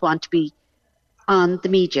don't want to be on the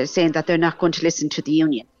media saying that they're not going to listen to the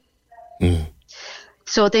union.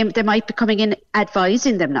 So they might be coming in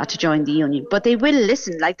advising them not to join the union, but they will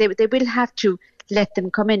listen. Like they will have to let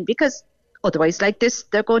them come in, because otherwise, like this,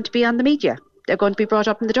 they're going to be on the media. They're going to be brought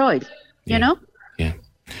up in the Dáil, you know? Yeah.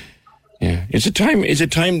 Is it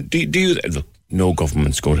time, do you, look, no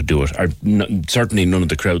government's going to do it. Certainly none of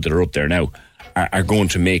the crowd that are up there now are going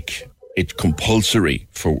to make it compulsory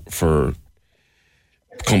for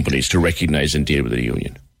companies to recognise and deal with a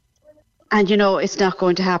union. And, you know, it's not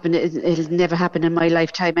going to happen. It'll never happen in my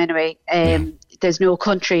lifetime anyway. There's no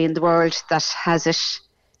country in the world that has it.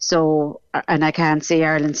 So, and I can't see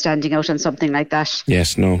Ireland standing out on something like that.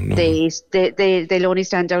 Yes, no. They'll only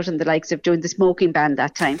stand out on the likes of doing the smoking ban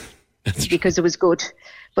that time. Because it was good.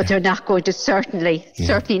 But they're not going to certainly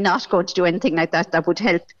not going to do anything like that would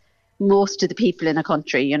help most of the people in a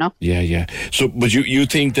country, you know? Yeah. So, but you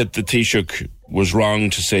think that the Taoiseach was wrong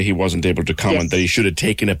to say he wasn't able to comment, that he should have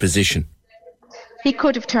taken a position? He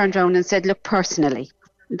could have turned around and said, look, personally.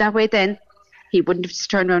 That way then, he wouldn't have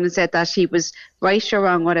turned around and said that he was right or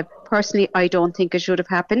wrong. Personally, I don't think it should have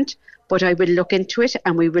happened, but I will look into it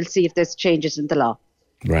and we will see if there's changes in the law.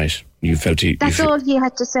 Right. You felt That's all he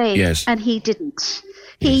had to say. Yes. And he didn't.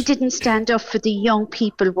 He didn't stand up for the young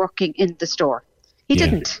people working in the store. He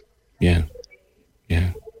didn't. Yeah.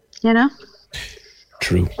 You know?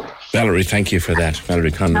 True. Valerie, thank you for that.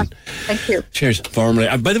 Valerie Conlon. Thank you. Cheers. Formally.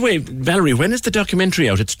 By the way, Valerie, when is the documentary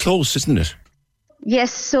out? It's close, isn't it?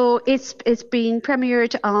 Yes, so it's been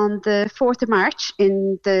premiered on the 4th of March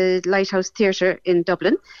in the Lighthouse Theatre in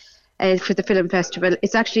Dublin for the film festival.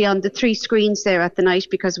 It's actually on the 3 screens there at the night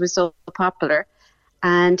because it was so popular.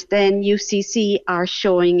 And then UCC are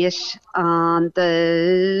showing it on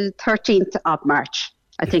the 13th of March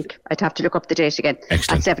I think I'd have to look up the date again.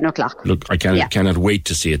 Excellent. At 7 o'clock. Look, I cannot wait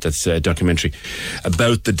to see it. That's a documentary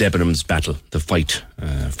about the Debenhams battle, the fight,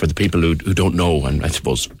 for the people who don't know, and I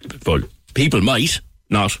suppose, well, people might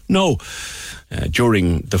not know.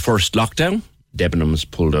 During the first lockdown, Debenhams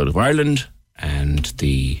pulled out of Ireland, and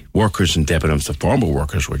the workers in Debenhams, the former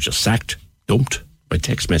workers, were just sacked, dumped by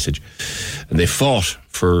text message, and they fought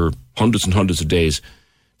for hundreds and hundreds of days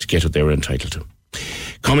to get what they were entitled to.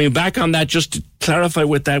 Coming back on that, just to clarify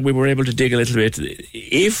with that, we were able to dig a little bit.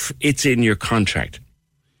 If it's in your contract,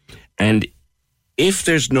 and if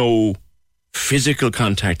there's no physical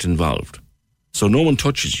contact involved, so no one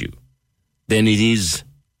touches you, then it is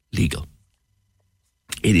legal.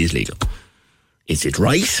 It is legal. Is it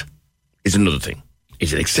right? Is another thing.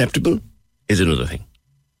 Is it acceptable? Is another thing.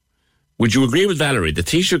 Would you agree with Valerie? The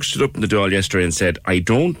Taoiseach stood up in the Dáil yesterday and said, I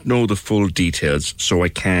don't know the full details, so I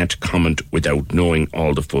can't comment without knowing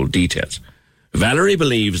all the full details. Valerie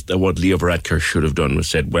believes that what Leo Varadkar should have done was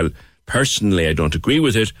said, well, personally I don't agree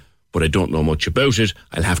with it, but I don't know much about it.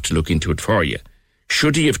 I'll have to look into it for you.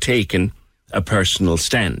 Should he have taken a personal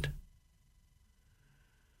stand?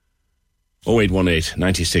 0818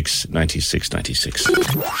 96 96 96.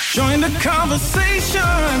 Join the conversation.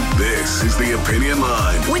 This is the Opinion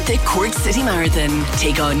Line. With the Cork City Marathon,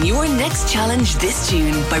 take on your next challenge this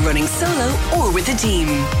June by running solo or with a team.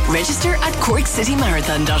 Register at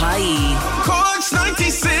corkcitymarathon.ie. Cork's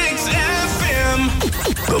 96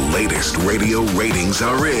 FM. The latest radio ratings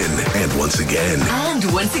are in. And once again,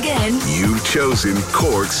 you've chosen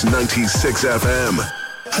Cork's 96 FM.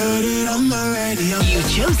 Heard it on the radio. You've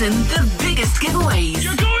chosen the biggest giveaways.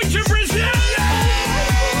 You're going to Brazil!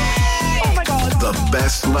 Oh my God. The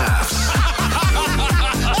best laughs.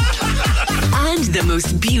 And the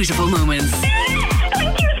most beautiful moments.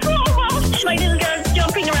 Thank you so much. My little girl's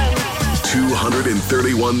jumping around.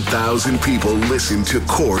 231,000 people listen to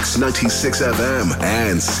Cork's 96 FM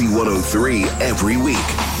and C103 every week.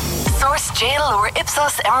 Source JL or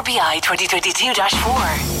Ipsos RBI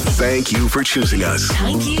 2022-4. Thank you for choosing us.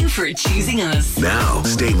 Thank you for choosing us. Now,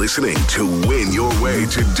 stay listening to win your way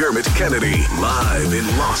to Dermot Kennedy, live in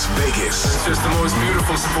Las Vegas. It's just the most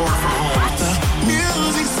beautiful support from home. The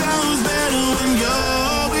music sounds better when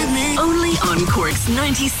you're with me. Only on Cork's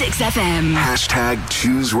 96 FM. Hashtag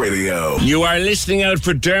Choose Radio. You are listening out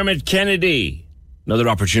for Dermot Kennedy. Another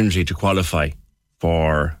opportunity to qualify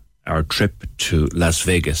for our trip to Las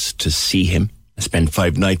Vegas to see him. Spend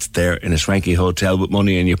 5 nights there in a swanky hotel with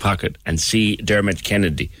money in your pocket and see Dermot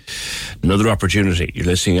Kennedy. Another opportunity. You're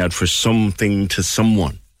listening out for something to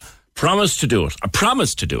someone. Promise to do it. I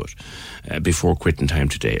promise to do it before quitting time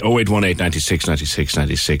today. 0818 96 96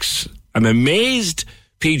 96. I'm amazed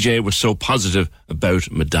PJ was so positive about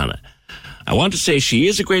Madonna. I want to say she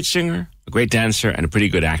is a great singer, a great dancer, and a pretty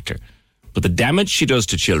good actor. But the damage she does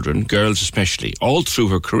to children, girls especially, all through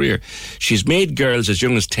her career, she's made girls as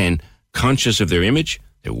young as 10 conscious of their image,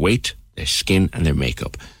 their weight, their skin, and their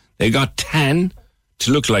makeup. They got tan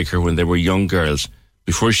to look like her when they were young girls.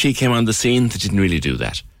 Before she came on the scene, they didn't really do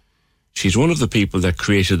that. She's one of the people that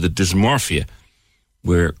created the dysmorphia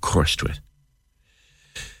we're cursed with.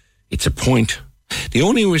 It's a point. The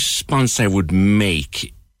only response I would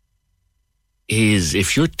make is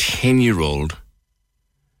if your 10-year-old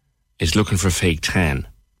is looking for fake tan,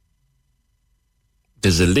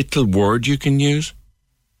 there's a little word you can use.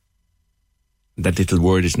 That little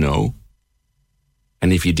word is no.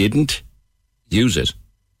 And if you didn't use it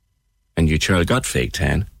and your child got fake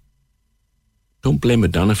tan, don't blame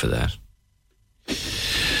Madonna for that.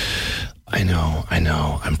 I know.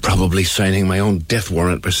 I'm probably signing my own death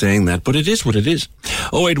warrant by saying that, but it is what it is.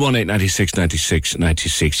 0818 96 96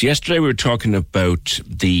 96. Yesterday we were talking about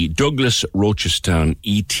the Douglas Rochestown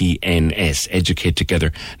ETNS, Educate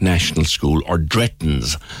Together National School, or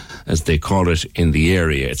Drettons, as they call it in the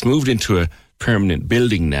area. It's moved into a permanent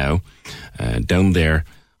building now, down there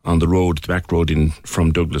on the road, the back road in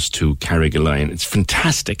from Douglas to Carrigaline. It's a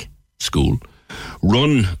fantastic school,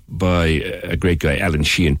 run by a great guy, Alan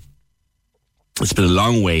Sheehan. It's been a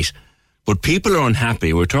long wait, but people are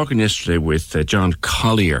unhappy. We were talking yesterday with John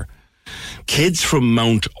Collier. Kids from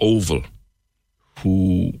Mount Oval,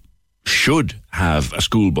 who should have a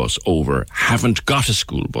school bus over, haven't got a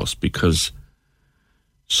school bus because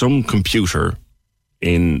some computer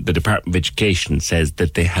in the Department of Education says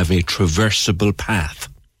that they have a traversable path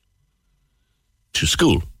to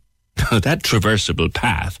school. Now, that traversable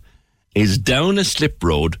path is down a slip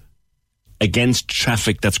road against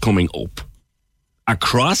traffic that's coming up,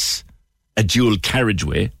 across a dual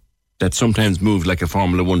carriageway that sometimes moved like a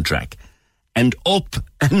Formula 1 track, and up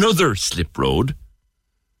another slip road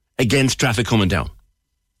against traffic coming down.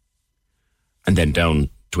 and then down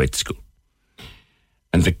to 8th school.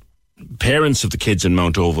 And the parents of the kids in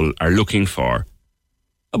Mount Oval are looking for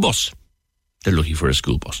a bus. They're looking for a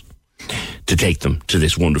school bus to take them to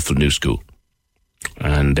this wonderful new school.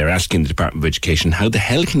 And they're asking the Department of Education, how the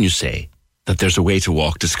hell can you say that there's a way to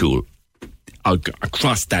walk to school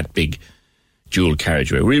across that big dual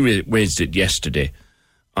carriageway? We raised it yesterday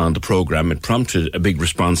on the programme. It prompted a big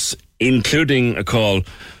response, including a call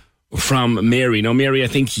from Mary. Now, Mary, I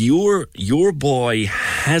think your boy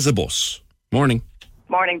has a bus. Morning.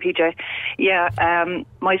 Morning, PJ. Yeah,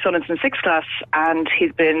 my son is in 6th class and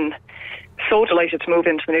he's been so delighted to move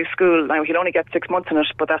into the new school. Now, he'll only get 6 months in it,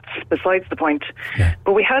 but that's besides the point. Yeah.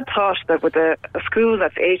 But we had thought that with a school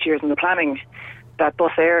that's 8 years in the planning, that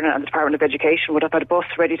Bus Éireann and the Department of Education would have had a bus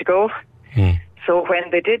ready to go. So when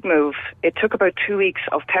they did move, it took about 2 weeks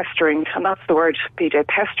of pestering, and that's the word, PJ,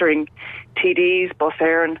 pestering TDs, Bus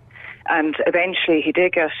Éireann, and eventually he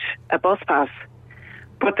did get a bus pass.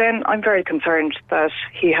 But then I'm very concerned that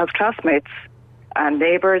he has classmates and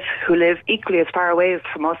neighbours who live equally as far away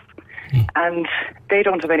from us, and they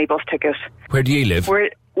don't have any bus ticket. Where do you live?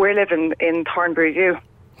 We're living in Thornbury View.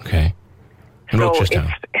 Okay. In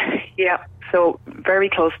Rochestown. Yeah, so very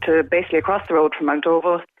close to, basically across the road from Mount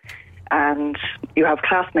Oval. And you have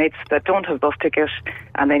classmates that don't have bus tickets,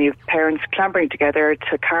 and then you have parents clambering together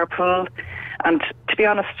to carpool. And to be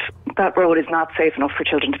honest, that road is not safe enough for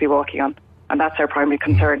children to be walking on. And that's our primary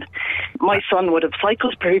concern. My son would have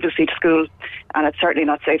cycled previously to school, and it's certainly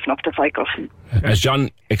not safe enough to cycle. As John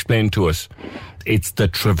explained to us, it's the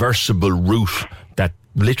traversable route that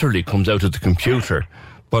literally comes out of the computer,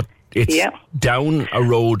 but it's down a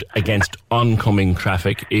road against oncoming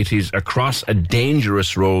traffic. It is across a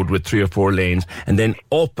dangerous road with 3 or 4 lanes, and then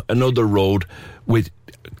up another road with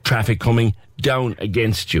traffic coming down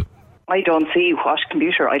against you. I don't see what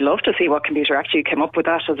computer, I'd love to see what computer actually came up with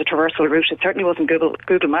that as a traversal route. It certainly wasn't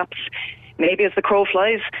Google Maps. Maybe as the crow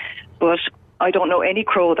flies, but I don't know any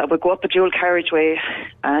crow that would go up a dual carriageway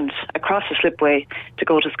and across a slipway to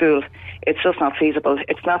go to school. It's just not feasible.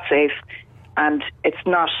 It's not safe, and it's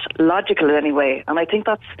not logical in any way. And I think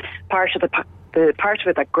that's part of the part of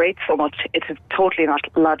it that grates so much. It's totally not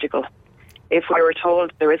logical. If we were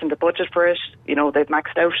told there isn't a budget for it, you know, they've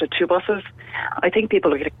maxed out at 2 buses, I think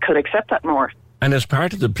people could accept that more. And as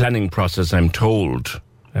part of the planning process, I'm told,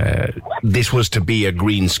 this was to be a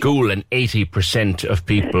green school, and 80% of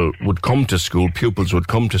people would come to school, pupils would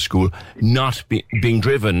come to school, not being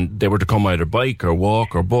driven. They were to come either bike or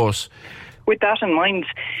walk or bus. With that in mind,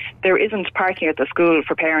 there isn't parking at the school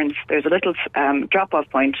for parents. There's a little drop-off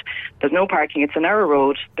point. There's no parking. It's a narrow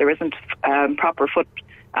road. There isn't proper foot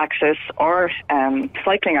access or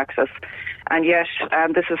cycling access, and yet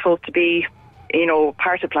this is supposed to be, you know,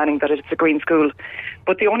 part of planning that it's a green school.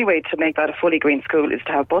 But the only way to make that a fully green school is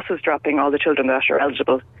to have buses dropping all the children that are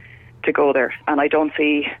eligible to go there, and I don't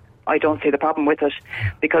see the problem with it,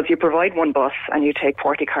 because you provide one bus and you take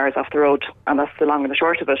 40 cars off the road, and that's the long and the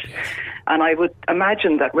short of it. And I would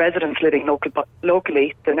imagine that residents living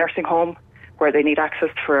locally, the nursing home where they need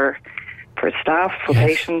access for staff, for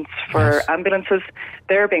patients, for ambulances,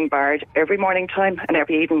 they're being barred every morning time and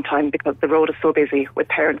every evening time because the road is so busy with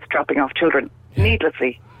parents dropping off children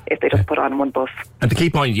needlessly if they just put on one bus. And the key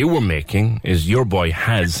point you were making is your boy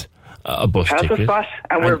has a bus ticket. Has a spot,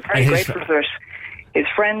 and we're very grateful for it. His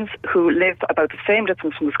friends who live about the same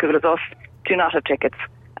distance from the school as us do not have tickets,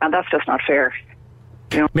 and that's just not fair.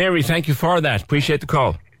 You know? Mary, thank you for that. Appreciate the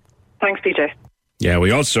call. Thanks, PJ. Yeah,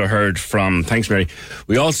 we also heard from... Thanks, Mary.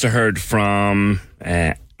 We also heard from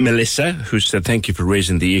Melissa, who said, thank you for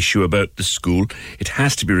raising the issue about the school. It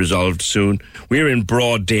has to be resolved soon. We're in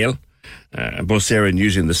Broaddale. Bus Éireann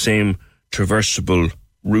using the same traversable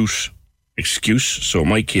route excuse, so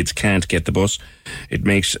my kids can't get the bus. It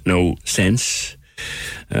makes no sense.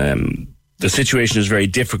 The situation is very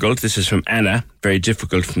difficult. This is from Anna. Very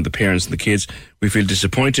difficult from the parents and the kids. We feel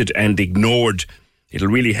disappointed and ignored. It'll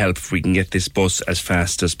really help if we can get this bus as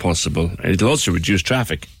fast as possible. And it'll also reduce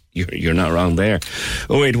traffic. You're not wrong there.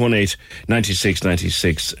 0818 96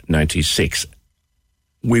 96 96.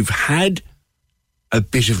 We've had a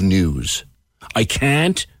bit of news. I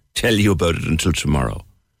can't tell you about it until tomorrow.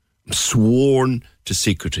 I'm sworn to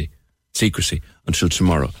secrecy until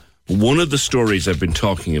tomorrow. One of the stories I've been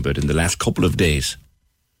talking about in the last couple of days,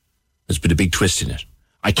 there's been a big twist in it.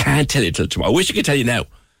 I can't tell you till tomorrow. I wish I could tell you now,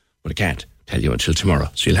 but I can't tell you until tomorrow.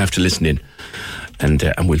 So you'll have to listen in, and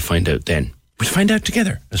we'll find out then. We'll find out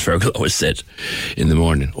together, as Fergal always said in the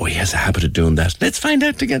morning. Oh, he has a habit of doing that. Let's find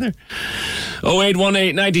out together.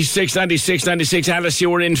 0818 96 96 96. Alice,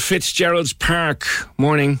 you were in Fitzgerald's Park.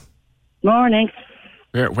 Morning. Morning.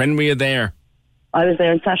 When were you there? I was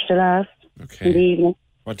there on Saturday last. Okay. in the evening.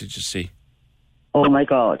 What did you see? Oh my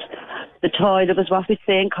God. The toilet was what we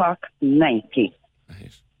say in Cork, manky.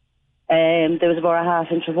 There was about a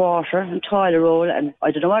half inch of water and toilet roll and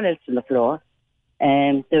I don't know what else on the floor.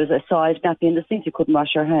 There was a side nappy in the sink, you couldn't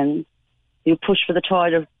wash your hands. You push for the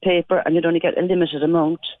toilet paper and you'd only get a limited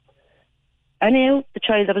amount. Anyhow, the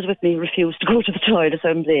child that was with me refused to go to the toilet, so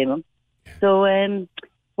I don't blame him. So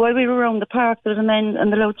while we were around the park, there was a man on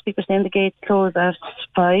the loudspeaker saying the gates closed at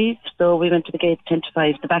 5. So we went to the gate 10 to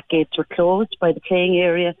 5. The back gates were closed by the playing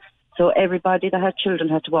area. So everybody that had children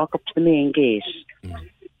had to walk up to the main gate.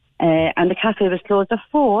 And the cafe was closed at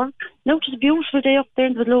 4. Now, it was a beautiful day up there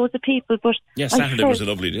and there was loads of people. But Yeah, Saturday was a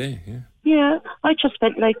lovely day. Yeah. Yeah, I just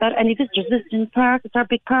felt like that. Any visitors visiting the park, it's our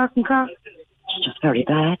big park in Cork. It's just very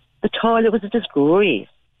bad. The toilet was a disgrace.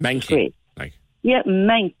 Manky. Yeah,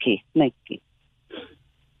 manky.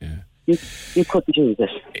 Yeah. You couldn't use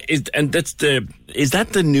it. Is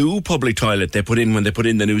that the new public toilet they put in when they put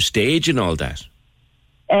in the new stage and all that?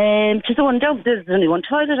 To the one down, there's only one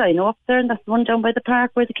toilet I know up there, and that's the one down by the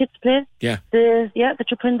park where the kids play. Yeah. That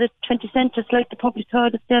you put in the 20 cents, it's like the public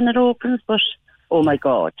toilet then it opens, but oh my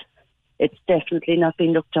God. It's definitely not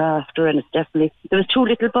being looked after, and it's definitely... There was 2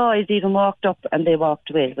 little boys even walked up, and they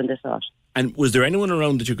walked away when they saw it. And was there anyone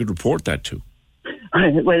around that you could report that to?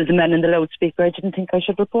 Well, the man in the loudspeaker, I didn't think I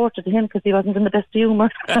should report it to him because he wasn't in the best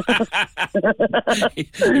humour.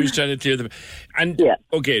 He was trying to clear them. And,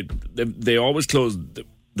 okay, they always close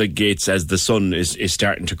the gates as the sun is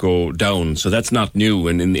starting to go down, so that's not new.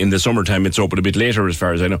 And in the summertime, it's open a bit later, as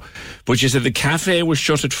far as I know. But you said the cafe was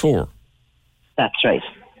shut at 4. That's right.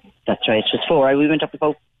 It was 4. We went up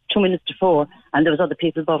about 2 minutes to 4, and there was other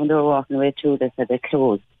people above and they were walking away too. They said they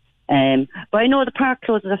closed. But I know the park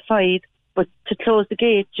closes at 5, but to close the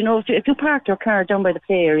gate, you know, if you park your car down by the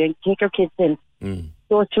play area and take your kids in,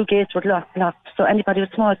 those 2 gates were locked. So anybody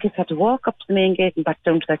with small kids had to walk up to the main gate and back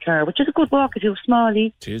down to their car, which is a good walk if you're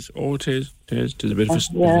smally. It is. Oh, it is. It is a bit of a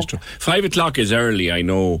struggle. 5 o'clock is early, I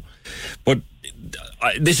know. But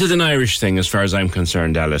this is an Irish thing as far as I'm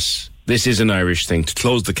concerned, Alice. This is an Irish thing to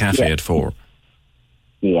close the cafe at 4.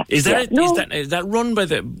 Yeah. Is that run by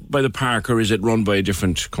the park, or is it run by a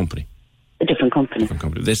different company? A different company.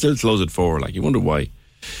 They still close at 4. Like, you wonder why.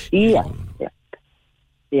 Yeah.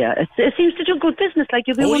 It seems to do good business. Like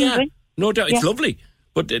you've been wondering. Yeah. No doubt, it's lovely.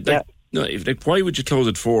 But why would you close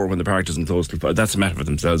at 4 when the park doesn't close? That's a matter for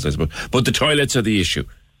themselves, I suppose. But the toilets are the issue.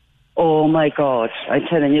 Oh my God! I'm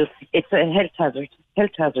telling you, it's a health hazard.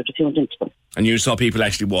 If you went into them. And you saw people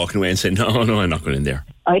actually walking away and saying, "No, I'm not going in there."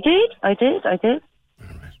 I did.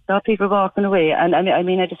 Saw people walking away, and I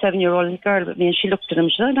mean, I had a 7-year-old girl with me, and she looked at him.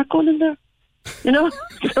 She said, "I'm not going in there." You know,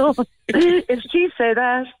 so if she said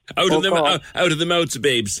that, out of the mouths of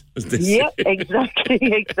babes. Yeah,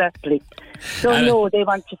 exactly. So no, they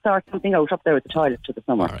want to start something out up there with the toilet to the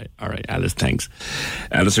summer. All right, Alice, thanks.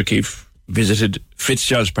 Alice O'Keefe visited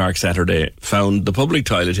Fitzgerald's Park Saturday, found the public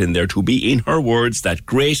toilet in there to be, in her words, that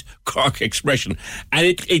great Cork expression, and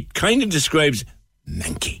it kind of describes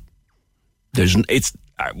manky.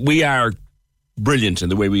 We are brilliant in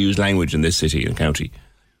the way we use language in this city and county.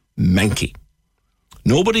 Manky.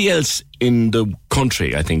 Nobody else in the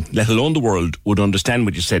country, I think, let alone the world, would understand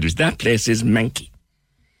what you said. That place is manky.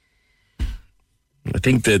 I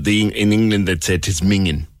think that in England they'd say it's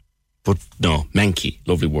mingin. But no, manky,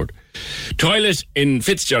 lovely word. Toilet in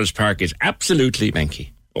Fitzgerald's Park is absolutely manky.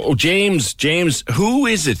 Oh, James, who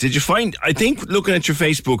is it? Did you find, I think looking at your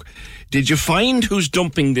Facebook, did you find who's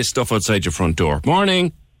dumping this stuff outside your front door?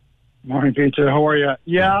 Morning, Peter, how are you?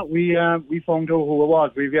 Yeah, we found out who it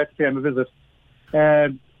was. We've yet to pay him a visit.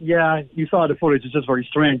 Yeah, you saw the footage, it's just very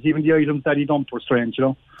strange. Even the items that he dumped were strange, you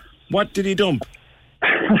know. What did he dump?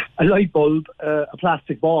 A light bulb, a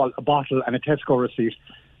plastic ball, a bottle and a Tesco receipt.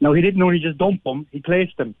 Now, he didn't only just dump them, he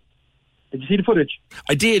placed them. Did you see the footage?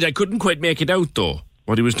 I did. I couldn't quite make it out, though,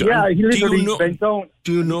 what he was doing. Yeah, he literally bent down.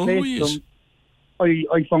 Do you know who he is?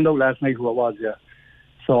 I found out last night who it was, yeah.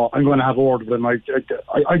 So I'm going to have a word with him. I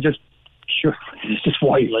just... Sure, it's just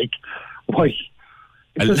why?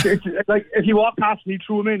 It's like, if you walk past me,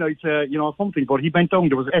 threw him in, I'd say, something. But he bent down.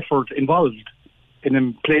 There was effort involved in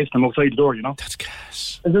him placing him outside the door, you know. That's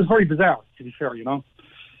gas. It was very bizarre, to be fair, you know.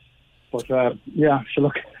 But, yeah, so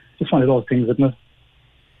look, it's one of those things, isn't it?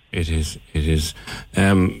 It is.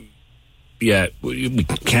 Yeah, we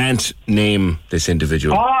can't name this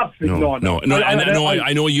individual. No.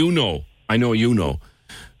 I know you know.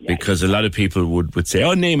 Because a lot of people would say,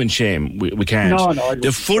 "Oh, name and shame." We can't. No.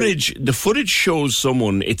 The footage shows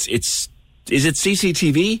someone. Is it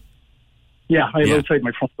CCTV? Yeah, I have outside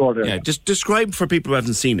my front door there. Yeah, just describe for people who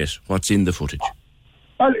haven't seen it what's in the footage.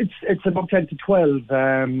 Well, it's about 10 to 12.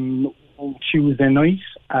 Tuesday night,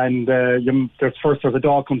 and there's a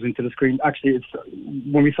dog comes into the screen. Actually, it's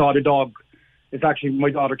when we saw the dog, it's actually my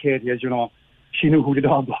daughter Katie, as you know. She knew who the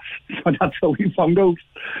dog was, so that's how we found out.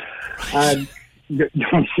 And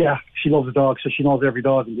yeah, she loves the dog, so she knows every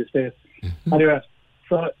dog in this space. Anyway,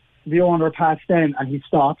 so the owner passed in, and he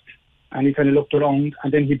stopped, and he kind of looked around,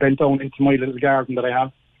 and then he bent down into my little garden that I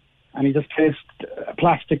have, and he just placed a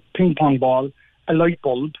plastic ping pong ball, a light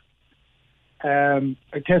bulb, a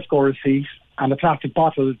Tesco receipt, and a plastic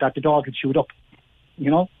bottle that the dog had chewed up.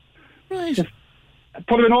 You know, right? Just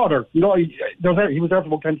put them in order. You know, he was there for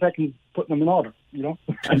about 10 seconds putting them in order. You know,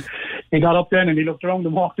 and he got up then and he looked around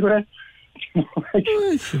and walked away.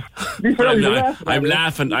 I'm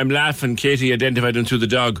laughing. Katie identified him through the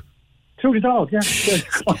dog. Through the dog, yeah.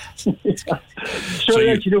 Sure,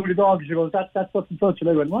 she knew the dog. She goes, that's such and such. And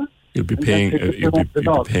I went, what? You'll be paying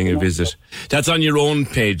a visit. That's on your own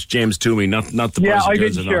page, James Toomey, not the yeah, person. I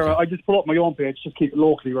didn't share. I just put up my own page, just keep it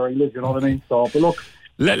locally where I live. You know what I mean? So, but look.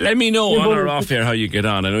 Let me know on or off air how you get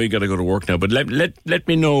on. I know you got to go to work now, but let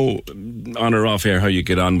me know on or off air how you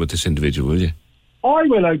get on with this individual, will you? I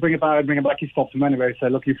will. I'll bring it back. I'll bring him back his stuff to him anyway. Say,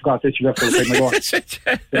 look, you forgot this. You left to take my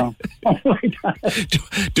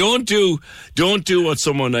door. Don't do what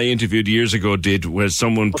someone I interviewed years ago did, where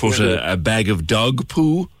someone put a bag of dog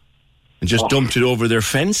poo and just dumped it over their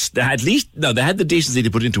fence. They had the decency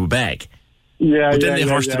to put it into a bag. Yeah, but then they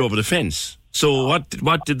horsed it over the fence. So what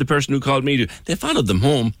did the person who called me do? They followed them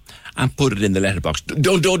home and put it in the letterbox.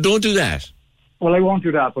 Don't do that. Well, I won't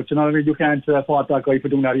do that, but you know what I mean? You can't fault that guy for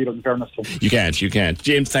doing that either, in fairness to him. You can't.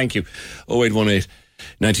 James, thank you. 0818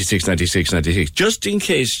 96 96 96. Just in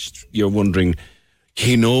case you're wondering,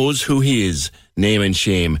 he knows who he is. Name and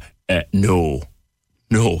shame. No.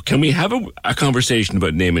 Can we have a conversation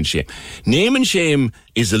about name and shame? Name and shame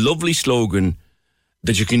is a lovely slogan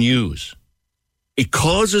that you can use. It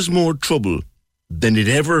causes more trouble than it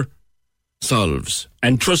ever solves.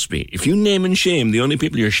 And trust me, if you name and shame, the only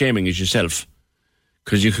people you're shaming is yourself.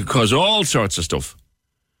 Because you could cause all sorts of stuff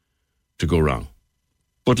to go wrong.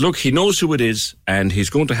 But look, he knows who it is, and he's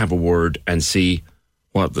going to have a word and see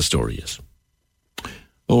what the story is.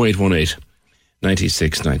 0818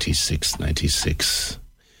 96 96 96.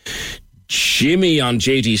 Jimmy on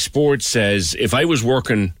JD Sports says, if I was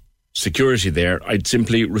working security there, I'd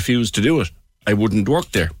simply refuse to do it. I wouldn't work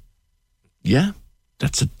there. Yeah,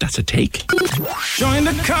 that's a take. Join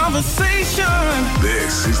the conversation.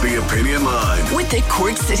 This is the Opinion Line. With the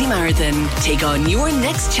Cork City Marathon, take on your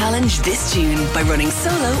next challenge this June by running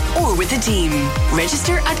solo or with a team.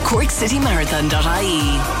 Register at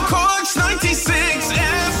corkcitymarathon.ie. Cork's 96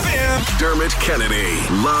 FM. Dermot Kennedy,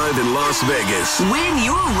 live in Las Vegas. Win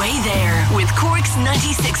your way there with Cork's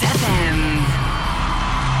 96 FM.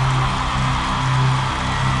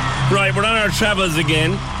 Right, we're on our travels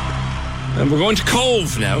again. And we're going to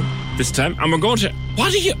Cove now, this time. And we're going to...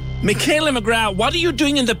 Michaela McGrath, what are you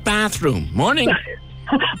doing in the bathroom? Morning.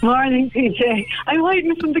 Morning, PJ. I'm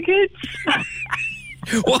hiding from the kids.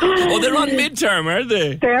 What? Oh, they're on midterm, are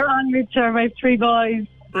they? They're on midterm. I have 3 boys.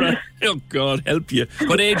 Right. Oh, God, help you.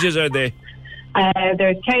 What ages are they?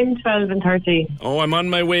 They're 10, 12 and 13. Oh, I'm on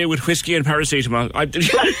my way with whiskey and paracetamol.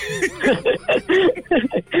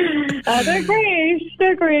 They're great.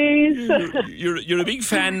 They're great. You're a big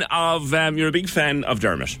fan of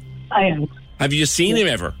Dermot. I am. Have you seen him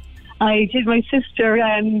ever? I did. My sister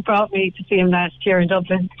brought me to see him last year in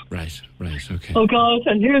Dublin. Right, okay. Oh, God,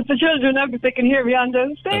 and here's the children now because they can hear me on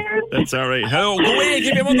downstairs. That's all right. Hello, go away,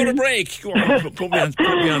 give your mother a break. Go on, put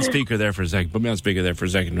me on speaker there for a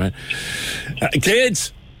second, right?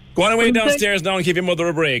 Kids, go on away downstairs now and give your mother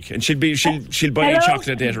a break, and she'll buy you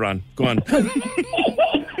chocolate later on. Go on.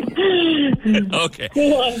 Okay.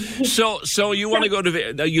 So you want to go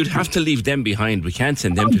to... You'd have to leave them behind. We can't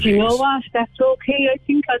send them to Vegas. You know what? That's okay. I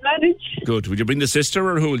think I'll manage. Good. Would you bring the sister,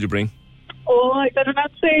 or who will you bring? Oh, I better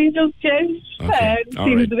not say just yet. Okay.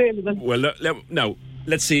 See who's available. Well, now,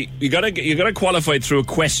 let's see. You gotta qualify through a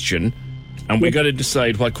question, and we gotta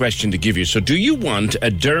decide what question to give you. So do you want a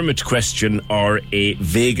Dermot question or a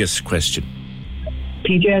Vegas question?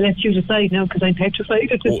 PJ, I'll let you decide now because I'm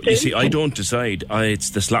petrified at this stage. You see, I don't decide. It's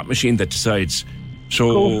the slot machine that decides.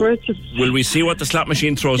 So go for it. Will we see what the slot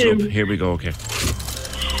machine throws up? Here we go, okay.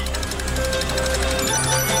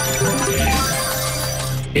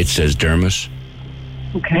 It says Dermot.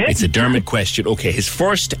 Okay. It's a Dermot question. Okay, his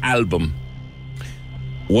first album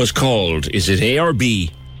was called, is it A or B?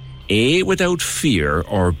 A, Without Fear,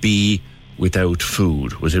 or B, Without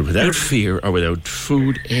Food? Was it Without Fear or Without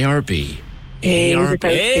Food, A or B? A or B?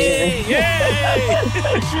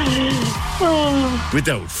 Oh.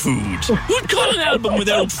 Without Food. Who'd call an album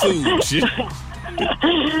Without Food?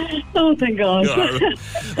 Oh, thank God.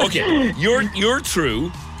 Okay, you're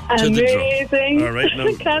through to the draw. Amazing. All right, now,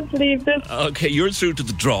 I can't believe this. okay, you're through to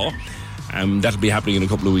the draw. That'll be happening in a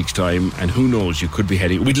couple of weeks' time, and who knows, you could be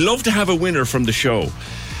heading. We'd love to have a winner from the show,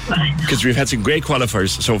 because we've had some great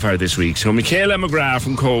qualifiers so far this week. So Michaela McGrath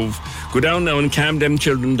from Cove, go down now and calm them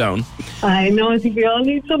children down. I know, I think we all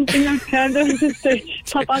need something to calm down at this stage.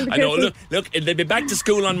 Top on the I know, kitchen. look, they'll be back to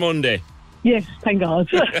school on Monday. Yes, thank God.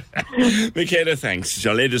 Michaela, thanks. It's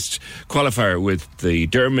our latest qualifier with the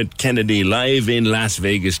Dermot Kennedy Live in Las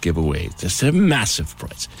Vegas giveaway. It's a massive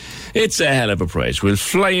prize. It's a hell of a prize. We'll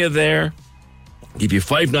fly you there, give you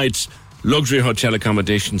 5 nights luxury hotel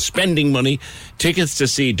accommodation, spending money, tickets to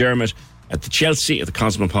see Dermot at the Chelsea at the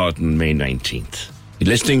Cosmopolitan May 19th. You're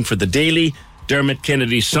listening for the daily Dermot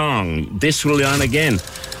Kennedy song. This will be on again.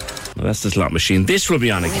 Well, that's the slot machine. This will be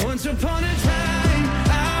on again. Once upon a time,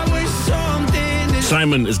 I was something.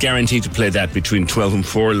 Simon is guaranteed to play that between 12 and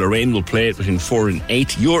 4. Lorraine will play it between 4 and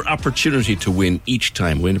 8. Your opportunity to win each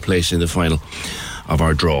time. Win a place in the final of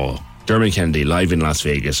our draw. Dermot Kennedy live in Las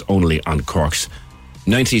Vegas, only on Cork's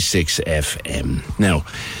 96 FM. Now,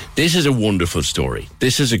 this is a wonderful story.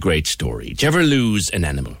 This is a great story. Do you ever lose an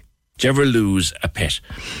animal? Do you ever lose a pet?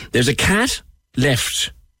 There's a cat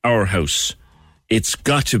left our house. It's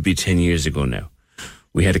got to be 10 years ago now.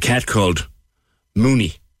 We had a cat called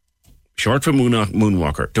Mooney. Short for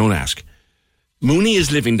Moonwalker. Don't ask. Mooney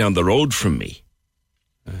is living down the road from me.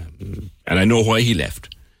 And I know why he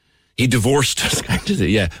left. He divorced us, actually,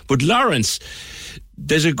 yeah. But Lawrence,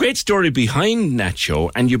 there's a great story behind Nacho,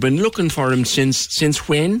 and you've been looking for him since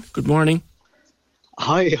when? Good morning.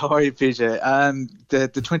 Hi, how are you, PJ? The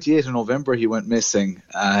 28th of November he went missing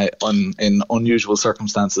in unusual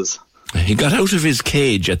circumstances. He got out of his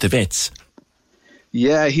cage at the vets.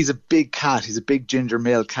 Yeah, he's a big cat. He's a big ginger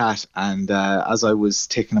male cat. And as I was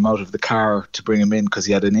taking him out of the car to bring him in, because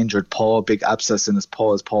he had an injured paw, a big abscess in his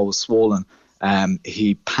paw was swollen,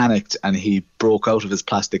 he panicked and he broke out of his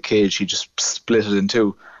plastic cage. He just split it in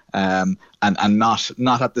two. And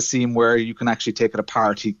not at the seam where you can actually take it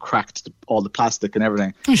apart. He cracked all the plastic and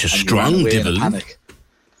everything. He's a strong devil.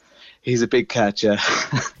 He's a big cat, yeah.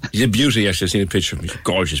 He's a beauty, actually. I've seen a picture of him. He's a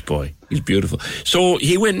gorgeous boy. He's beautiful. So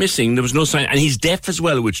he went missing. There was no sign. And he's deaf as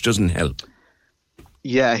well, which doesn't help.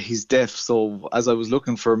 Yeah, he's deaf. So as I was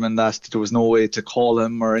looking for him and that, there was no way to call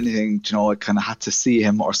him or anything. You know, I kind of had to see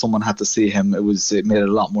him, or someone had to see him. It made it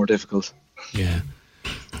a lot more difficult. Yeah.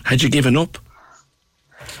 Had you given up?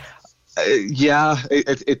 Yeah,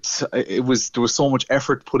 it was. There was so much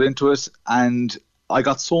effort put into it, and I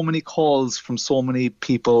got so many calls from so many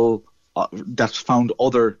people that found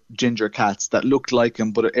other ginger cats that looked like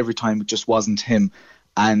him, but every time it just wasn't him.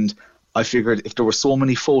 And I figured if there were so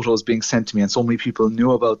many photos being sent to me and so many people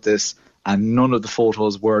knew about this, and none of the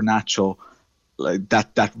photos were Nacho, like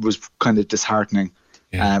that was kind of disheartening.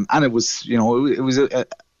 Yeah. And it was, you know, it was a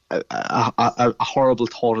horrible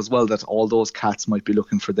thought as well that all those cats might be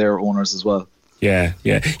looking for their owners as well. Yeah,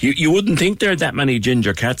 yeah. You wouldn't think there are that many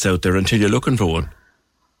ginger cats out there until you're looking for one.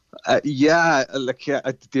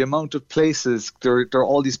 The amount of places, there are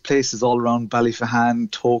all these places all around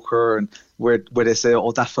Ballyfahan, Toker, and where they say,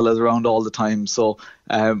 oh, that fella's around all the time. So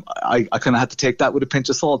I kind of had to take that with a pinch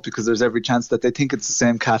of salt, because there's every chance that they think it's the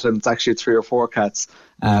same cat and it's actually 3 or 4 cats.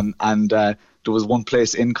 And there was one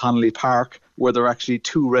place in Connolly Park where there are actually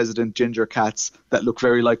 2 resident ginger cats that look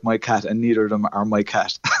very like my cat, and neither of them are my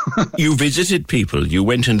cat. You visited people. You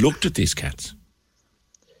went and looked at these cats.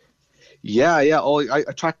 Yeah. I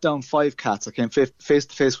tracked down 5 cats. I came face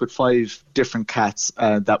to face with 5 different cats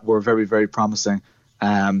that were very, very promising.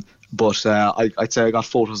 But I'd say I got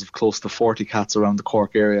photos of close to 40 cats around the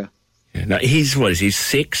Cork area. Yeah, now he's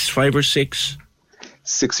 5 or 6?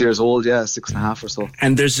 6 years old, yeah, 6.5 or so.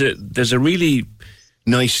 And there's a really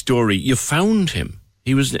nice story. You found him.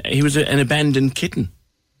 He was an abandoned kitten.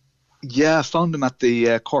 Yeah, I found him at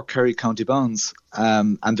the Cork-Kerry County Bounds,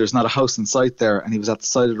 and there's not a house in sight there, and he was at the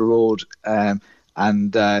side of the road, and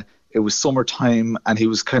it was summertime, and he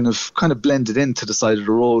was kind of blended into the side of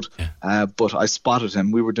the road. Yeah. But I spotted him.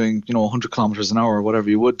 We were doing 100 kilometers an hour or whatever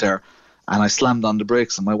you would there, and I slammed on the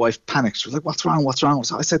brakes, and my wife panicked. She was like, "What's wrong? What's wrong?"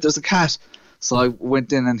 So I said, "There's a cat." So I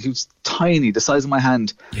went in, and he was tiny, the size of my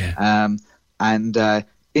hand. Yeah. And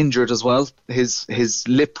injured as well. His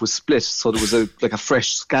lip was split, so there was a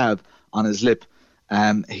fresh scab on his lip.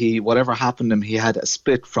 Whatever happened to him, he had a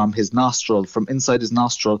split from his nostril, from inside his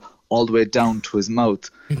nostril all the way down to his mouth.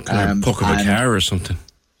 Poke of a car or something.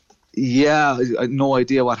 Yeah, I had no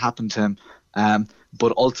idea what happened to him.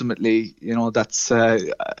 But ultimately, that's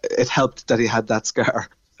it helped that he had that scar.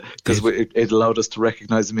 because it allowed us to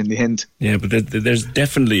recognise him in the end. Yeah, but there's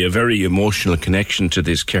definitely a very emotional connection to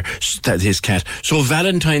his cat. So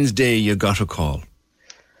Valentine's Day, you got a call.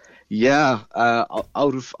 Yeah, out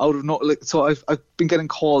of no, like, so I've been getting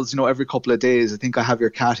calls, every couple of days. I think I have your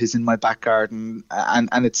cat. He's in my back garden,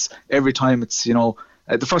 and it's every time it's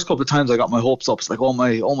the first couple of times I got my hopes up. It's like oh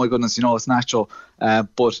my goodness, it's Nacho.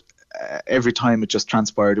 But every time it just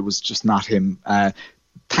transpired it was just not him.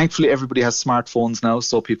 Thankfully, everybody has smartphones now,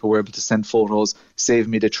 so people were able to send photos, save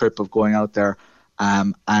me the trip of going out there.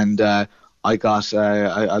 I got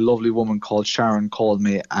a lovely woman called Sharon called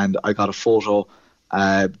me, and I got a photo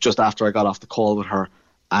just after I got off the call with her,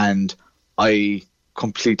 and I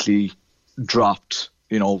completely dropped.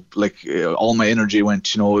 All my energy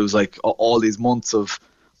went. It was like all these months of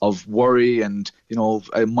worry and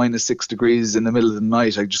 -6 degrees in the middle of the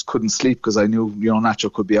night. I just couldn't sleep because I knew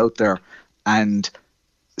Nacho could be out there, and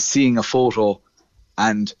seeing a photo,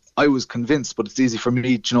 and I was convinced, but it's easy for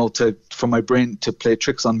me, for my brain to play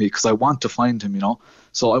tricks on me because I want to find him,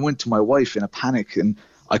 So I went to my wife in a panic, and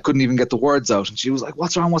I couldn't even get the words out, and she was like,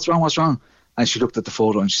 "What's wrong? What's wrong? What's wrong?" And she looked at the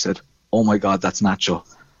photo and she said, "Oh my God, that's Nacho."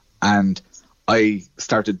 And I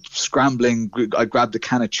started scrambling. I grabbed a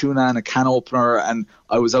can of tuna and a can opener, and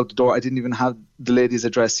I was out the door. I didn't even have the lady's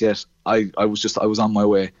address yet. I was on my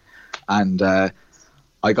way, and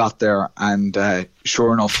I got there, and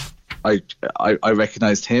sure enough, I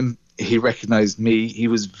recognized him. He recognized me. He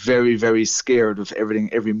was very, very scared of everything,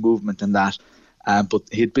 every movement and that. But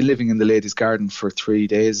he had been living in the lady's garden for 3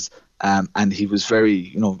 days, and he was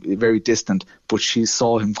very, very distant. But she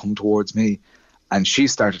saw him come towards me, and she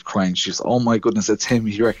started crying. She was, "Oh my goodness, it's him.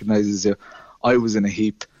 He recognizes you." I was in a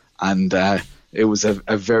heap, and it was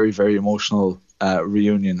a very, very emotional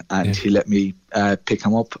reunion. And he let me pick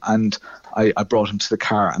him up, and I brought him to the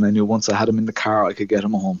car. And I knew once I had him in the car, I could get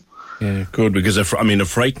him home. Yeah, good, because a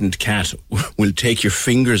frightened cat will take your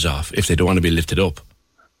fingers off if they don't want to be lifted up.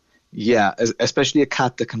 Yeah, especially a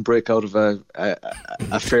cat that can break out of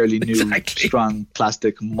a fairly new, strong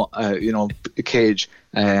plastic, cage.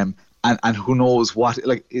 And who knows what?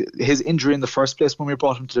 Like his injury in the first place when we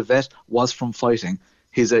brought him to the vet was from fighting.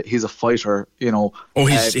 He's a fighter, Oh,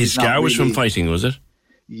 his scar was from fighting, was it?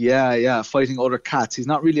 Yeah, fighting other cats. He's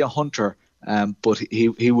not really a hunter, but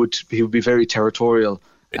he would be very territorial.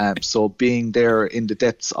 So being there in the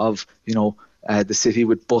depths of the city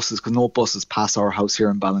with buses, because no buses pass our house here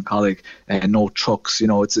in Ballincollig, no trucks.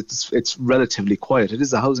 It's relatively quiet. It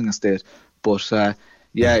is a housing estate, but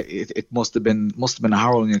it must have been a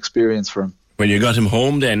harrowing experience for him. When you got him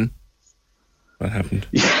home, then what happened?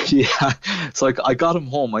 Yeah, so I got him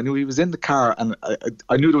home. I knew he was in the car, and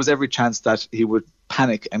I knew there was every chance that he would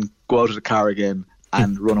panic and go out of the car again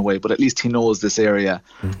and run away, but at least he knows this area.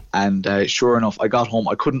 And sure enough, I got home.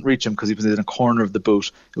 I couldn't reach him because he was in a corner of the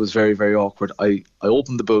boot. It was very, very awkward. I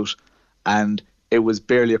opened the boot, and it was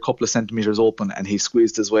barely a couple of centimetres open, and he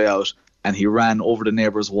squeezed his way out, and he ran over the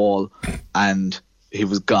neighbour's wall, and he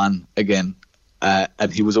was gone again.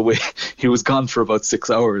 And he was away. He was gone for about 6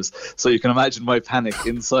 hours. So you can imagine my panic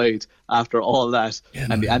inside after all that,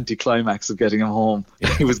 and the anticlimax of getting him home.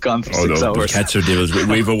 He was gone for 6 hours. Cats are devils.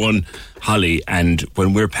 We've a one, Holly, and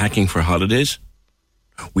when we're packing for holidays,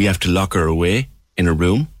 we have to lock her away in a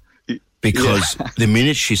room because the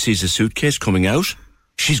minute she sees a suitcase coming out,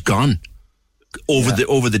 she's gone over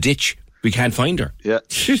the ditch. We can't find her. Yeah,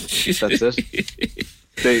 that's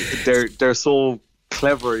it. They're so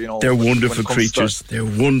clever, They're wonderful creatures. They're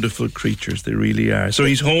wonderful creatures. They really are. So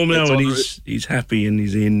he's home now, and he's happy, and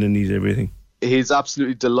he's in, and he's everything. He's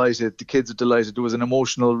absolutely delighted. The kids are delighted. There was an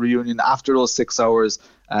emotional reunion after those 6 hours.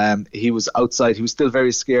 He was outside. He was still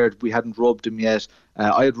very scared. We hadn't rubbed him yet.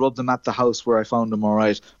 I had rubbed him at the house where I found him all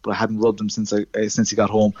right, but I hadn't rubbed him since he got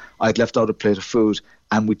home. I had left out a plate of food,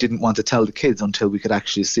 and we didn't want to tell the kids until we could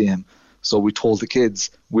actually see him. So we told the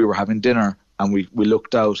kids we were having dinner, and we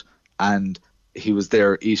looked out, and he was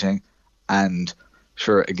there eating, and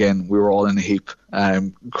sure, again, we were all in a heap,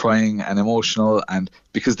 crying and emotional, and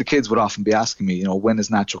because the kids would often be asking me, when is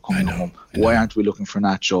Nacho coming home? Why aren't we looking for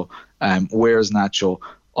Nacho? Where's Nacho?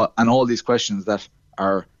 And all these questions that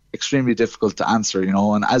are extremely difficult to answer,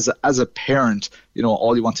 and as a parent,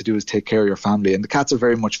 all you want to do is take care of your family, and the cats are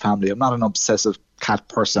very much family. I'm not an obsessive cat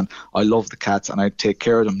person. I love the cats, and I take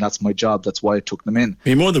care of them. That's my job. That's why I took them in. Are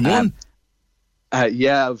you more than one?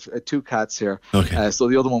 Yeah, I've 2 cats here. Okay. So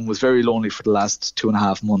the other one was very lonely for the last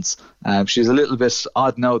 2.5 months. She's a little bit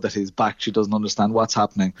odd now that he's back. She doesn't understand what's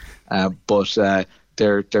happening, but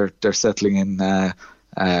they're settling in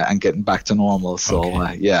and getting back to normal. So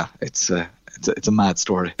it's a mad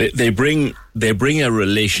story. They bring a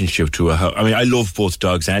relationship to a house. I mean, I love both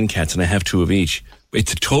dogs and cats, and I have 2 of each.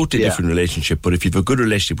 It's a totally different relationship, but if you have a good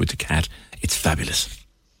relationship with the cat, it's fabulous.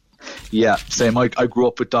 Yeah, same. I grew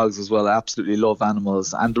up with dogs as well. I absolutely love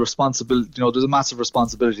animals, and the responsibility, there's a massive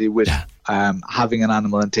responsibility with having an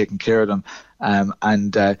animal and taking care of them.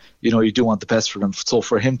 You do want the best for them. So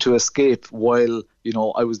for him to escape while,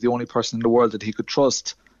 I was the only person in the world that he could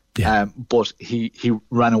trust, but he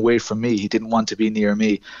ran away from me. He didn't want to be near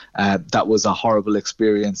me. That was a horrible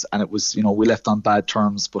experience, and it was, we left on bad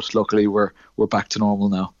terms, but luckily we're back to normal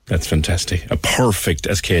now. That's fantastic. A perfect,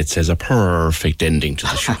 as Kate says, a perfect ending to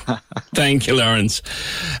the show. Thank you, Lawrence.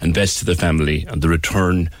 And best to the family on the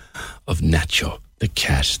return of Nacho, the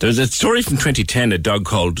cat. There's a story from 2010. A dog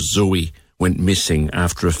called Zoe went missing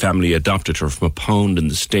after a family adopted her from a pound in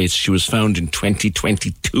the States. She was found in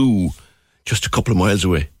 2022, just a couple of miles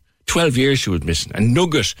away. 12 years she was missing. And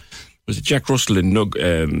Nugget was a Jack Russell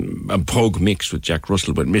and Pug mix with Jack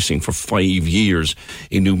Russell, went missing for 5 years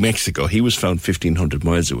in New Mexico. He was found 1,500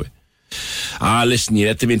 miles away. Listen, you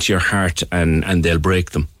let them into your heart and they'll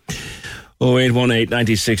break them. 0818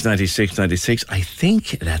 96 96 96. I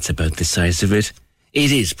think that's about the size of it.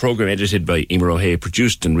 It is. Programme edited by Emer O'Hay,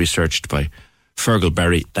 produced and researched by Fergal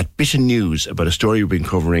Barry. That bit of news about a story we've been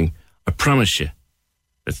covering, I promise you,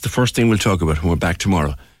 that's the first thing we'll talk about when we're back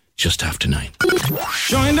tomorrow, just after 9.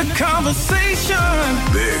 Join the conversation.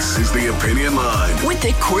 This is the Opinion Line. With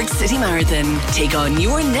the Cork City Marathon, take on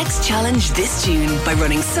your next challenge this June by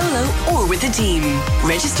running solo or with a team.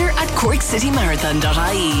 Register at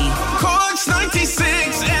corkcitymarathon.ie. Cork's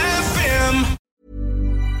 96 FM.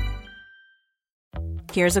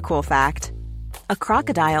 Here's a cool fact. A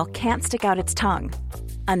crocodile can't stick out its tongue.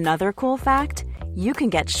 Another cool fact, you can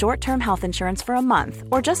get short-term health insurance for a month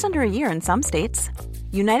or just under a year in some states.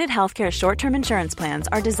 United Healthcare short-term insurance plans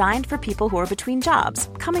are designed for people who are between jobs,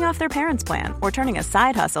 coming off their parents' plan, or turning a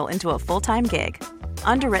side hustle into a full-time gig.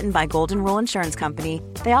 Underwritten by Golden Rule Insurance Company,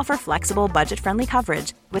 they offer flexible, budget-friendly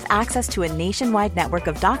coverage with access to a nationwide network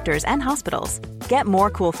of doctors and hospitals. Get more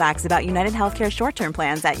cool facts about United Healthcare short-term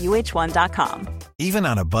plans at uh1.com. Even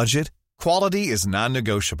on a budget, quality is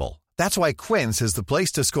non-negotiable. That's why Quince is the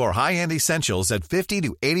place to score high-end essentials at 50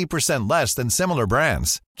 to 80% less than similar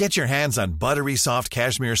brands. Get your hands on buttery soft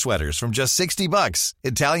cashmere sweaters from just $60,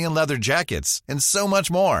 Italian leather jackets, and so much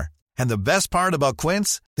more. And the best part about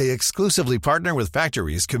Quince, they exclusively partner with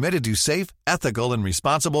factories committed to safe, ethical, and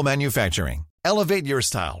responsible manufacturing. Elevate your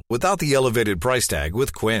style without the elevated price tag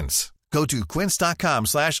with Quince. Go to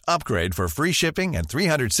quince.com/upgrade for free shipping and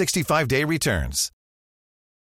 365-day returns.